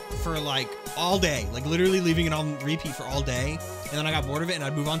for, like, all day. Like, literally leaving it on repeat for all day. And then I got bored of it, and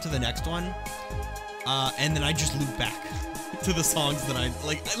I'd move on to the next one. And then I just loop back to the songs that I,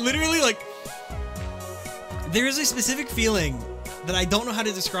 like, literally, like, there is a specific feeling that I don't know how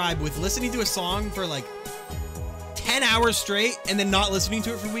to describe with listening to a song for, like, 10 hours straight and then not listening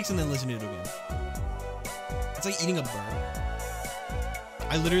to it for weeks and then listening to it again. It's like eating a bird.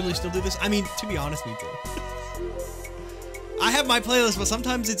 I literally still do this. I mean, to be honest, me too. I have my playlist, but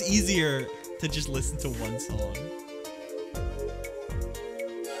sometimes it's easier to just listen to one song.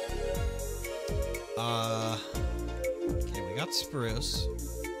 Okay, we got spruce.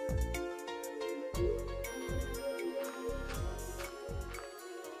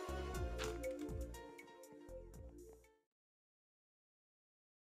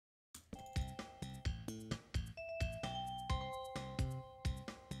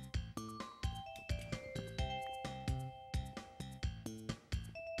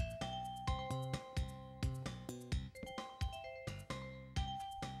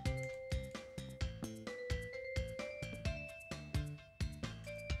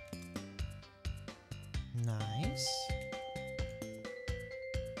 Nice.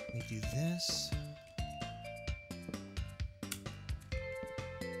 We do this.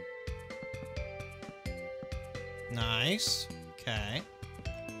 Nice. Okay.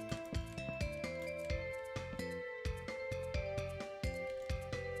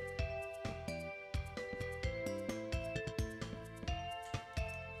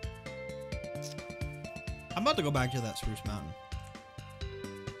 I'm about to go back to that Spruce Mountain.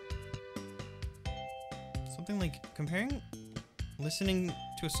 Something like comparing listening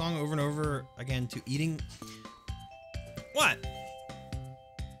to a song over and over again to eating. What?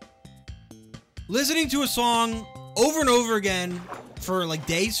 Listening to a song over and over again for like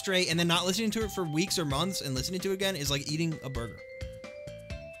days straight and then not listening to it for weeks or months and listening to it again is like eating a burger.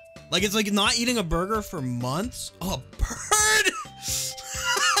 Like it's like not eating a burger for months. Oh, a bird!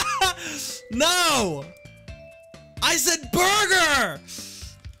 No! I said burger!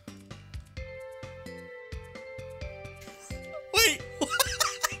 Wait, what?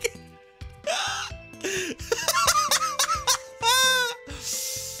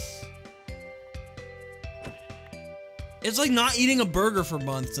 It's like not eating a burger for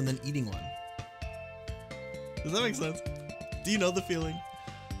months and then eating one. Does that make sense? Do you know the feeling?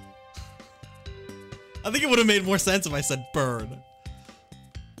 I think it would have made more sense if I said bird.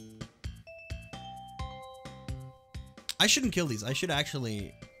 I shouldn't kill these. I should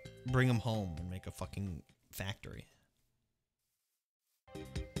actually bring them home and make a fucking factory.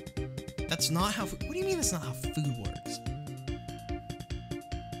 That's not how... What do you mean that's not how food works?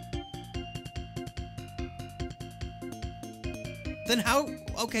 Then how...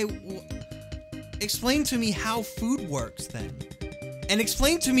 Okay, explain to me how food works then. And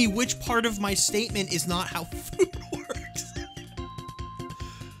explain to me which part of my statement is not how food works.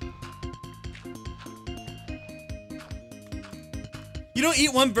 You don't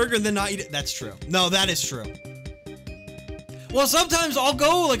eat one burger and then not eat it. That's true. No, that is true. Well, sometimes I'll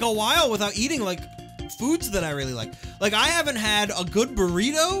go like a while without eating like foods that I really like. Like I haven't had a good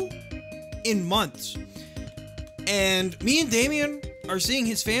burrito in months. And me and Damien are seeing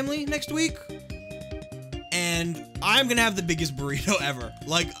his family next week. And I'm gonna have the biggest burrito ever.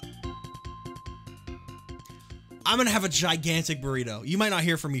 Like, I'm gonna have a gigantic burrito. You might not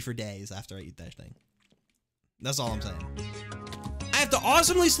hear from me for days after I eat that thing. That's all I'm saying. I have to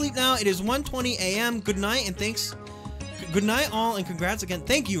awesomely sleep now. It is 1:20 a.m. Good night and thanks. Good night all and congrats again.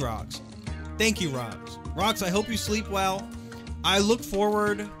 Thank you, Rox. Thank you, Rox. Rox, I hope you sleep well. I look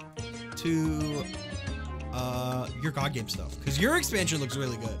forward to your God Game stuff because your expansion looks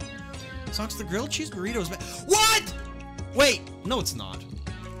really good. Socks, the grilled cheese burrito is back. What? Wait, no, it's not.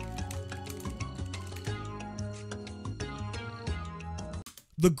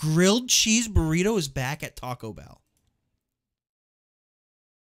 The grilled cheese burrito is back at Taco Bell.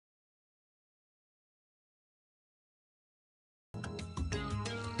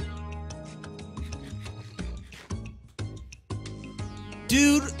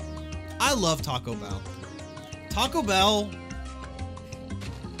 Dude, I love Taco Bell. Taco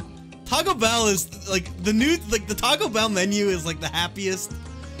Bell is like the new, like the Taco Bell menu is like the happiest,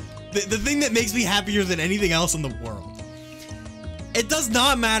 the thing that makes me happier than anything else in the world. It does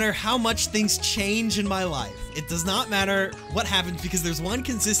not matter how much things change in my life. It does not matter what happens because there's one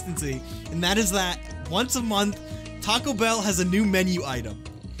consistency, and that is that once a month, Taco Bell has a new menu item.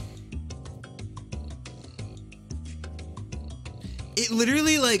 It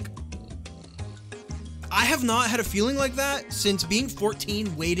literally like, I have not had a feeling like that since being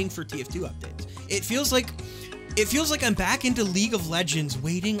 14 waiting for TF2 updates. It feels like I'm back into League of Legends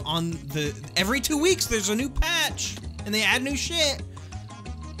waiting on the, every 2 weeks there's a new patch and they add new shit.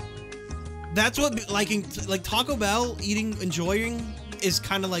 That's what like Taco Bell enjoying is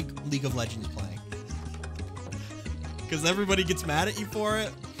kind of like League of Legends playing. Cause everybody gets mad at you for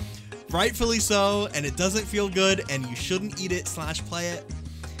it. Rightfully so, and it doesn't feel good and you shouldn't eat it / play it.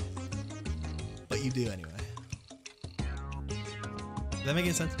 But you do anyway. Does that make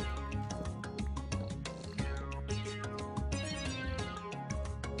any sense?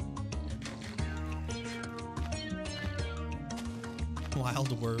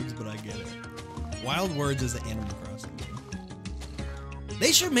 Wild Words, but I get it. Wild Words is an Animal Crossing game.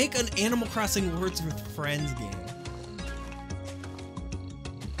 They should make an Animal Crossing Words with Friends game.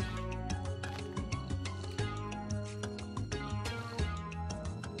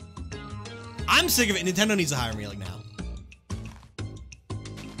 I'm sick of it. Nintendo needs to hire me like now.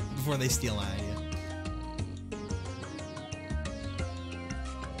 Before they steal my idea.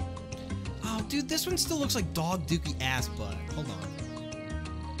 Oh, dude, this one still looks like dog dookie ass butt. Hold on.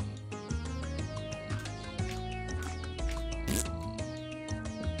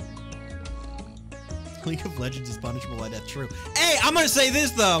 League of Legends is punishable by death. True. Hey, I'm gonna say this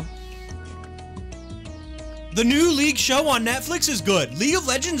though. The new League show on Netflix is good. League of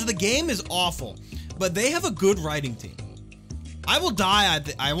Legends, the game, is awful, but they have a good writing team. I will die.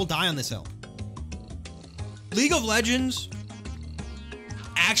 I will die on this hill. League of Legends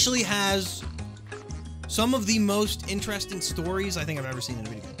actually has some of the most interesting stories I think I've ever seen in a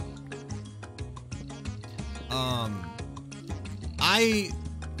video game.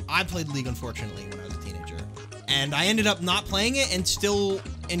 I played League, unfortunately, when I was a teenager, and I ended up not playing it and still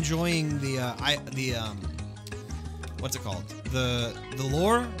enjoying the what's it called? The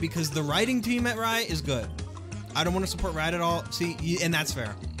lore, because the writing team at Riot is good. I don't want to support Riot at all. See, and that's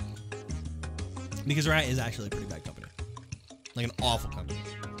fair. Because Riot is actually a pretty bad company. Like an awful company.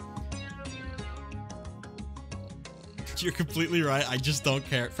 You're completely right. I just don't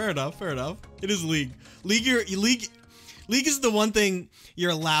care. Fair enough. Fair enough. It is League. League is the one thing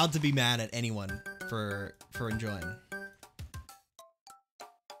you're allowed to be mad at anyone for enjoying.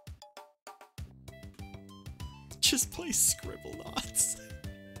 Just play Scribblenauts.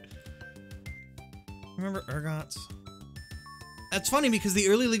 Remember Urgots? That's funny because the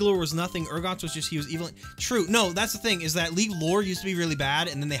early League lore was nothing. Urgots was just, he was evil. True. No, that's the thing, is that League lore used to be really bad,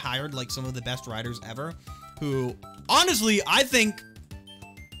 and then they hired like some of the best writers ever, who honestly I think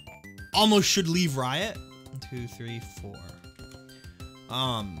almost should leave Riot. 1, 2, 3, 4.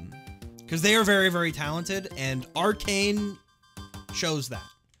 Because they are very, very talented, and Arcane shows that.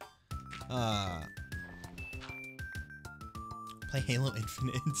 Play Halo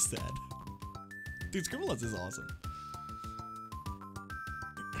Infinite instead. Dude, Scribblenauts is awesome.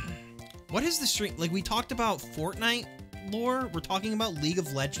 What is the stream? Like, we talked about Fortnite lore. We're talking about League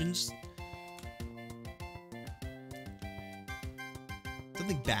of Legends.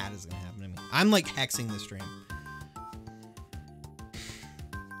 Something bad is gonna happen to me. I'm like hexing the stream.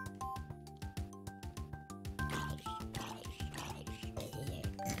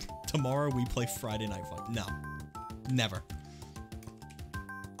 Tomorrow we play Friday Night Fun. No. Never.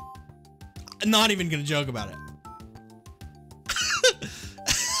 I'm not even gonna joke about it.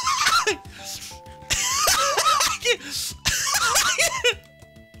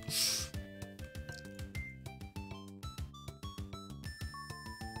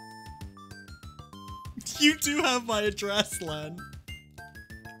 You do have my address, Len.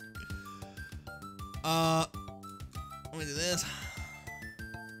 Let me do this.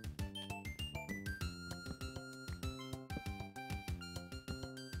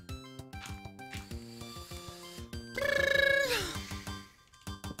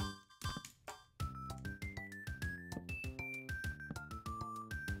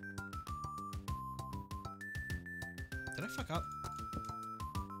 Did I fuck up?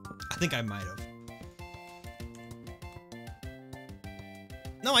 I think I might have.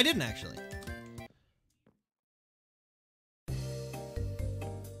 No, I didn't actually.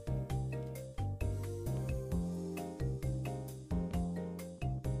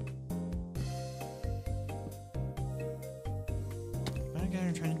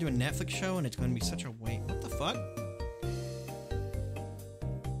 I'm trying to do a Netflix show and it's going to be such a wait. What the fuck?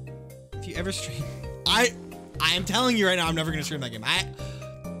 If you ever stream, I am telling you right now, I'm never going to stream that game.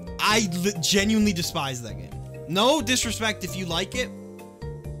 I genuinely despise that game. No disrespect if you like it.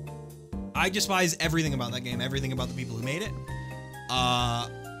 I despise everything about that game, everything about the people who made it.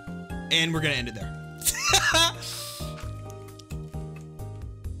 And we're gonna end it there.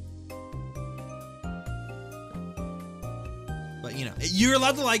 But you know, you're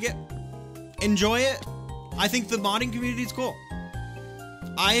allowed to like it, enjoy it. I think the modding community is cool.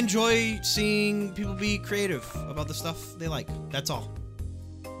 I enjoy seeing people be creative about the stuff they like. That's all.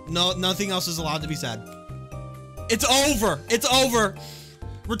 No, nothing else is allowed to be said. It's over. It's over.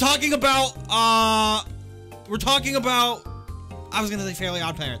 We're talking about, I was gonna say Fairly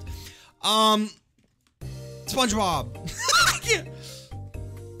Odd Parents. SpongeBob.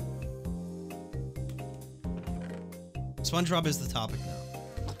 SpongeBob is the topic now.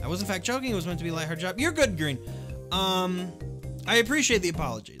 I was in fact joking, it was meant to be a lighthearted job. You're good, Green. I appreciate the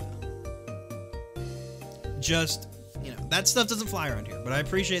apology, though. Just, you know, that stuff doesn't fly around here, but I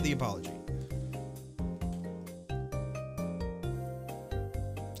appreciate the apology.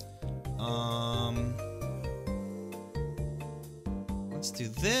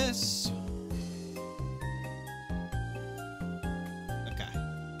 this. Okay.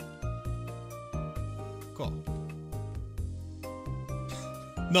 Cool.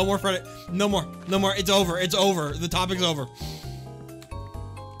 No more Friday. No more. No more. It's over. It's over. The topic's over.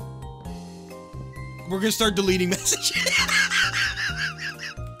 We're gonna start deleting messages.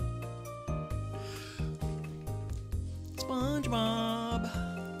 SpongeBob.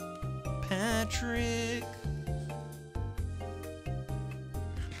 Patrick.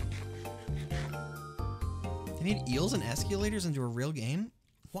 They made eels and escalators into a real game?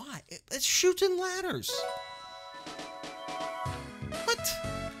 Why? It's shooting ladders. What?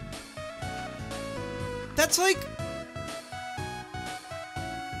 That's like...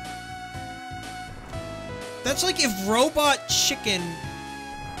 That's like if Robot Chicken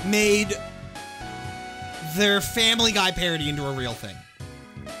made their Family Guy parody into a real thing.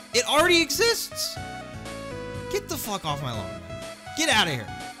 It already exists. Get the fuck off my lawn, man. Get out of here.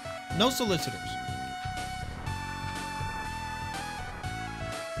 No solicitors.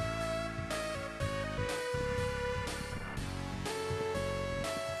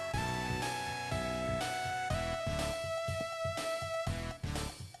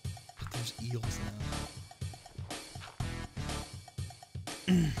 But there's eels now.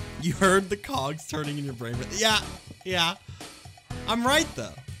 You heard the cogs turning in your brain. Yeah, yeah. I'm right, though.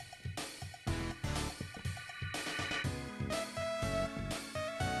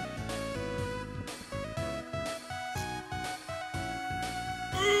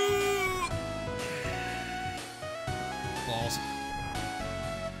 Balls.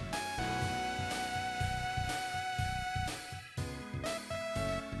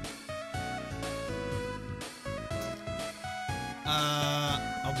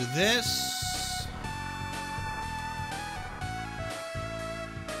 I'll do this.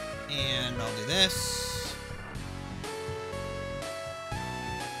 And I'll do this.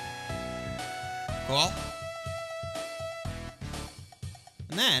 Cool.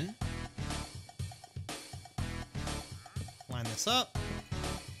 And then line this up.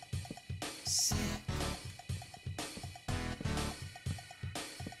 Sick.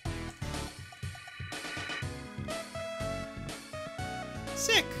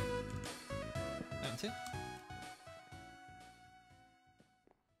 Sick. Down two.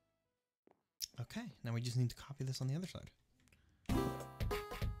 Okay, now we just need to copy this on the other side. I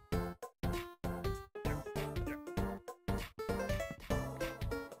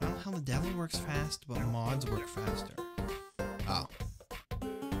don't know how the devil works fast, but mods work faster. Oh.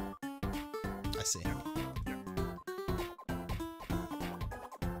 I see.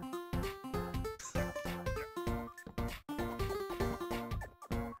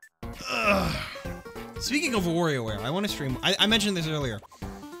 Ugh. Speaking of WarioWare, I want to stream. I mentioned this earlier.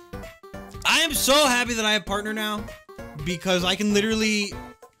 I am so happy that I have a partner now because I can literally.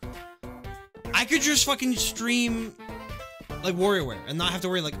 I could just fucking stream like WarioWare and not have to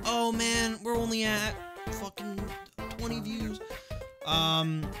worry like, oh man, we're only at fucking 20 views.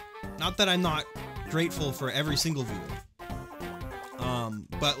 Not that I'm not grateful for every single view.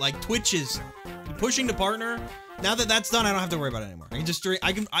 But like Twitch is pushing to partner. Now that that's done, I don't have to worry about it anymore. I can just stream.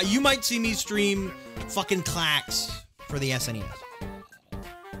 You might see me stream fucking clacks for the SNES.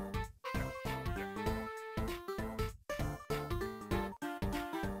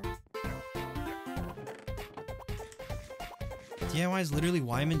 DIY is literally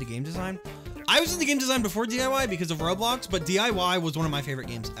why I'm into game design. I was into game design before DIY because of Roblox, but DIY was one of my favorite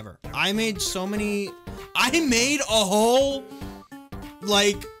games ever. I made so many. I made a whole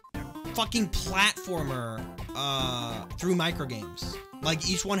like fucking platformer through microgames. Like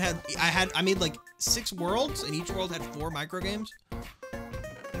each one had I made like 6 worlds and each world had 4 microgames.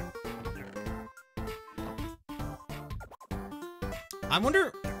 I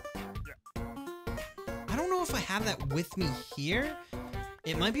wonder, I don't know if I have that with me here.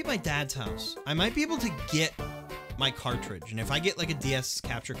 It might be at my dad's house. I might be able to get my cartridge, and if I get like a DS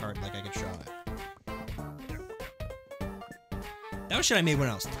capture card, like I could show it. That was shit I made when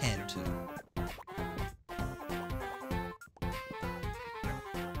I was 10 too.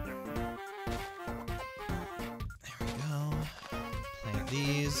 There we go. Plant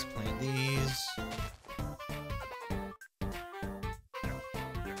these, plant these.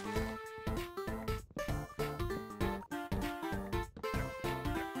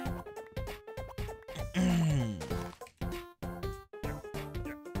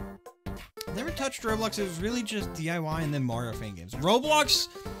 Never touched Roblox. It was really just DIY and then Mario fan games. Roblox.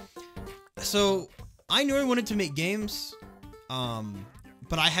 So I knew I wanted to make games,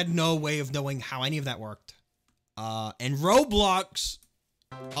 but I had no way of knowing how any of that worked. And Roblox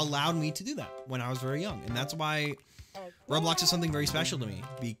allowed me to do that when I was very young, and that's why Roblox is something very special to me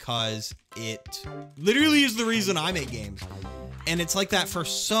because it literally is the reason I make games. And it's like that for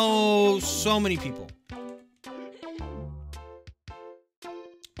so many people.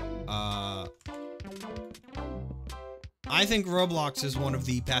 I think Roblox is one of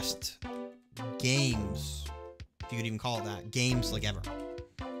the best games, if you could even call it that, games like ever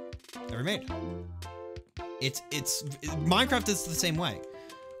made. It's Minecraft is the same way.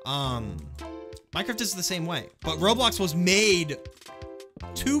 Minecraft is the same way, but Roblox was made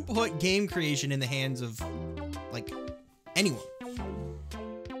to put game creation in the hands of like anyone.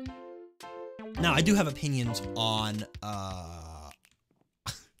 Now, I do have opinions on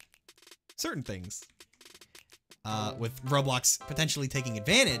certain things. With Roblox potentially taking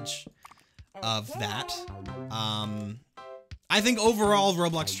advantage of that. I think overall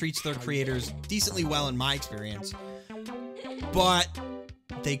Roblox treats their creators decently well in my experience, but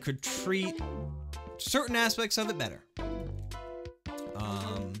they could treat certain aspects of it better.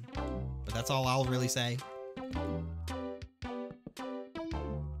 But that's all I'll really say.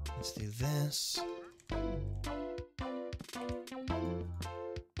 Let's do this.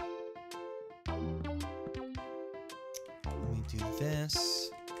 Do this.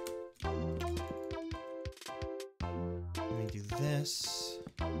 Let me do this.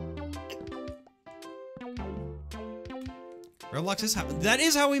 Roblox is how that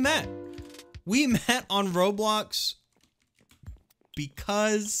is how we met. We met on Roblox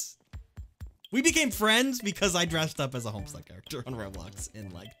because we became friends because I dressed up as a Homestuck character on Roblox in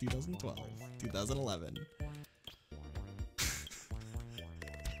like 2012, 2011.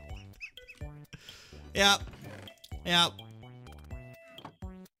 Yeah. Yeah.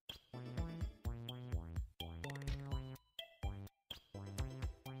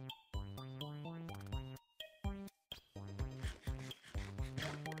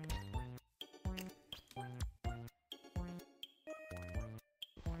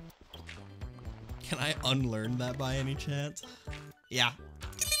 Can I unlearn that by any chance? Yeah.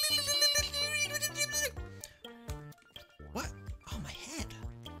 What? Oh, my head.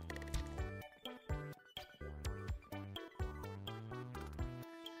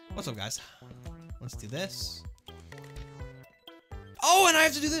 What's up, guys? Let's do this. Oh, and I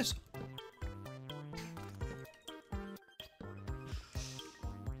have to do this.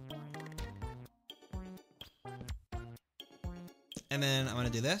 And then I'm gonna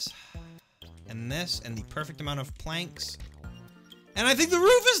do this. And this, and the perfect amount of planks. And I think the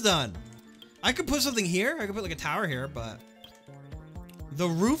roof is done. I could put something here. I could put like a tower here, but the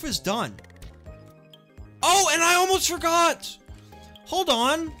roof is done. Oh, and I almost forgot. Hold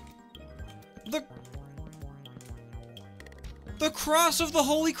on. The cross of the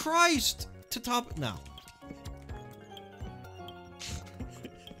Holy Christ to top. No.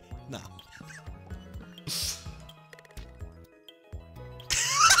 No.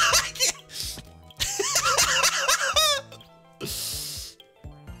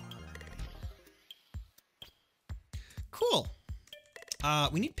 Cool.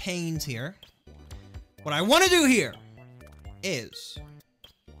 We need panes here. What I want to do here is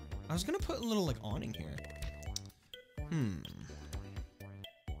I was gonna put a little like awning here.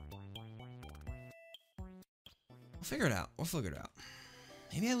 We'll figure it out. We'll figure it out.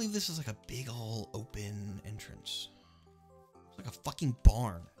 Maybe I leave this as like a big ol' open entrance. It's like a fucking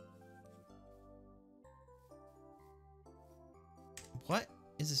barn. What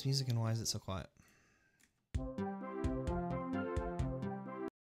is this music and why is it so quiet?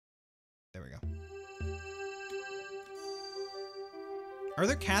 There we go. Are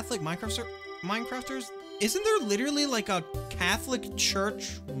there Catholic Minecrafters? Isn't there literally like a Catholic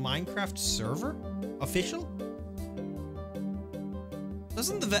Church Minecraft server? Official?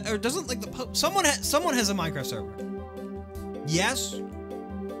 Doesn't like the Pope, someone has a Minecraft server? Yes.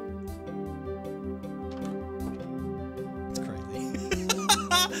 It's crazy.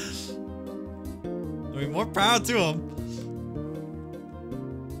 I mean, more power to him.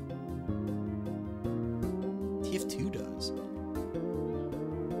 TF2 does.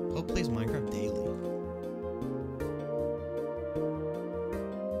 Pope plays Minecraft daily.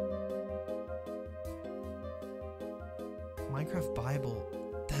 Minecraft Bible.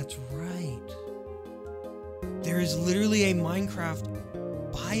 That's right. There is literally a Minecraft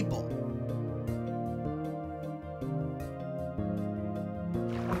Bible.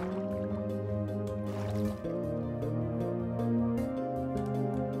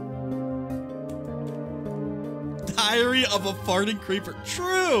 Diary of a Farting Creeper.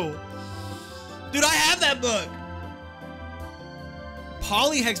 True! Dude, I have that book!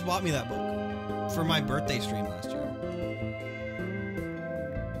 Polyhex bought me that book for my birthday stream last year.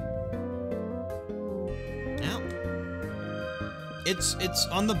 Ow. It's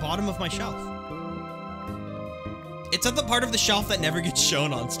on the bottom of my shelf. It's at the part of the shelf that never gets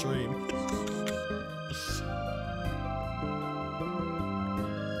shown on stream.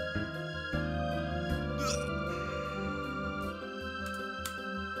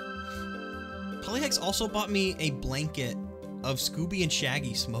 Polyhex also bought me a blanket of Scooby and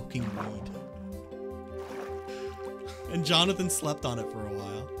Shaggy smoking weed. And Jonathan slept on it for a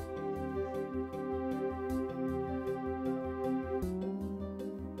while.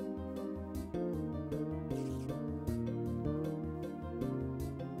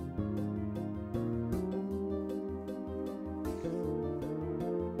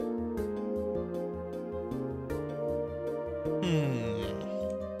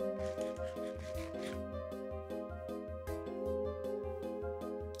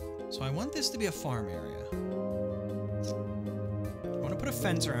 So I want this to be a farm area. I want to put a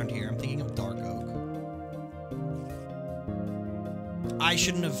fence around here. I'm thinking of dark oak. I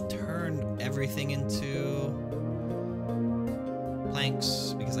shouldn't have turned everything into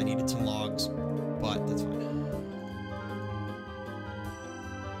planks because I needed some logs, but that's fine.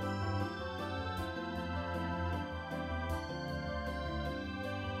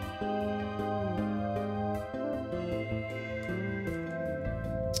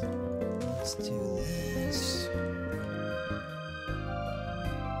 Let's do this.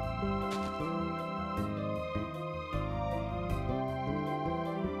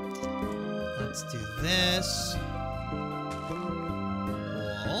 Let's do this.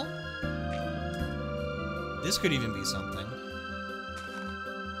 Cool. This could even be something.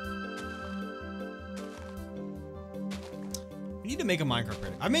 We need to make a Minecraft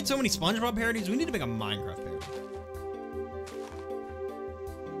parody. I've made so many SpongeBob parodies, we need to make a Minecraft parody.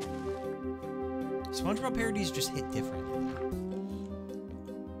 SpongeBob parodies just hit differently.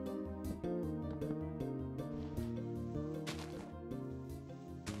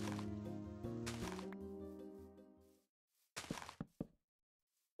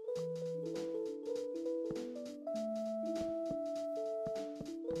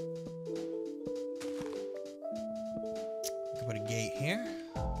 Put a gate here.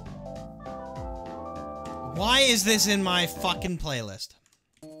 Why is this in my fucking playlist?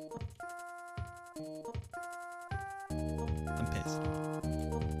 I'm pissed.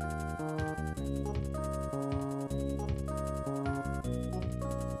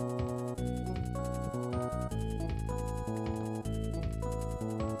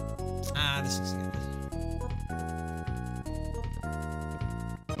 Ah, this is good.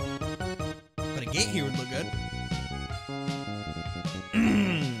 But a gate here would look good.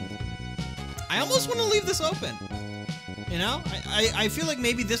 I almost want to leave this open. You know? I feel like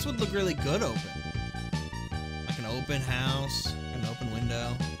maybe this would look really good open. Like an open house, an open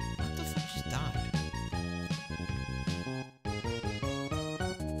window. What the fuck just died?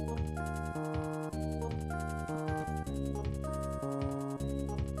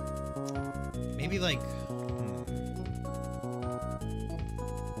 Maybe like...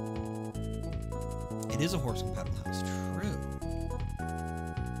 It is a horse and pedal house. True.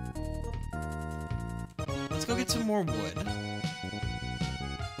 Let's go get some more wood.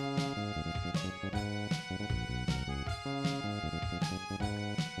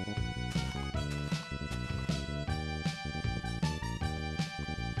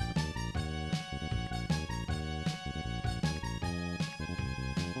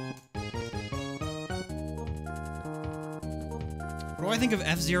 What do I think of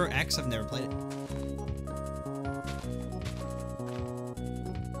F-Zero X? I've never played it.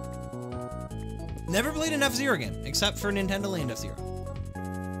 Never played an F-Zero game, except for Nintendo Land F-Zero.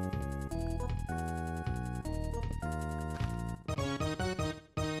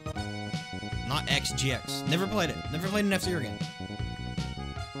 Not XGX. Never played it. Never played an F-Zero game.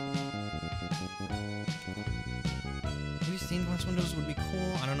 Maybe stained glass windows would be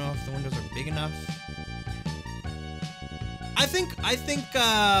cool. I don't know if the windows are big enough.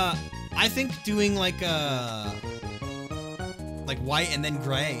 I think doing like white and then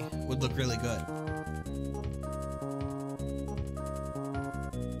gray would look really good.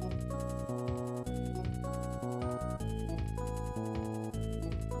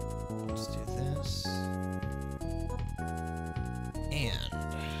 Let's do this. And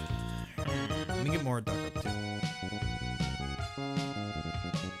let me get more dark up too.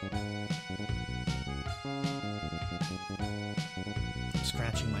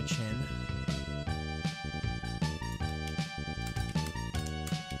 Scratching my chin.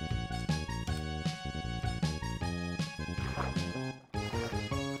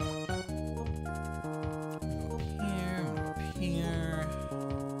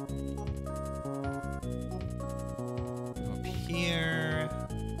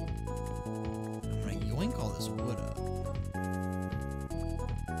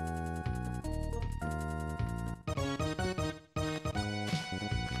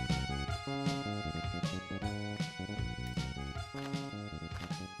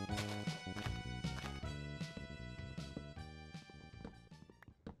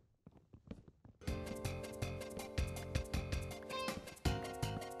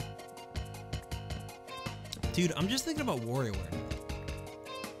 Dude, I'm just thinking about WarioWare.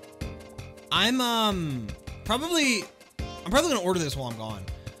 I'm probably gonna order this while I'm gone.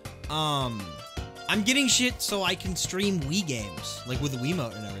 I'm getting shit so I can stream Wii games, like with the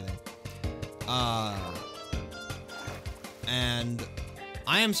Wiimote and everything. And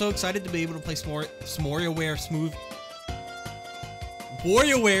I am so excited to be able to play WarioWare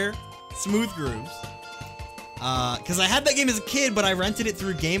Smooth Grooves. Because I had that game as a kid, but I rented it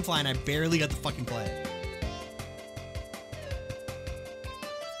through GameFly and I barely got to fucking play it.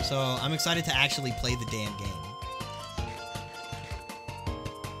 So I'm excited to actually play the damn game.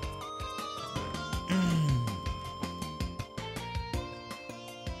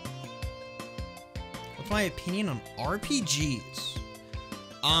 What's my opinion on RPGs?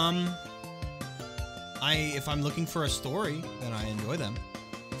 If I'm looking for a story, then I enjoy them.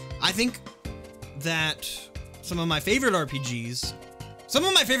 I think that some of my favorite RPGs, some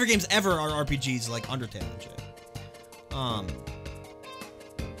of my favorite games ever are RPGs like Undertale and shit.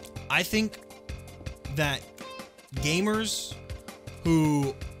 I think that gamers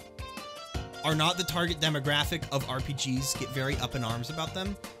who are not the target demographic of RPGs get very up in arms about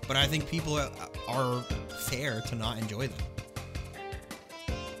them, but I think people are fair to not enjoy them.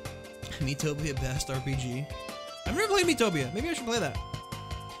 Miitopia best RPG. I've never played Miitopia. Maybe I should play that.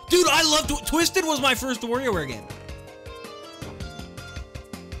 Dude, I loved Twisted was my first WarioWare game.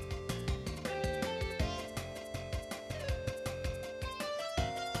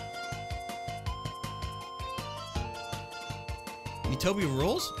 Miitopia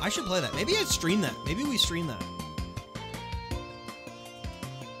rules? I should play that. Maybe I'd stream that. Maybe we stream that.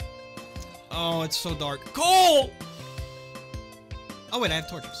 Oh, it's so dark. Cole! Oh, wait, I have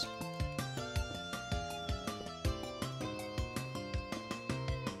torches.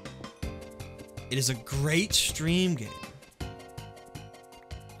 It is a great stream game.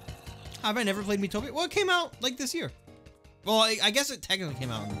 Have I never played Miitopia? Well, it came out, like, this year. Well, I guess it technically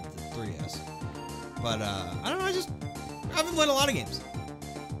came out on the 3DS. But, I don't know, I haven't played a lot of games.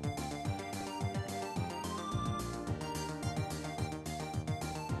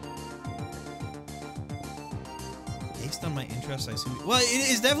 Based on my interests, I assume... Well, it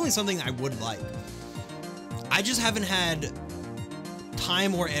is definitely something I would like. I just haven't had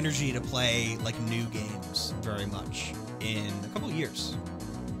time or energy to play, like, new games very much in a couple of years.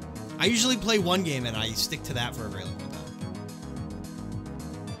 I usually play one game and I stick to that for a very long time.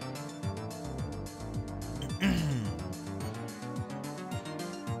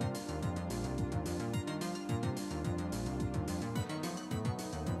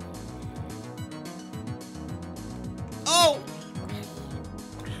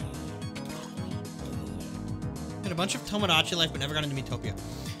 A bunch of Tomodachi Life, but never got into Miitopia.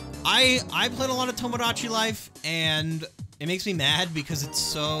 I played a lot of Tomodachi Life, and it makes me mad because it's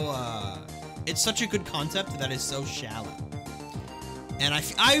so it's such a good concept that is so shallow. And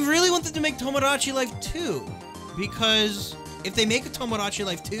I really wanted to make Tomodachi Life 2, because if they make a Tomodachi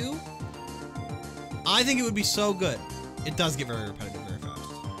Life 2, I think it would be so good. It does get very repetitive very fast.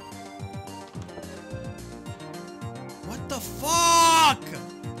 What the fuck?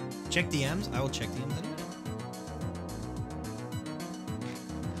 Check DMs? I will check DMs anyway.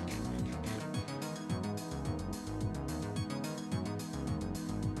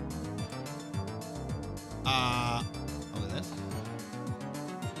 Over this.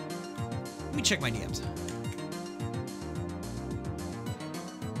 Let me check my DMs.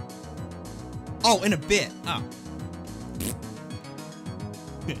 Oh, in a bit. Oh.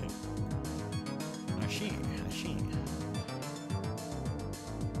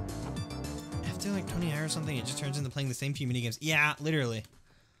 After like 20 hours or something, it just turns into playing the same few minigames. Yeah, literally.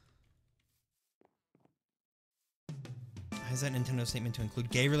 Has that Nintendo statement to include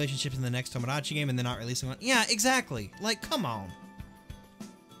gay relationships in the next Tomodachi game and then not releasing one? Yeah, exactly. Like, come on.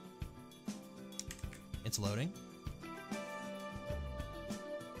 It's loading.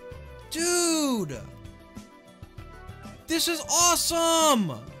 Dude! This is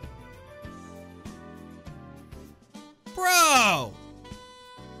awesome! Bro!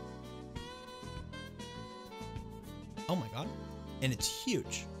 Oh my god. And it's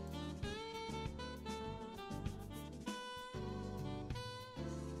huge.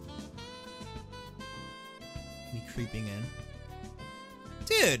 Me creeping in.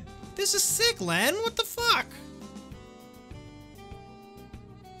 Dude, this is sick, Len. What the fuck?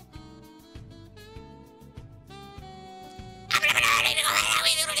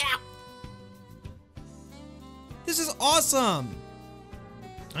 This is awesome.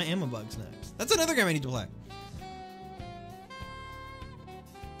 I am a Bugs next. That's another game I need to play.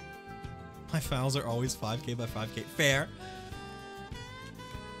 My files are always 5K by 5K. Fair.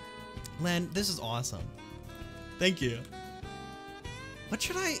 Len, this is awesome. Thank you. What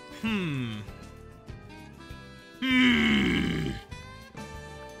should I...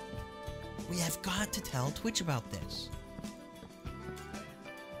 We have got to tell Twitch about this.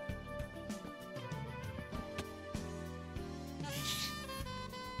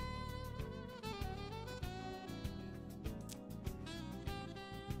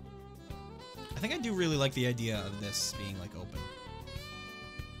 I think I do really like the idea of this being, like, open.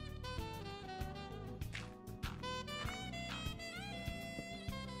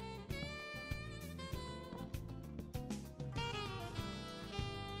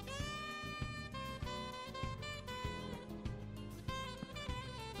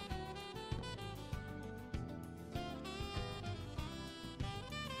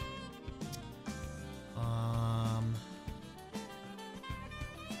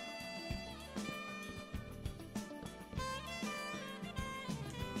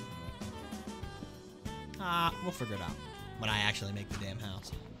 We'll figure it out when I actually make the damn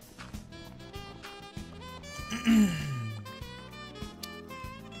house.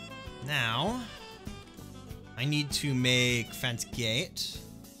 Now, I need to make fence gate,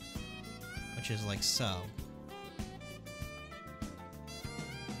 which is like so.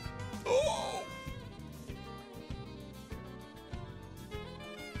 Oh!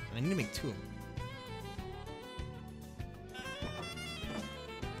 I need to make 2 of them.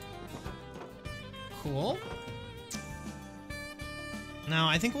 Cool. Now,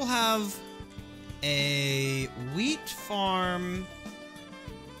 I think we'll have a wheat farm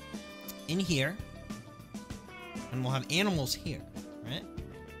in here. And we'll have animals here, right?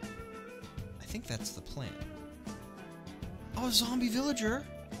 I think that's the plan. Oh, a zombie villager.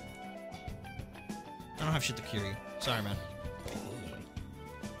 I don't have shit to cure you. Sorry, man.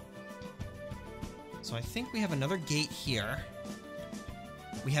 So I think we have another gate here.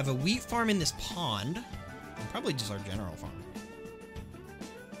 We have a wheat farm in this pond. And probably just our general farm.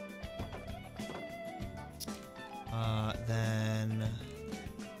 Then...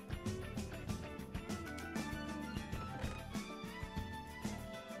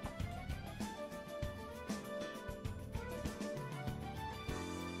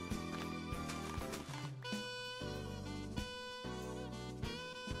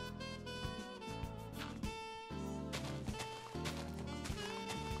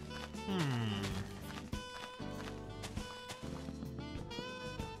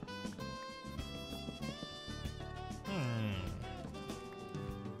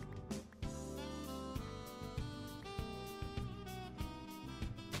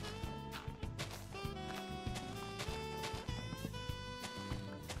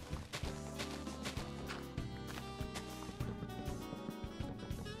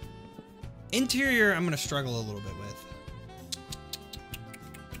 Interior, I'm going to struggle a little bit with.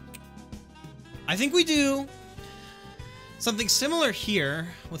 I think we do something similar here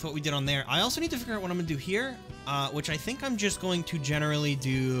with what we did on there. I also need to figure out what I'm going to do here, which I think I'm just going to generally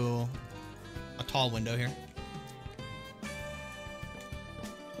do a tall window here.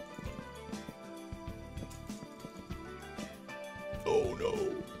 Oh,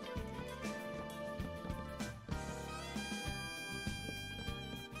 no.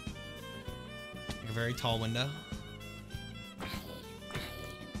 A very tall window.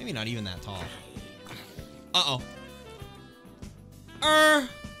 Maybe not even that tall. Uh-oh.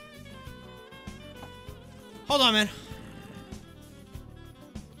 Hold on, man.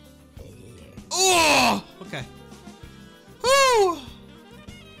 Oh! Okay. Woo!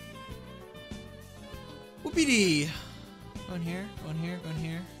 Whoopity. Go in here, go in here, go in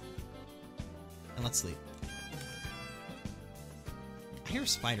here. And let's sleep. I hear a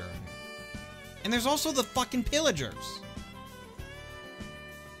spider in here. And there's also the fucking pillagers.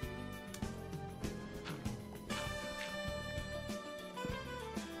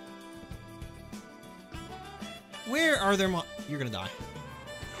 Where are their You're gonna die.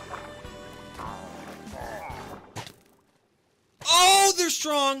 Oh, they're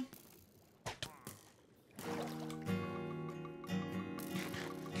strong.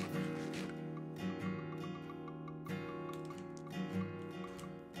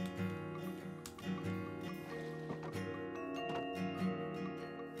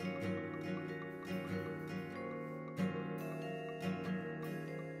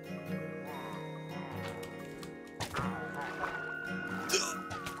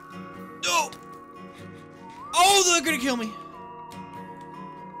 No! Oh, they're gonna kill me.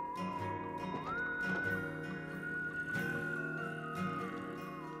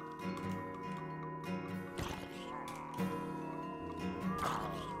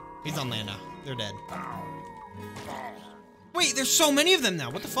 He's on land now. They're dead. Wait, there's so many of them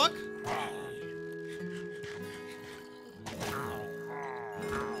now. What the fuck?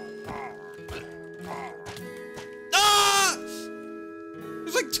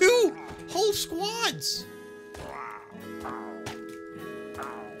 like 2 whole squads.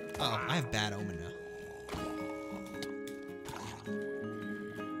 Uh-oh, I have bad omen now.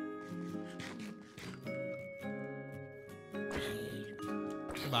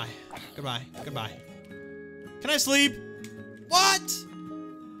 Goodbye. Goodbye. Goodbye. Can I sleep? What?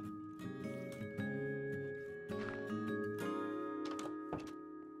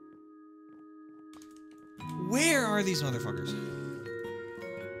 Where are these motherfuckers?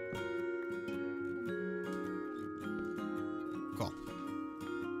 Cool.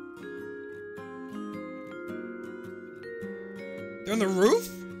 They're on the roof?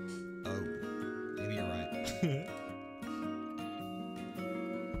 Oh, maybe you're right.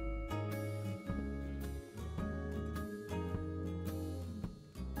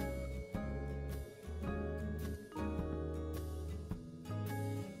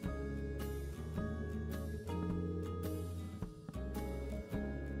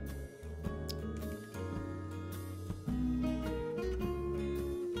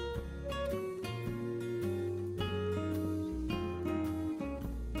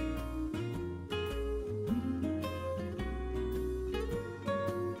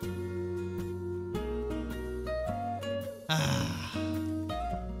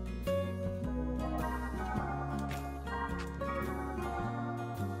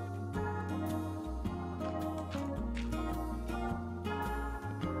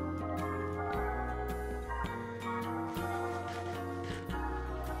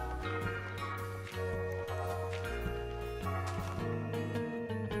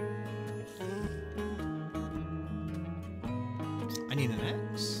 I need an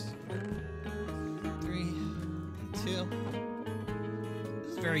X. 3, 2.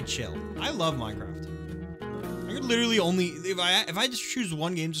 This is very chill. I love Minecraft. I could literally only if I just choose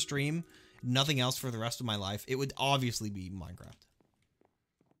one game to stream, nothing else for the rest of my life, it would obviously be Minecraft.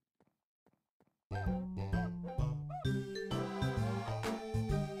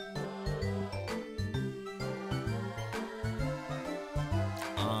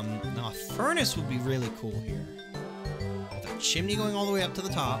 Now a furnace would be really cool here. With a chimney going all the way up to the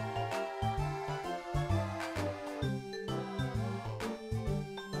top.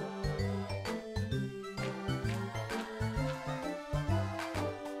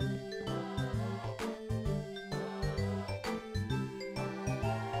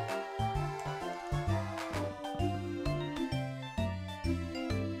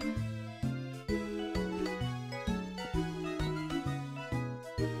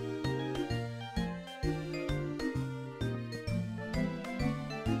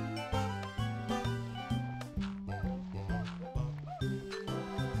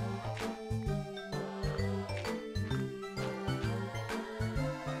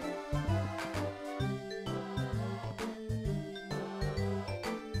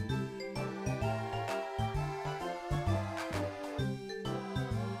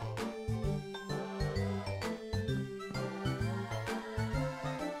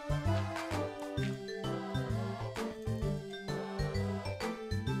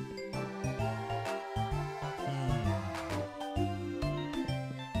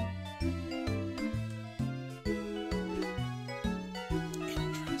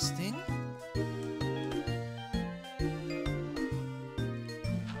 Interesting.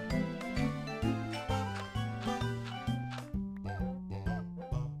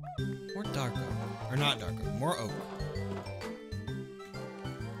 More dark oak. Or not dark oak, more oak.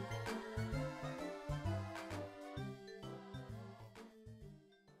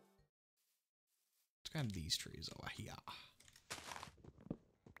 Let's grab these trees. Oh, yeah.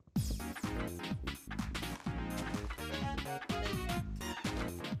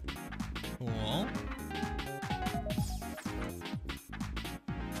 Cool.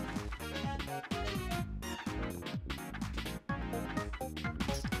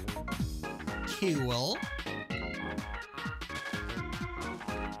 Cool.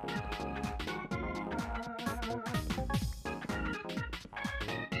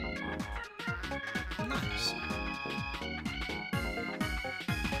 Nice.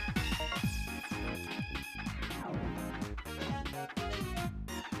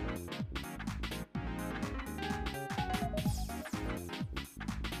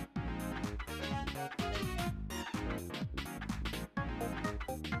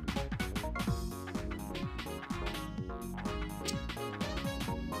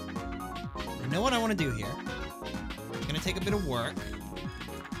 I know what I want to do here. It's gonna take a bit of work.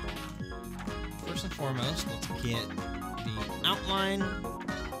 First and foremost, let's get the outline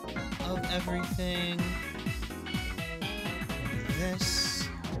of everything. Do this.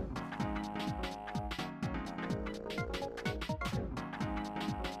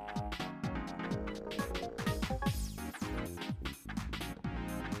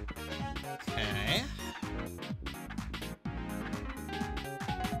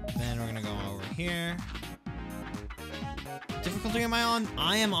 here. Difficulty am I on?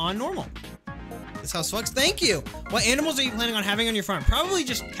 I am on normal. This house fucks. Thank you. What animals are you planning on having on your farm? Probably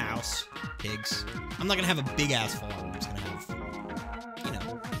just cows, pigs. I'm not gonna have a big ass farm. I'm just gonna have, you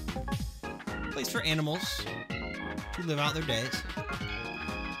know, a place for animals to live out their days.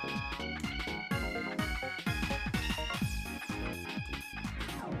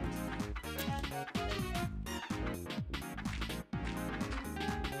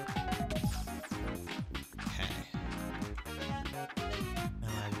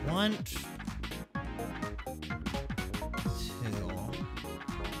 Want to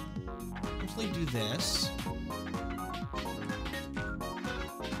simply do this.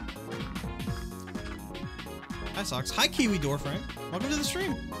 Hi, Socks. Hi, Kiwi Door Friend. Welcome to the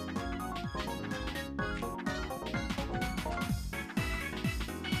stream.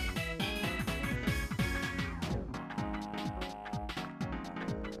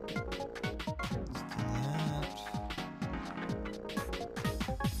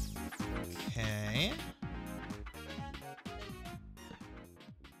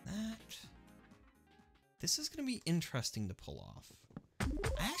 This is going to be interesting to pull off.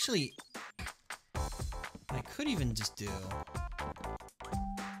 Actually, I could even just do...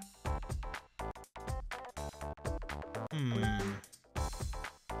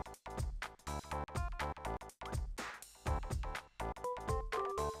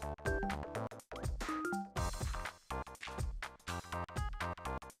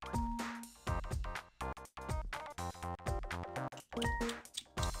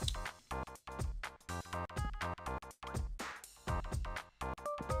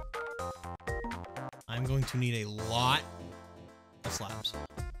 I'm going to need a lot of slabs.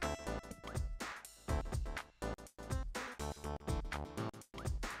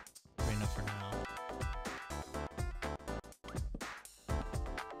 Great enough for now.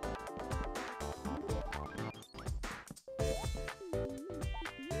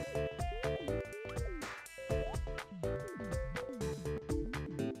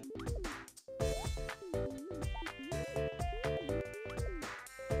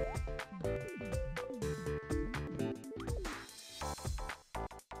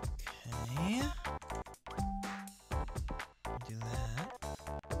 Do that.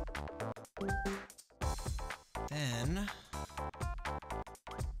 Then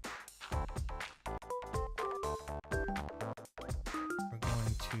we're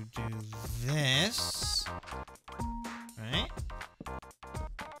going to do this, right?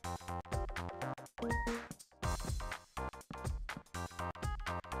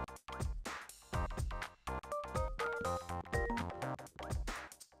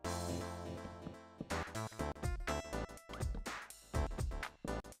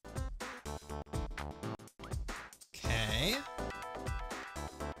 Okay.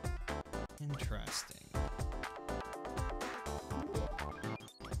 Interesting.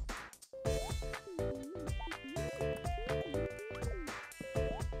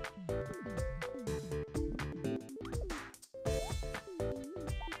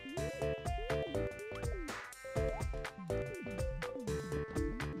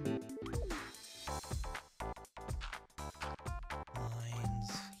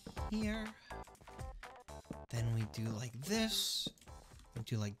 Lines here. Then we do like this. We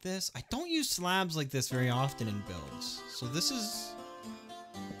do like this. I don't use slabs like this very often in builds, so this is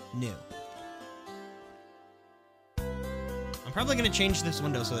new. I'm probably going to change this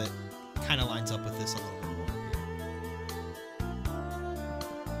window so that it kind of lines up with this a little bit more.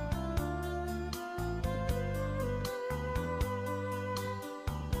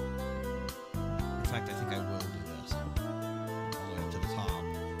 In fact, I think I will do this all the way up to the top.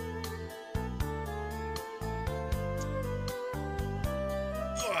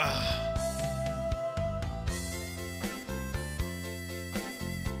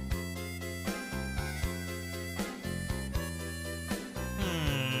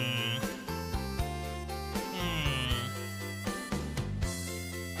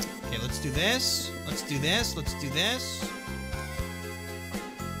 Okay, let's do this. Let's do this. Let's do this.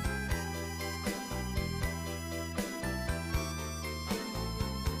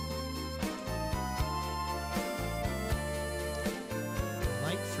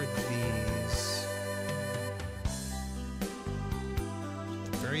 Like for these,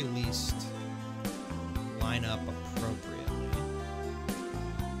 at the very least, line up appropriately.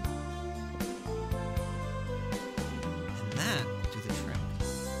 And that will do the trick.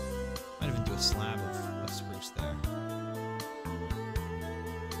 Might even do a slab of spruce there.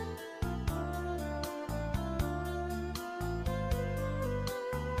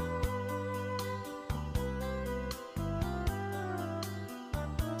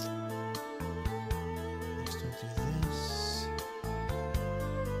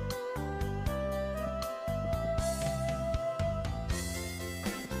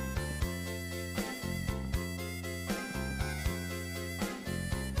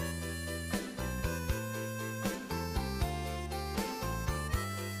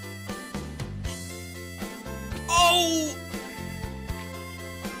 No!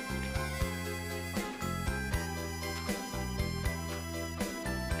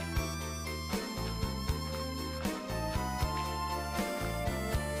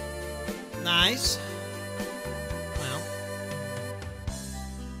 Nice. Well.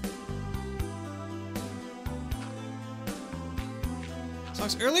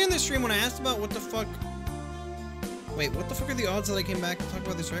 Socks, earlier in the stream when I asked about what the fuck... Wait, what the fuck are the odds that I came back to talk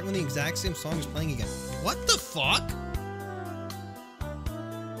about this right when the exact same song is playing again? What the fuck?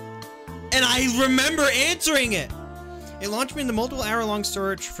 And I remember answering it! It launched me into multiple hour-long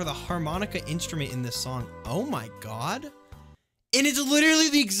search for the harmonica instrument in this song. Oh my god. And it's literally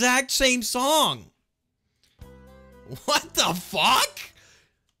the exact same song. What the fuck?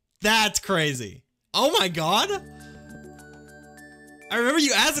 That's crazy. Oh my god. I remember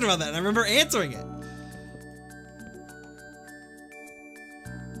you asking about that and I remember answering it.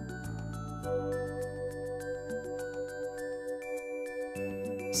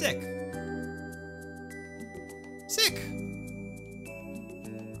 Sick. Sick.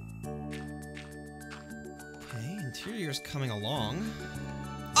 Okay, interior's coming along.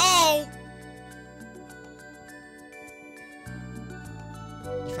 Oh!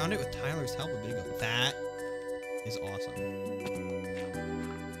 You found it with Tyler's help a bit ago. That is awesome.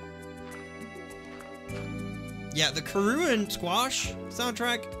 Yeah, the Karun Squash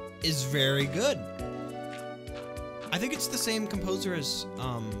soundtrack is very good. I think it's the same composer as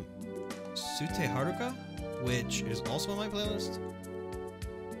Sute Haruka, which is also on my playlist.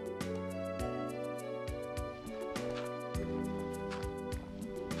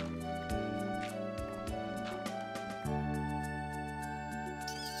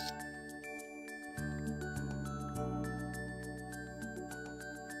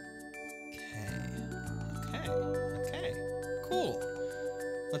 Okay, cool.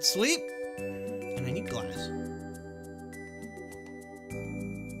 Let's sleep, and I need glass.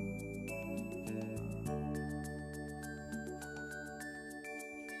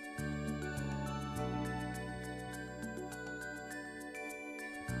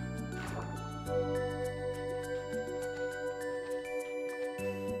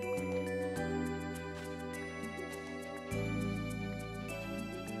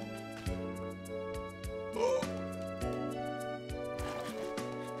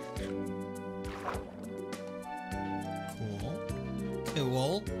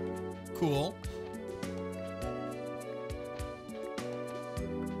 Cool.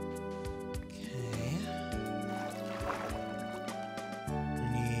 Okay. I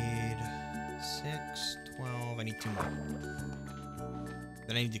need 6, 12. I need 2 more.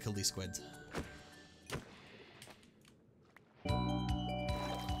 Then I need to kill these squids.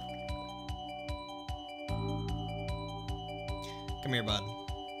 Come here, bud.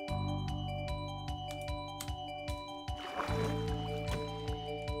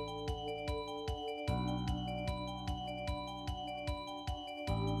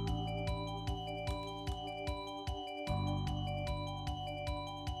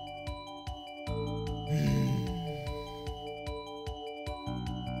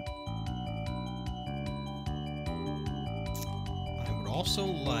 Also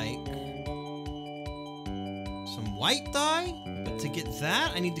like some white dye, but to get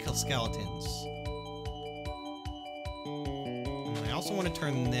that I need to kill skeletons. And I also want to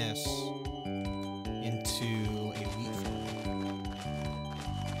turn this into a wheat farm.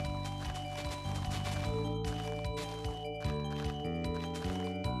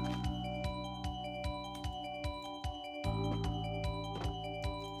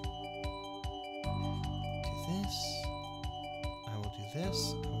 Do this.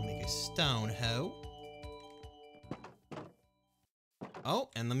 This. I will make a stone hoe. Oh,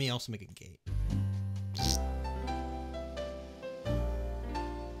 and let me also make a gate.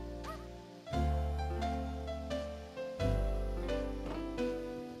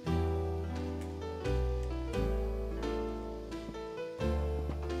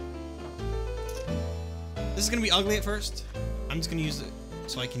 This is gonna be ugly at first. I'm just gonna use it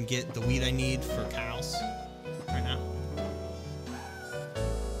so I can get the wheat I need for cows right now.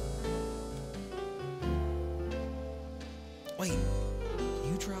 Wait,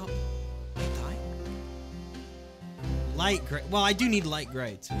 can you drop light dye? Light gray. Well, I do need light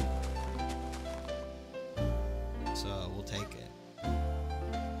gray too. So we'll take it.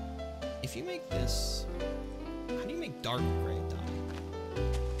 If you make this, how do you make dark gray dye?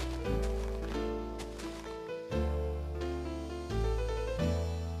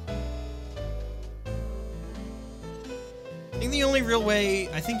 I think the only real way,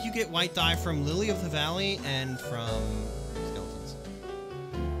 I think you get white dye from Lily of the Valley and from skeletons.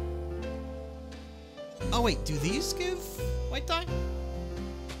 Oh wait, do these give white dye?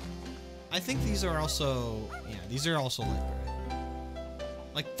 I think these are also, yeah, these are also light gray.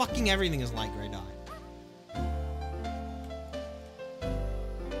 Like fucking everything is light gray dye.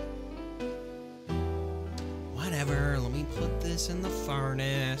 Whatever, let me put this in the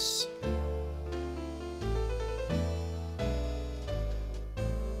furnace.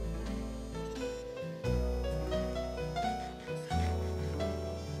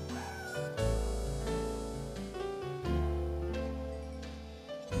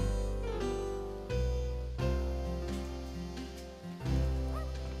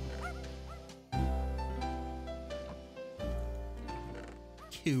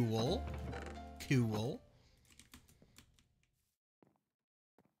 Cool. Cool.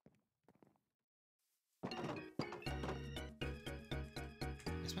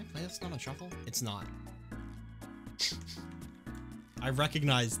 Is my playlist not on shuffle? It's not. I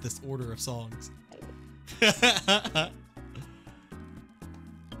recognize this order of songs.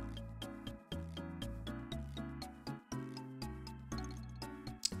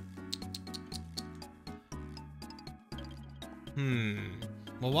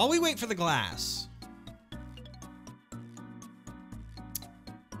 Well, while we wait for the glass,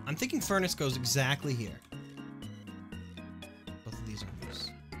 I'm thinking furnace goes exactly here. Both of these are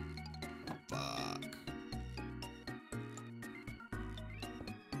loose. Fuck.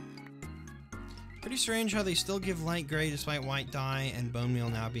 Pretty strange how they still give light gray despite white dye and bone meal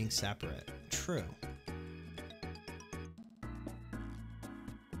now being separate. True.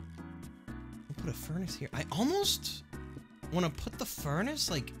 We'll put a furnace here. I almost want to put the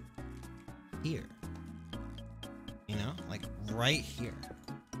furnace like here, you know, like right here.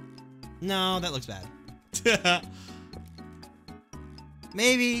 No, that looks bad.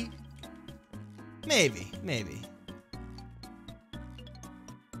 Maybe.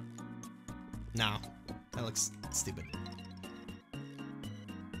 No, that looks stupid.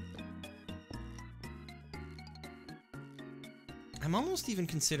 I'm almost even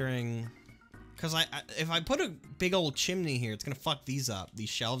considering, because if I put a big old chimney here, it's gonna fuck these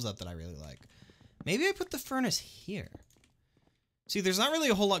shelves up that I really like. Maybe I put the furnace here. See, there's not really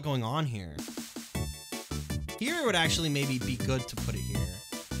a whole lot going on here. Here it would actually maybe be good to put it here.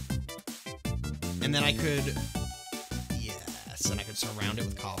 And then I could, yes, and I could surround it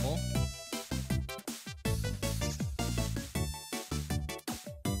with cobble.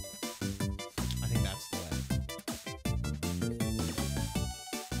 I think that's the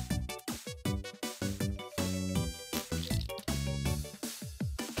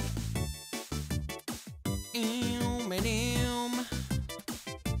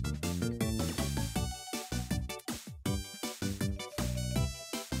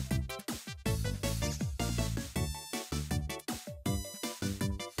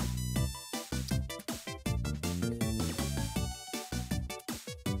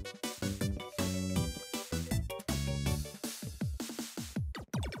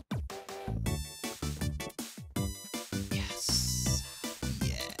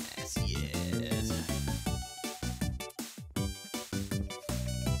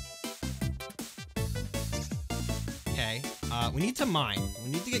we need to mine.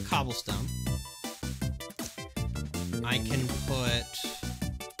 We need to get cobblestone. I can put...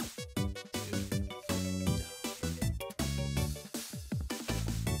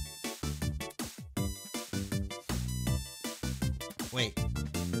 Wait.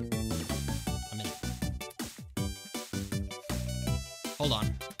 A minute. Hold on.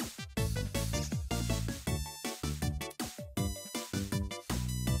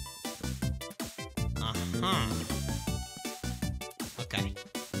 Uh-huh. Okay.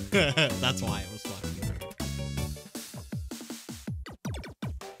 That's why it was fucking.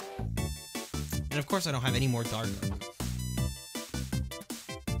 And of course I don't have any more dark oak.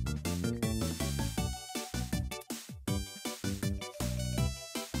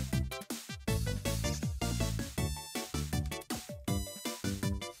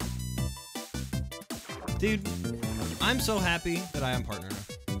 Dude, I'm so happy that I am partner.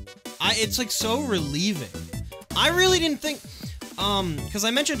 It's like so relieving. I really didn't think, because I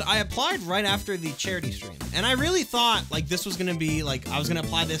mentioned I applied right after the charity stream, and I really thought like this was gonna be like I was gonna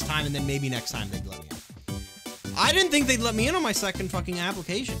apply this time and then maybe next time they'd let me in. I didn't think they'd let me in on my second fucking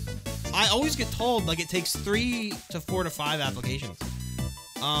application. I always get told like it takes 3 to 4 to 5 applications.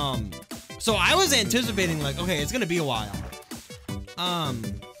 So I was anticipating like, okay, it's gonna be a while.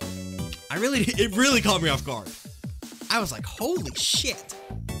 It really caught me off guard. I was like, holy shit.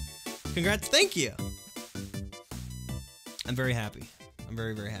 Congrats, thank you. I'm very happy. I'm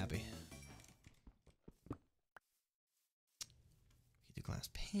very, very happy. Do glass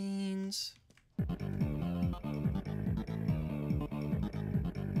panes.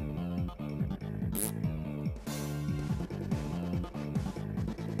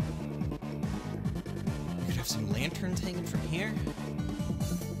 lanterns hanging from here.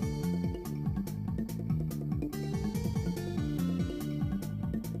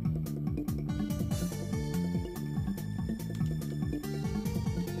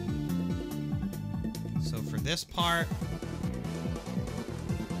 So for this part,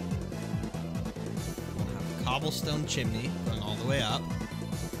 we'll have a cobblestone chimney going all the way up,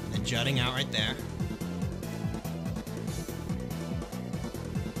 and then jutting out right there.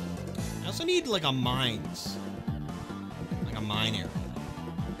 I also need like a mine area.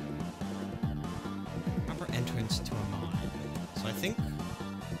 Proper entrance to a mine. So I think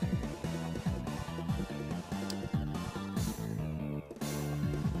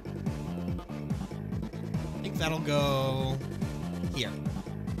that'll go here.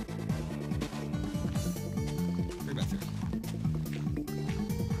 3x3.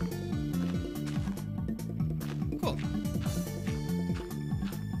 Cool.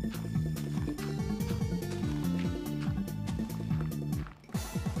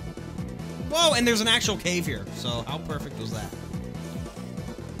 Whoa, and there's an actual cave here, so how perfect was that?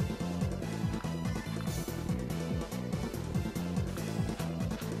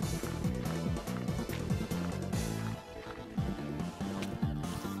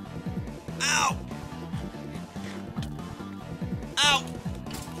 Ow! Ow!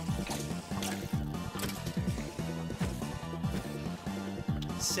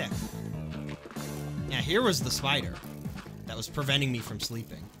 Sick. Yeah, here was the spider that was preventing me from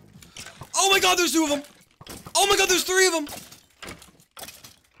sleeping. Oh my god, there's 2 of them! Oh my god, there's 3 of them!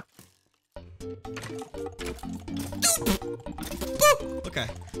 Boop! Okay,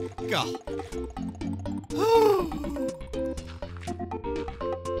 go.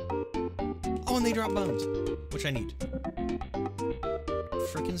 Oh, and they drop bones, which I need.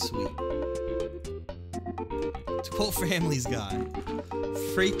 Freaking sweet. To quote Family's Guy,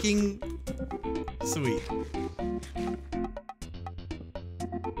 freaking sweet.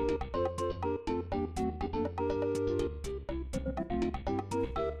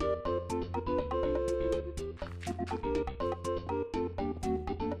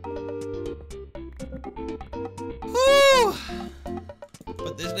 Whew.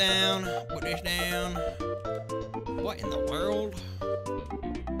 Put this down. Put this down. What in the world?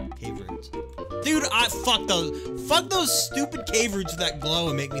 Cave roots. Dude, fuck those. Fuck those stupid cave roots that glow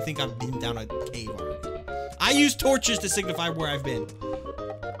and make me think I've been down a cave already. I use torches to signify where I've been.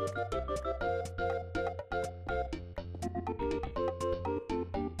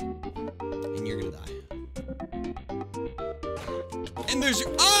 And you're gonna die. And there's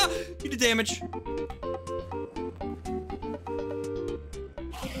your— ah! You did damage.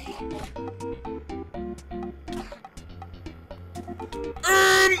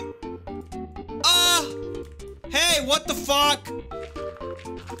 Hey, what the fuck?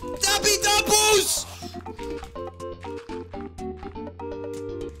 Dabby doubles!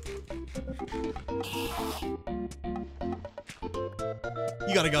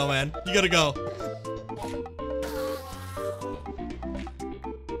 You gotta go, man. You gotta go.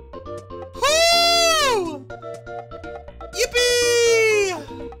 Woo! Yippee!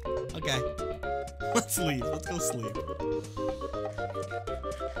 Okay. Let's leave. Let's go sleep.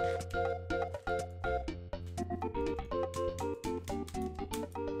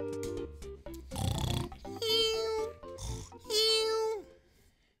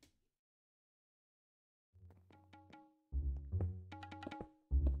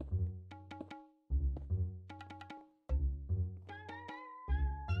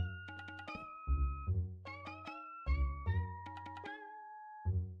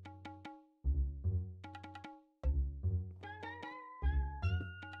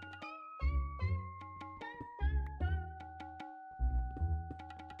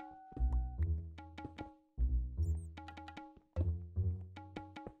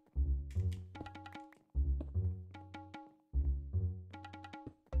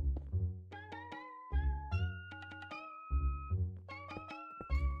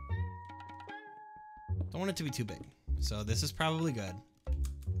 Don't want it to be too big, so this is probably good.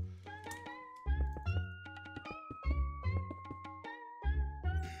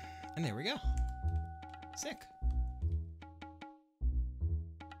 And there we go. Sick.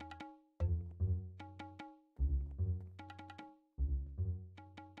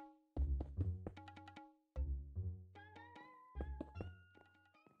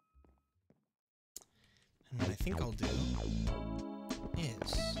 And what I think I'll do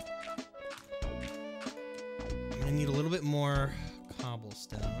is I'm gonna need a little bit more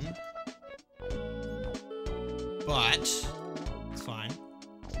cobblestone, but it's fine.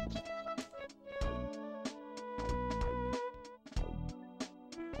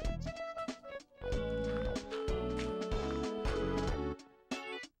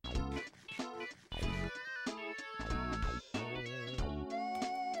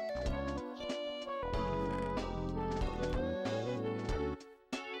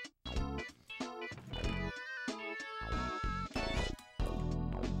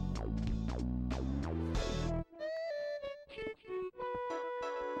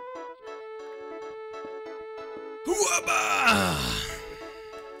 Whoa!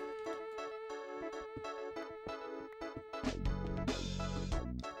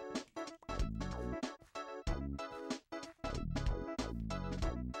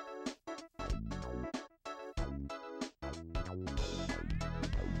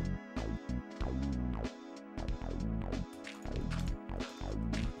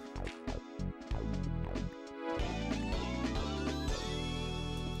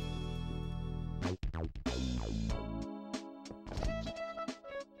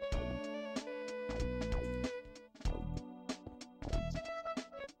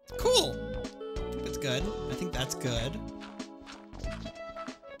 Cool. That's good. I think that's good.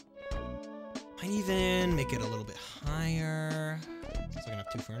 Might even make it a little bit higher. So I can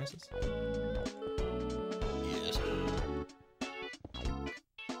have 2 furnaces. Yes.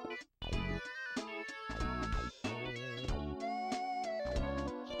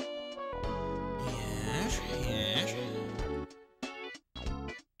 Yes, yes.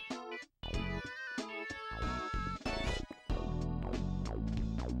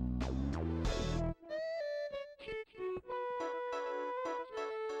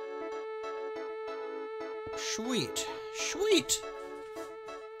 Sweet. Sweet.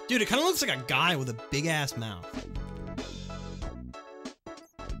 Dude, it kind of looks like a guy with a big ass mouth.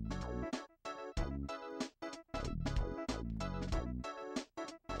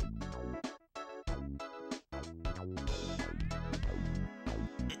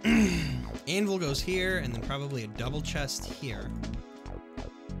 Anvil goes here, and then probably a double chest here.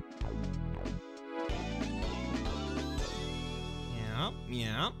 Yeah,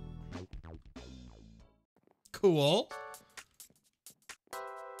 yeah. Cool.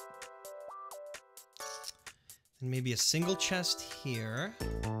 And maybe a single chest here.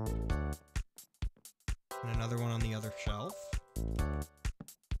 And another one on the other shelf.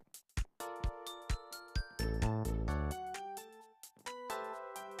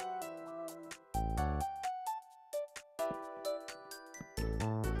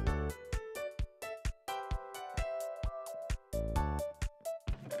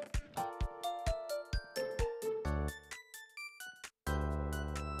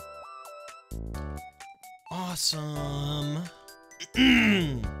 Awesome.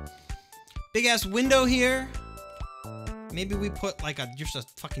 Big ass window here. Maybe we put like just a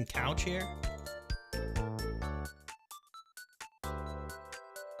fucking couch here.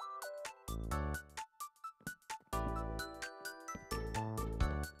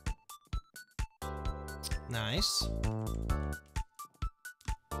 Nice.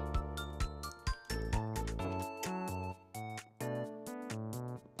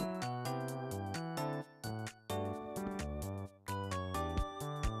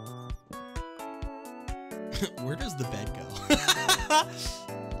 Where does the bed go?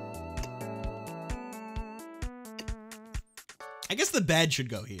 I guess the bed should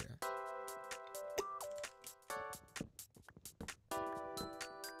go here.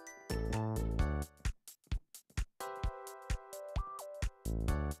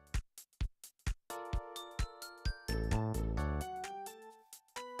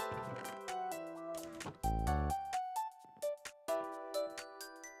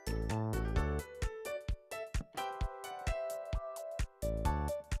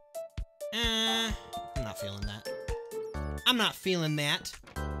 I'm not feeling that. I'm not feeling that.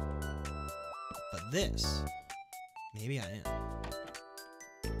 But this, maybe I am.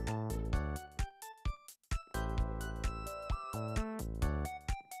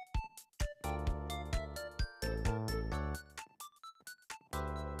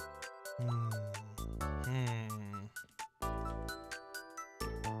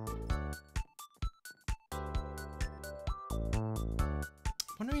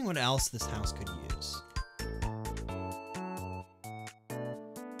 Wondering what else this house could use.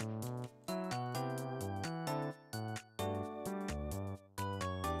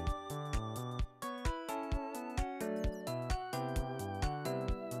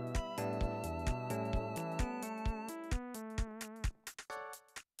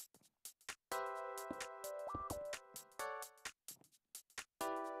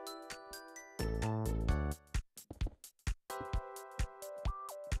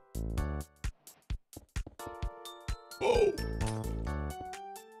 Oh.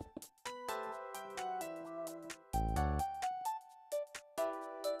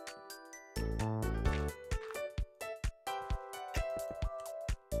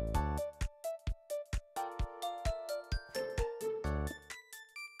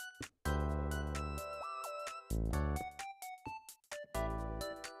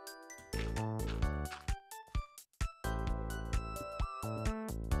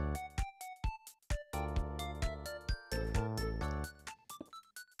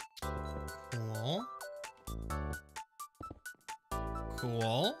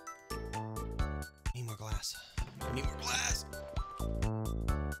 Cool. Need more glass. I need more glass.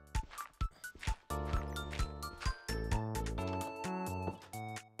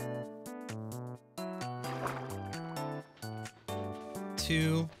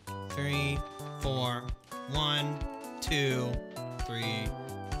 Two, three, four. 1, 2, 3,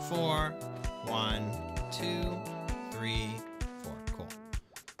 4. 1, 2, 3, 4. Cool.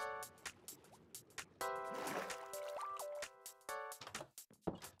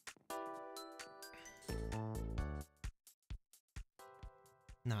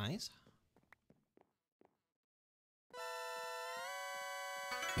 Nice.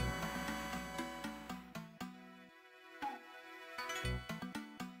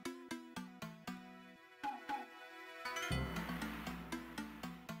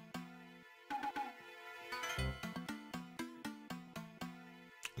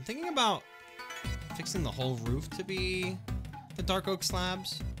 I'm thinking about fixing the whole roof to be the dark oak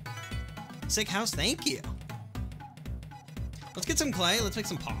slabs. Sick house, thank you. Let's get some clay, let's make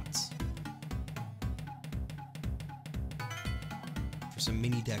some pots. For some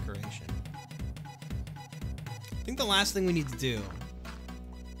mini decoration. I think the last thing we need to do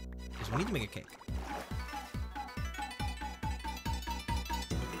is we need to make a cake.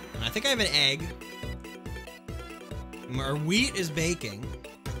 And I think I have an egg. Our wheat is baking.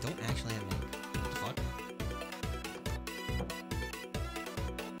 I don't actually have an egg. What the fuck?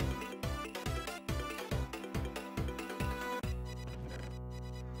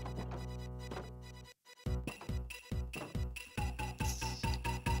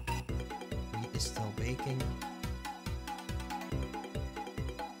 Wheat is still baking.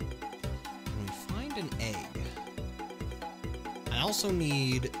 Can we find an egg? I also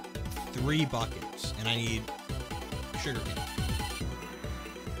need 3 buckets, and I need sugar cane.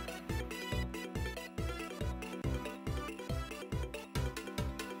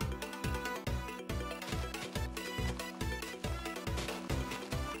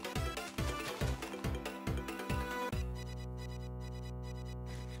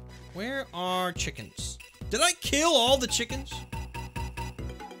 Where are chickens? Did I kill all the chickens?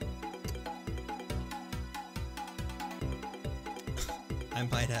 I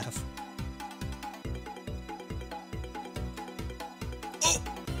might have. Oh!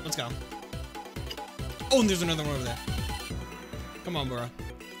 Let's go. Oh, and there's another one over there. Come on, bro.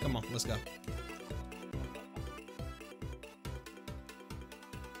 Come on, let's go.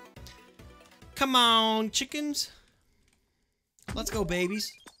 Come on, chickens. Let's go,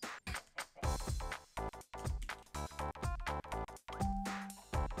 babies.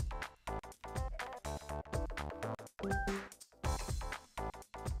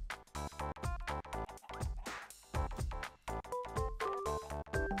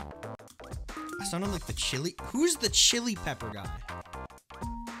 I sounded like the chili. Who's the chili pepper guy?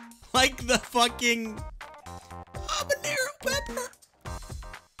 Like the fucking habanero pepper.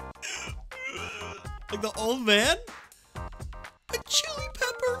 Like the old man? A chili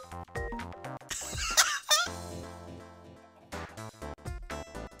pepper.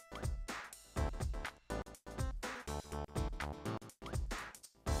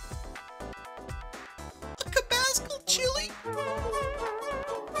 A Tabasco chili?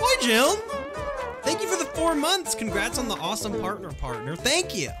 Boy, Jill. Thank you for the 4 months. Congrats on the awesome partner.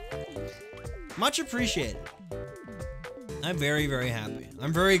 Thank you. Much appreciated. I'm very, very happy.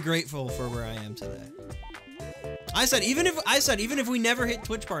 I'm very grateful for where I am today. I said even if we never hit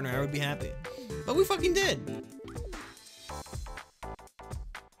Twitch partner, I would be happy. But we fucking did.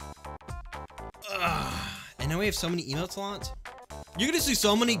 Ugh. And now we have so many emote slots. You're gonna see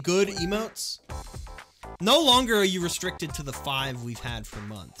so many good emotes. No longer are you restricted to the 5 we've had for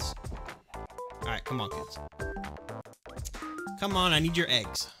months. Alright, come on, kids. Come on, I need your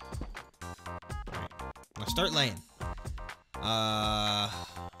eggs. Alright, now start laying.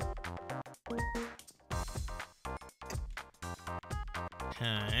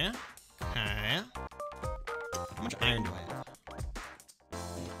 Okay. How much iron do I have?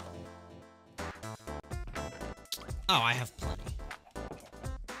 Oh, I have plenty.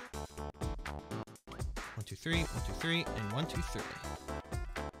 1, 2, 3, 1, 2, 3, and 1, 2, 3.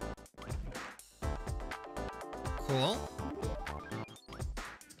 Cool.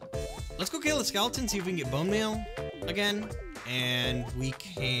 Let's go kill a skeleton, see if we can get bone meal again, and we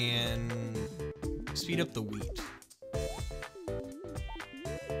can speed up the wheat.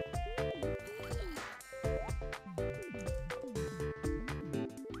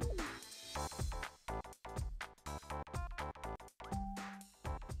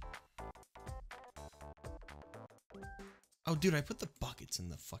 Oh, dude, I put the buckets in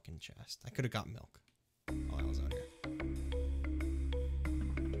the fucking chest. I could have got milk while I was out here.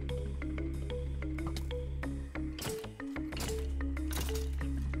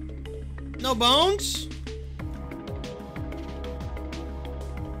 No bones?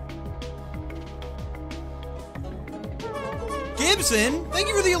 Gibson, thank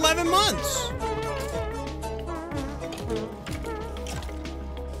you for the 11 months.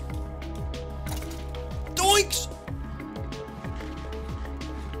 Doinks!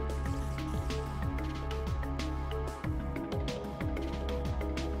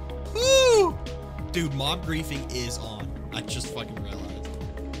 Woo! Dude, mob griefing is on. I just fucking realized.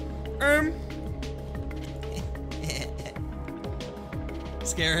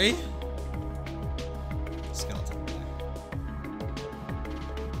 Scary. Skeleton there.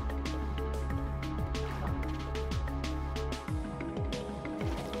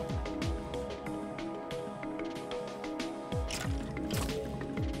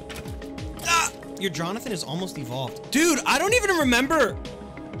 Ah! Your Jonathan is almost evolved. Dude, I don't even remember.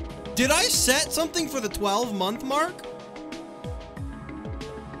 Did I set something for the 12-month mark?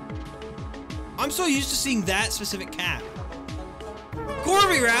 I'm so used to seeing that specific cat.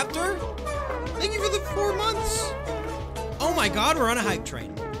 Corby Raptor! Thank you for the 4 months! Oh my god, we're on a hype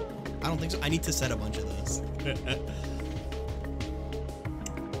train. I don't think so. I need to set a bunch of those.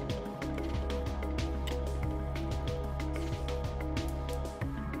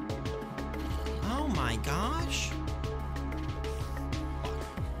 Oh my gosh.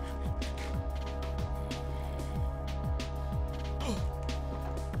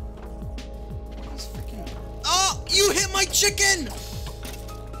 Oh, you hit my chicken!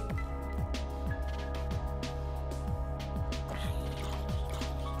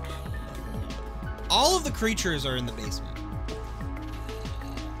 All of the creatures are in the basement.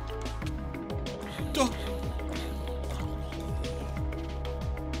 Duh.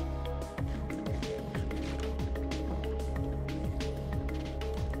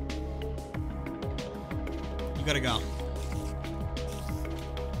 You gotta go.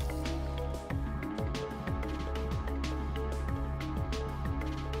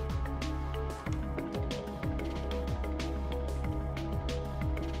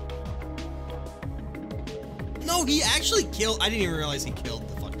 No, he actually killed. I didn't even realize he killed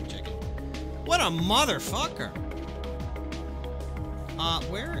the fucking chicken. What a motherfucker.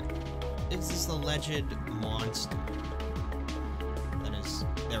 Where is this alleged monster? That is.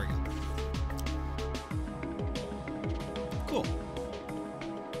 There we go. Cool.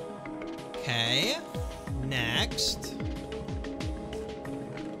 Okay. Next.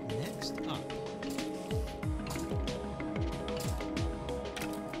 Next up.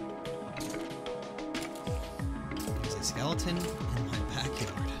 There's a skeleton in my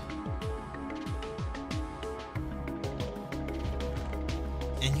backyard.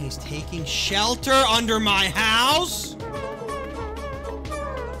 And he's taking shelter under my house?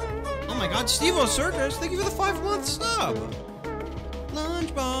 Oh my god, Steve-O Circus, thank you for the 5-month sub.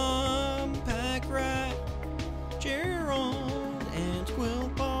 Lunch Bomb, Pack Rat, Gerald, and Quill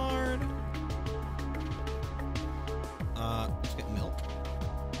Bard. Let's get milk.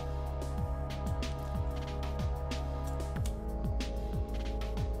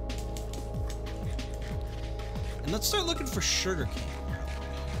 And let's start looking for sugar cane.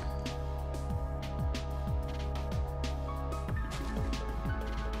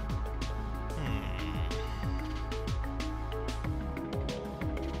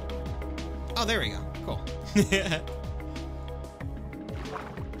 Oh, there we go. Cool.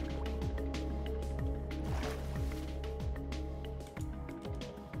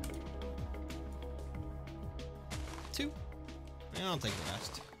 Two. I'll take the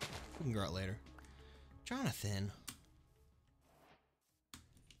rest. We can grow it later. Jonathan.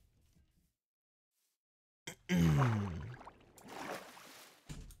 Why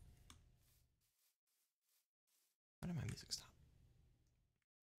did my music stop?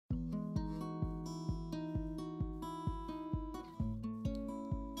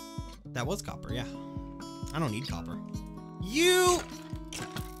 That was copper, yeah. I don't need copper. You!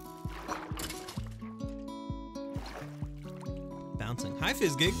 Bouncing. Hi,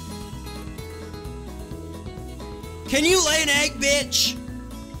 Fizzgig. Can you lay an egg, bitch?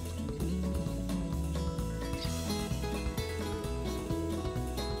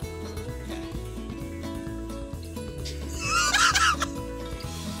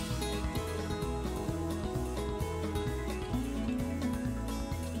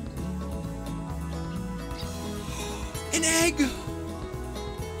 An egg!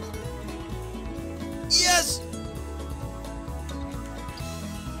 Yes!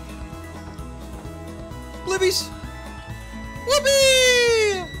 Blibbies!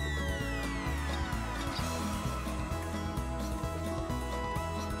 Whoopee!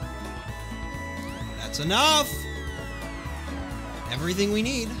 That's enough! Everything we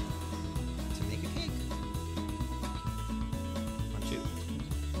need.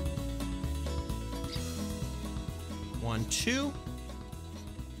 2.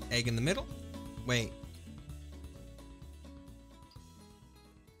 Egg in the middle. Wait.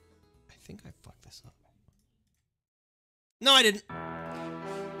 I think I fucked this up. No, I didn't.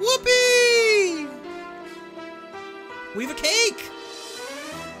 Whoopee! We have a cake!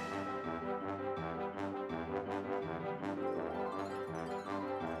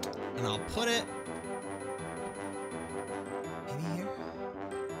 And I'll put it maybe here.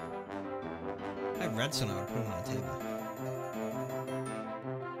 If I have redstone, I would put it on a table.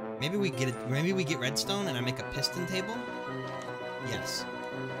 Maybe we get it. Maybe we get redstone and I make a piston table. Yes.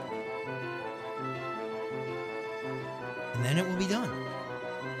 And then it will be done.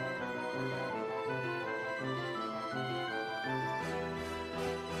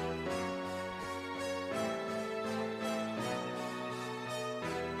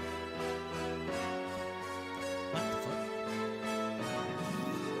 What the fuck?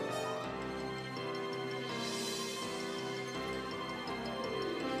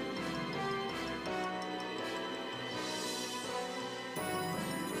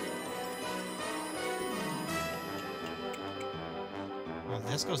 Oh,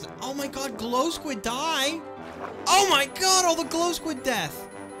 this goes. Oh my god, glow squid die! Oh my god, all the glow squid death!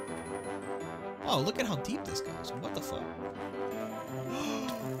 Oh, look at how deep this goes. What the fuck?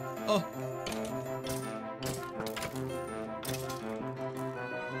 Oh.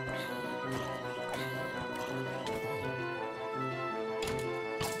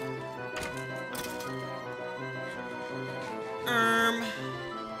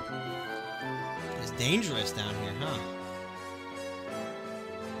 It's dangerous down here, huh?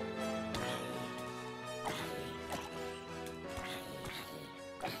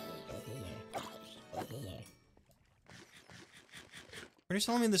 You're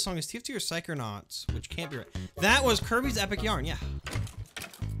telling me this song is TFT or Psychonauts, which can't be right. That was Kirby's Epic Yarn, yeah.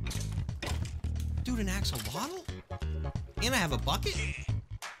 Dude, an axolotl? And I have a bucket?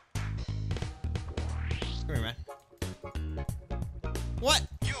 Come here, man. What?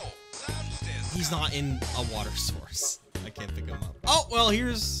 He's not in a water source. I can't pick him up. Oh, well,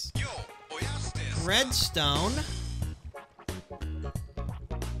 here's redstone.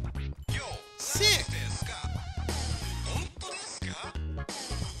 Sick.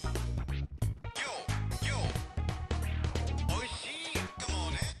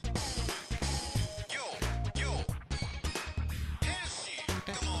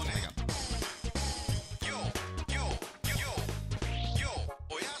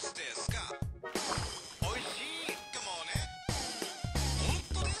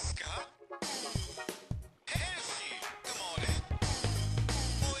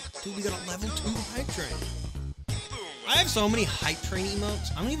 Dude, we got a level 2 hype train. I have so many hype train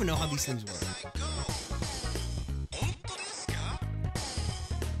emotes. I don't even know how these things work.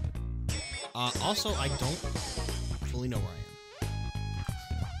 Also, I don't fully know where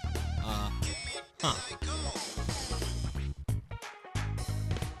I am. Huh.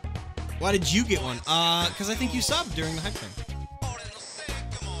 Why did you get one? Because I think you subbed during the hype train.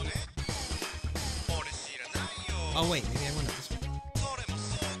 Oh, wait, maybe I went up this way.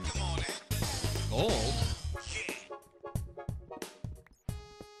 Gold? I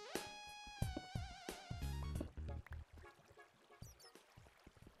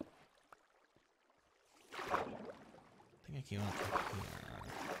think I came up here.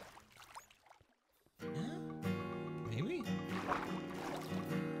 Yeah? Maybe?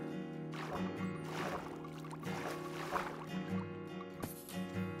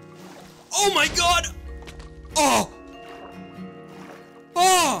 Oh my god! Oh!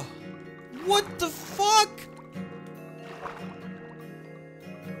 Oh! What the fuck?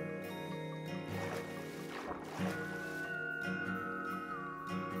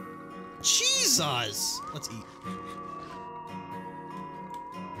 Jesus! Let's eat.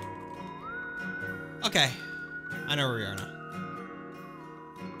 Okay. I know where we are now.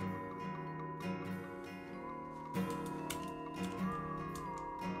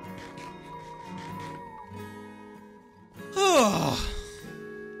 Oh.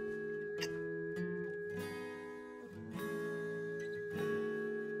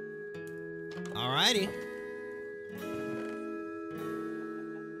 Alrighty.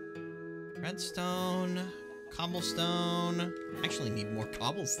 Redstone, cobblestone. I actually need more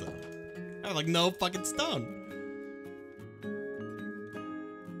cobblestone. I have like no fucking stone.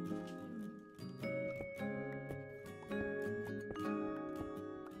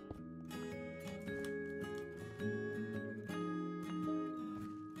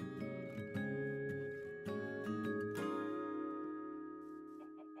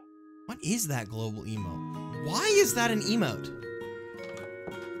 What is that global emote? Why is that an emote?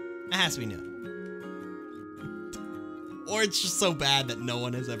 It has to be new. Or it's just so bad that no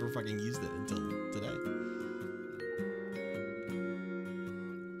one has ever fucking used it until today.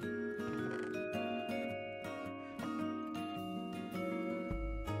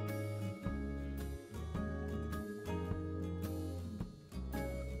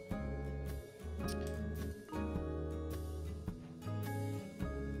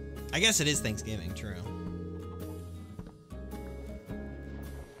 I guess it is Thanksgiving, true.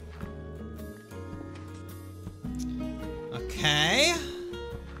 Okay.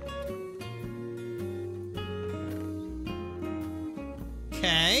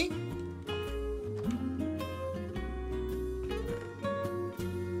 Okay.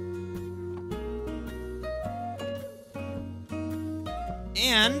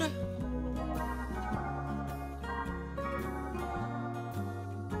 And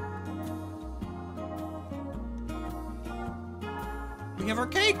we have our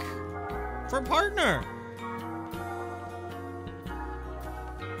cake for a partner.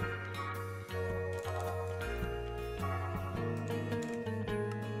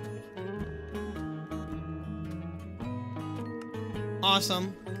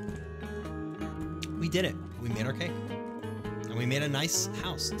 Awesome. We did it. We made our cake. And we made a nice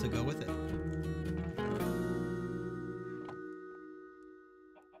house to go with it.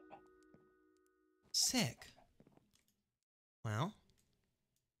 Sick. Well,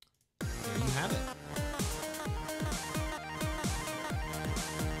 there you have it.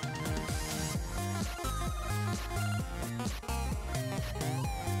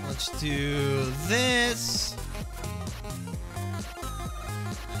 Let's do this.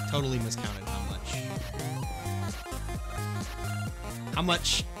 I totally miscounted how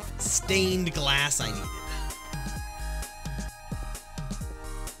much stained glass I needed.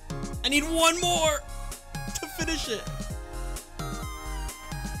 I need one more to finish it.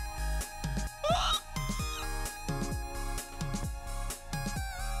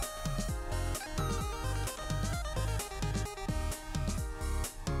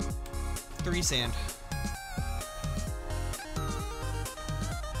 Three sand.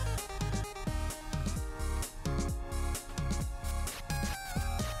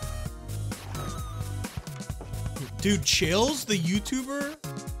 Dude, Chills, the YouTuber,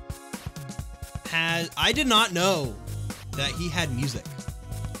 I did not know that he had music.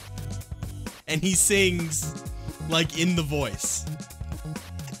 And he sings, like, in the voice.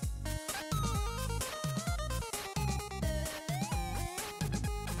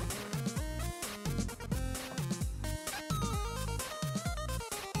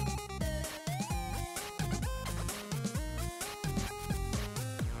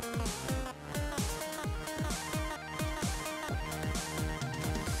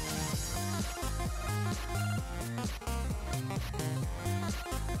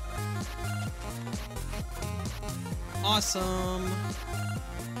 Awesome.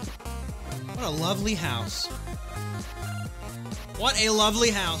 What a lovely house. What a lovely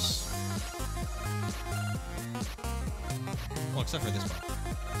house. Well, except for this part.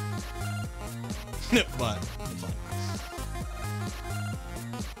 But it's fine.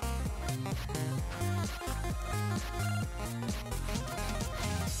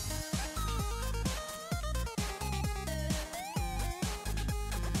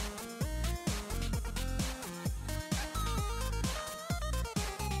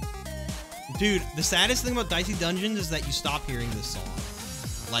 Dude, the saddest thing about Dicey Dungeons is that you stop hearing this song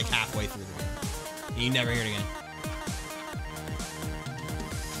like halfway through the game. And you never hear it again.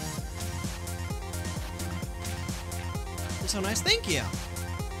 You're so nice, thank you.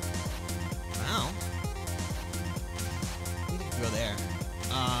 Wow. I think I can go there.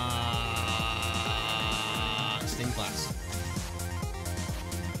 Stained glass.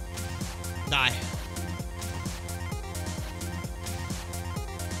 Die.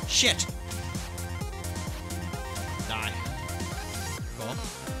 Shit. Die. Cool.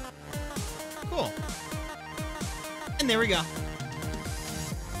 Cool. And there we go.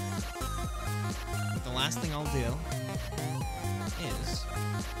 The last thing I'll do is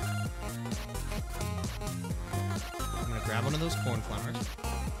I'm gonna grab one of those cornflowers.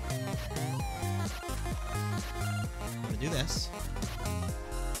 I'm gonna do this.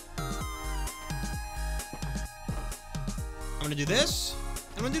 I'm gonna do this.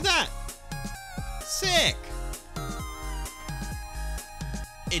 I'm gonna do that. Sick.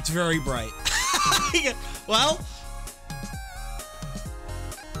 It's very bright. Well,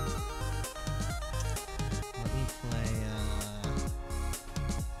 let me play,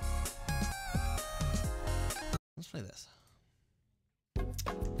 let's play this.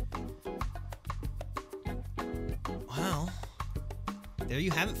 Well, there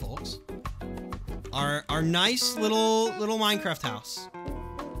you have it, folks. our nice little Minecraft house.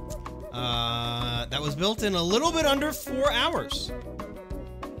 That was built in a little bit under 4 hours.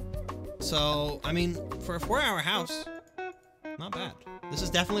 So, I mean, for a 4-hour house, not bad. This is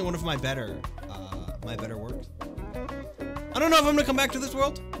definitely one of my better works. I don't know if I'm gonna come back to this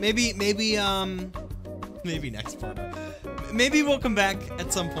world. Maybe next part. Maybe we'll come back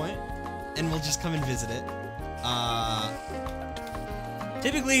at some point, and we'll just come and visit it.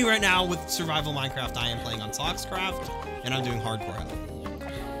 Typically, right now with survival Minecraft, I am playing on SocksBX, and I'm doing hardcore hell.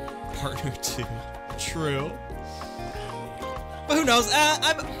 Partner 2. True. But who knows?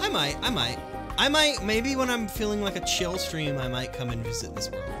 I might. Maybe when I'm feeling like a chill stream, I might come and visit this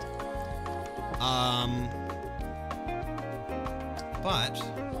world. But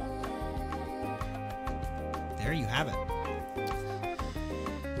there you have it.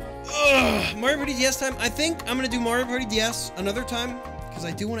 Ugh, Mario Party DS time. I think I'm gonna do Mario Party DS another time because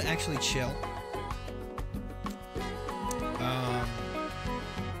I do want to actually chill.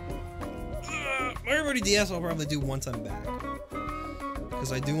 Mario Party DS I'll probably do once I'm back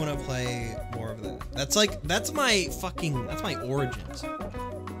because I do want to play more of that. That's my origins.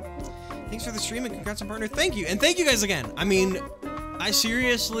 Thanks for the stream and congrats on partner. Thank you, and thank you guys again. I mean, I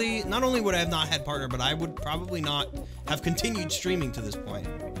seriously, not only would I have not had partner, but I would probably not have continued streaming to this point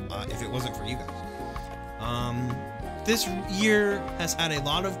if it wasn't for you guys. This year has had a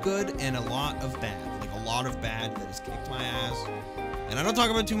lot of good and a lot of bad. Like a lot of bad that has kicked my ass. And I don't talk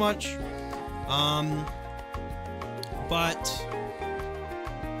about it too much. But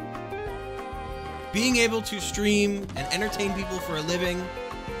being able to stream and entertain people for a living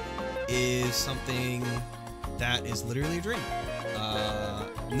is something that is literally a dream.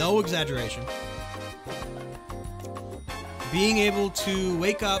 No exaggeration. Being able to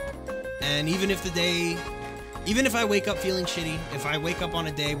wake up, and even if I wake up feeling shitty, if I wake up on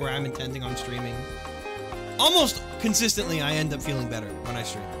a day where I'm intending on streaming, almost consistently I end up feeling better when I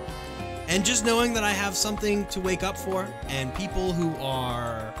stream. And just knowing that I have something to wake up for, and people who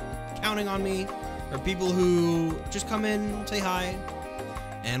are counting on me, or people who just come in, say hi,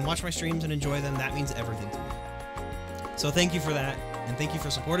 and watch my streams and enjoy them, that means everything to me. So thank you for that, and thank you for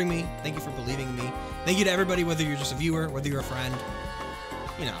supporting me, thank you for believing in me, thank you to everybody, whether you're just a viewer, whether you're a friend.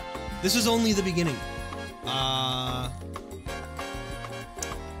 You know, this is only the beginning.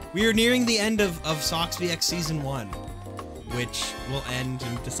 We are nearing the end of SocksBX Season 1, which will end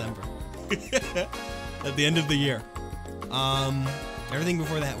in December. At the end of the year. Everything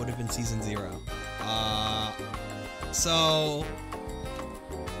before that would have been Season 0. So,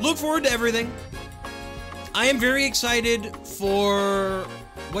 look forward to everything. I am very excited for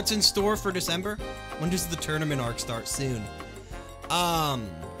what's in store for December. When does the tournament arc start? Soon.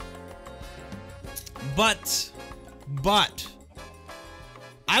 But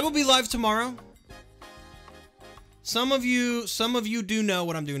I will be live tomorrow. Some of you do know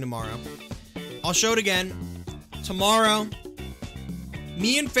what I'm doing tomorrow. I'll show it again. Tomorrow,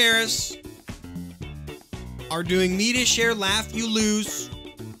 me and Ferris are doing Media Share Laugh You Lose.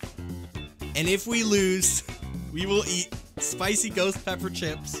 And if we lose, we will eat spicy ghost pepper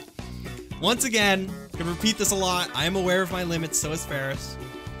chips. Once again, I'm gonna repeat this a lot. I am aware of my limits, so is Ferris.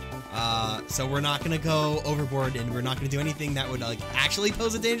 So we're not gonna go overboard, and we're not gonna do anything that would like actually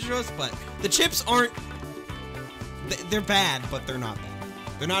pose a danger to us, but the chips aren't... They're bad, but they're not bad.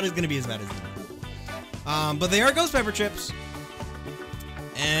 They're not gonna be as bad as them. But they are ghost pepper chips.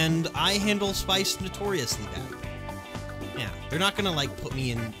 And I handle spice notoriously bad. Yeah, they're not gonna like put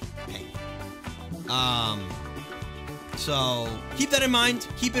me in pain. So keep that in mind.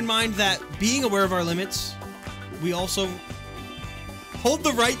 Keep in mind that being aware of our limits, we also hold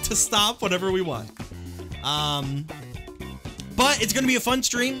the right to stop whatever we want. But it's gonna be a fun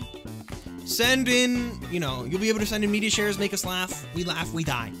stream. Send in, you know, you'll be able to send in media shares, make us laugh, we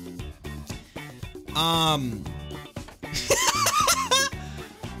die.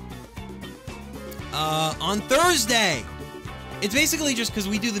 On Thursday, it's basically just because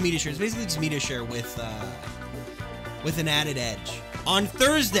we do the media share. It's basically just media share with an added edge. On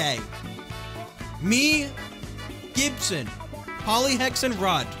Thursday, me, Gibson, Polyhex, and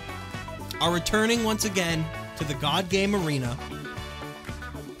Rudd are returning once again to the God Game Arena.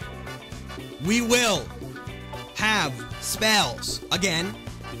 We will have spells again.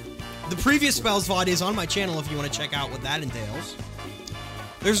 The previous spells VOD is on my channel if you want to check out what that entails.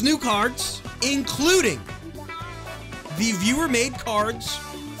 There's new cards, including the viewer-made cards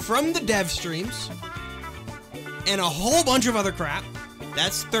from the dev streams, and a whole bunch of other crap.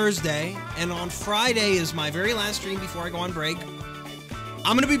 That's Thursday, and on Friday is my very last stream before I go on break.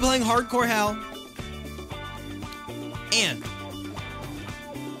 I'm going to be playing Hardcore Hell, and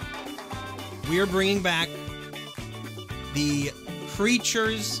we are bringing back the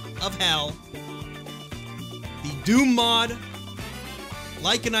Creatures of Hell, the Doom mod,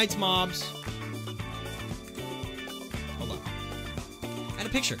 Lycanites mobs. Hold on. I had a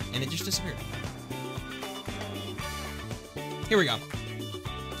picture, and it just disappeared. Here we go.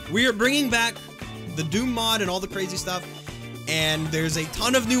 We are bringing back the Doom mod and all the crazy stuff, and there's a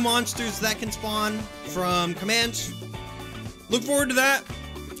ton of new monsters that can spawn from commands. Look forward to that.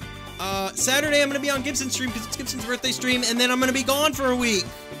 Saturday I'm gonna be on Gibson's stream because it's Gibson's birthday stream, and then I'm gonna be gone for a week.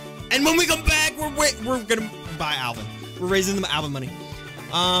 And when we come back, we're gonna buy Alvin. We're raising the Alvin money.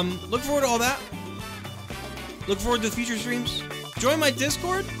 Look forward to all that. Look forward to the future streams. Join my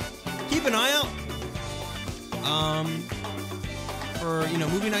Discord. Keep an eye out. For, you know,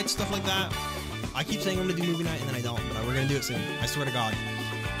 movie night, stuff like that. I keep saying I'm gonna do movie night and then I don't, but we're gonna do it soon. I swear to God.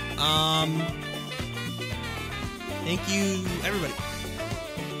 Thank you, everybody,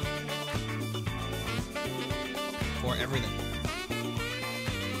 for everything.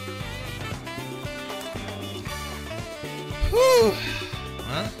 Whew.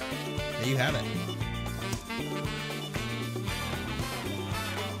 Huh? There you have it.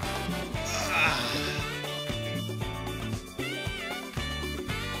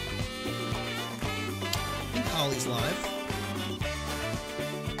 I think Holly's live.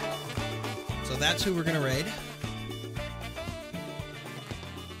 So that's who we're gonna raid.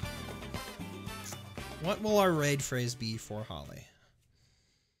 What will our raid phrase be for Holly?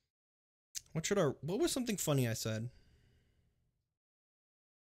 What was something funny I said?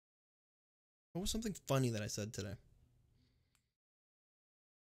 What was something funny that I said today?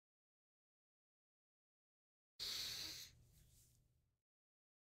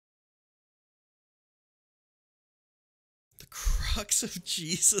 The crux of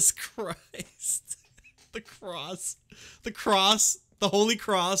Jesus Christ. The cross, the holy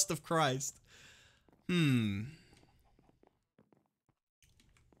cross of Christ.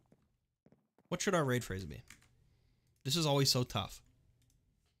 What should our raid phrase be? This is always so tough.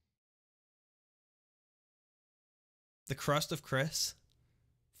 The crust of Chris?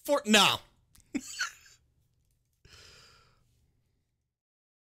 No.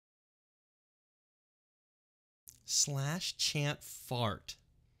 / chant fart.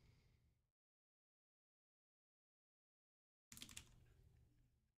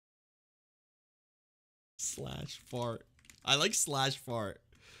 / fart. I like / fart.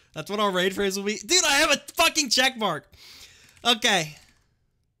 That's what our raid phrase will be. Dude, I have a fucking check mark. Okay.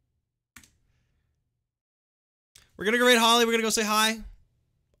 We're gonna go raid Holly. We're gonna go say hi.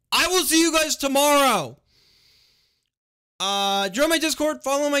 I will see you guys tomorrow. Join my Discord.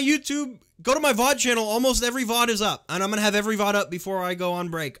 Follow my YouTube. Go to my VOD channel. Almost every VOD is up. And I'm gonna have every VOD up before I go on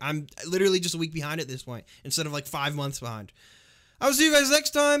break. I'm literally just a week behind at this point, instead of like 5 months behind. I will see you guys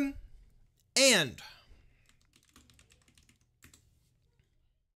next time. And...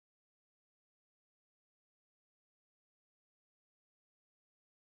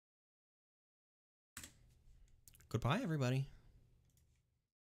 goodbye, everybody.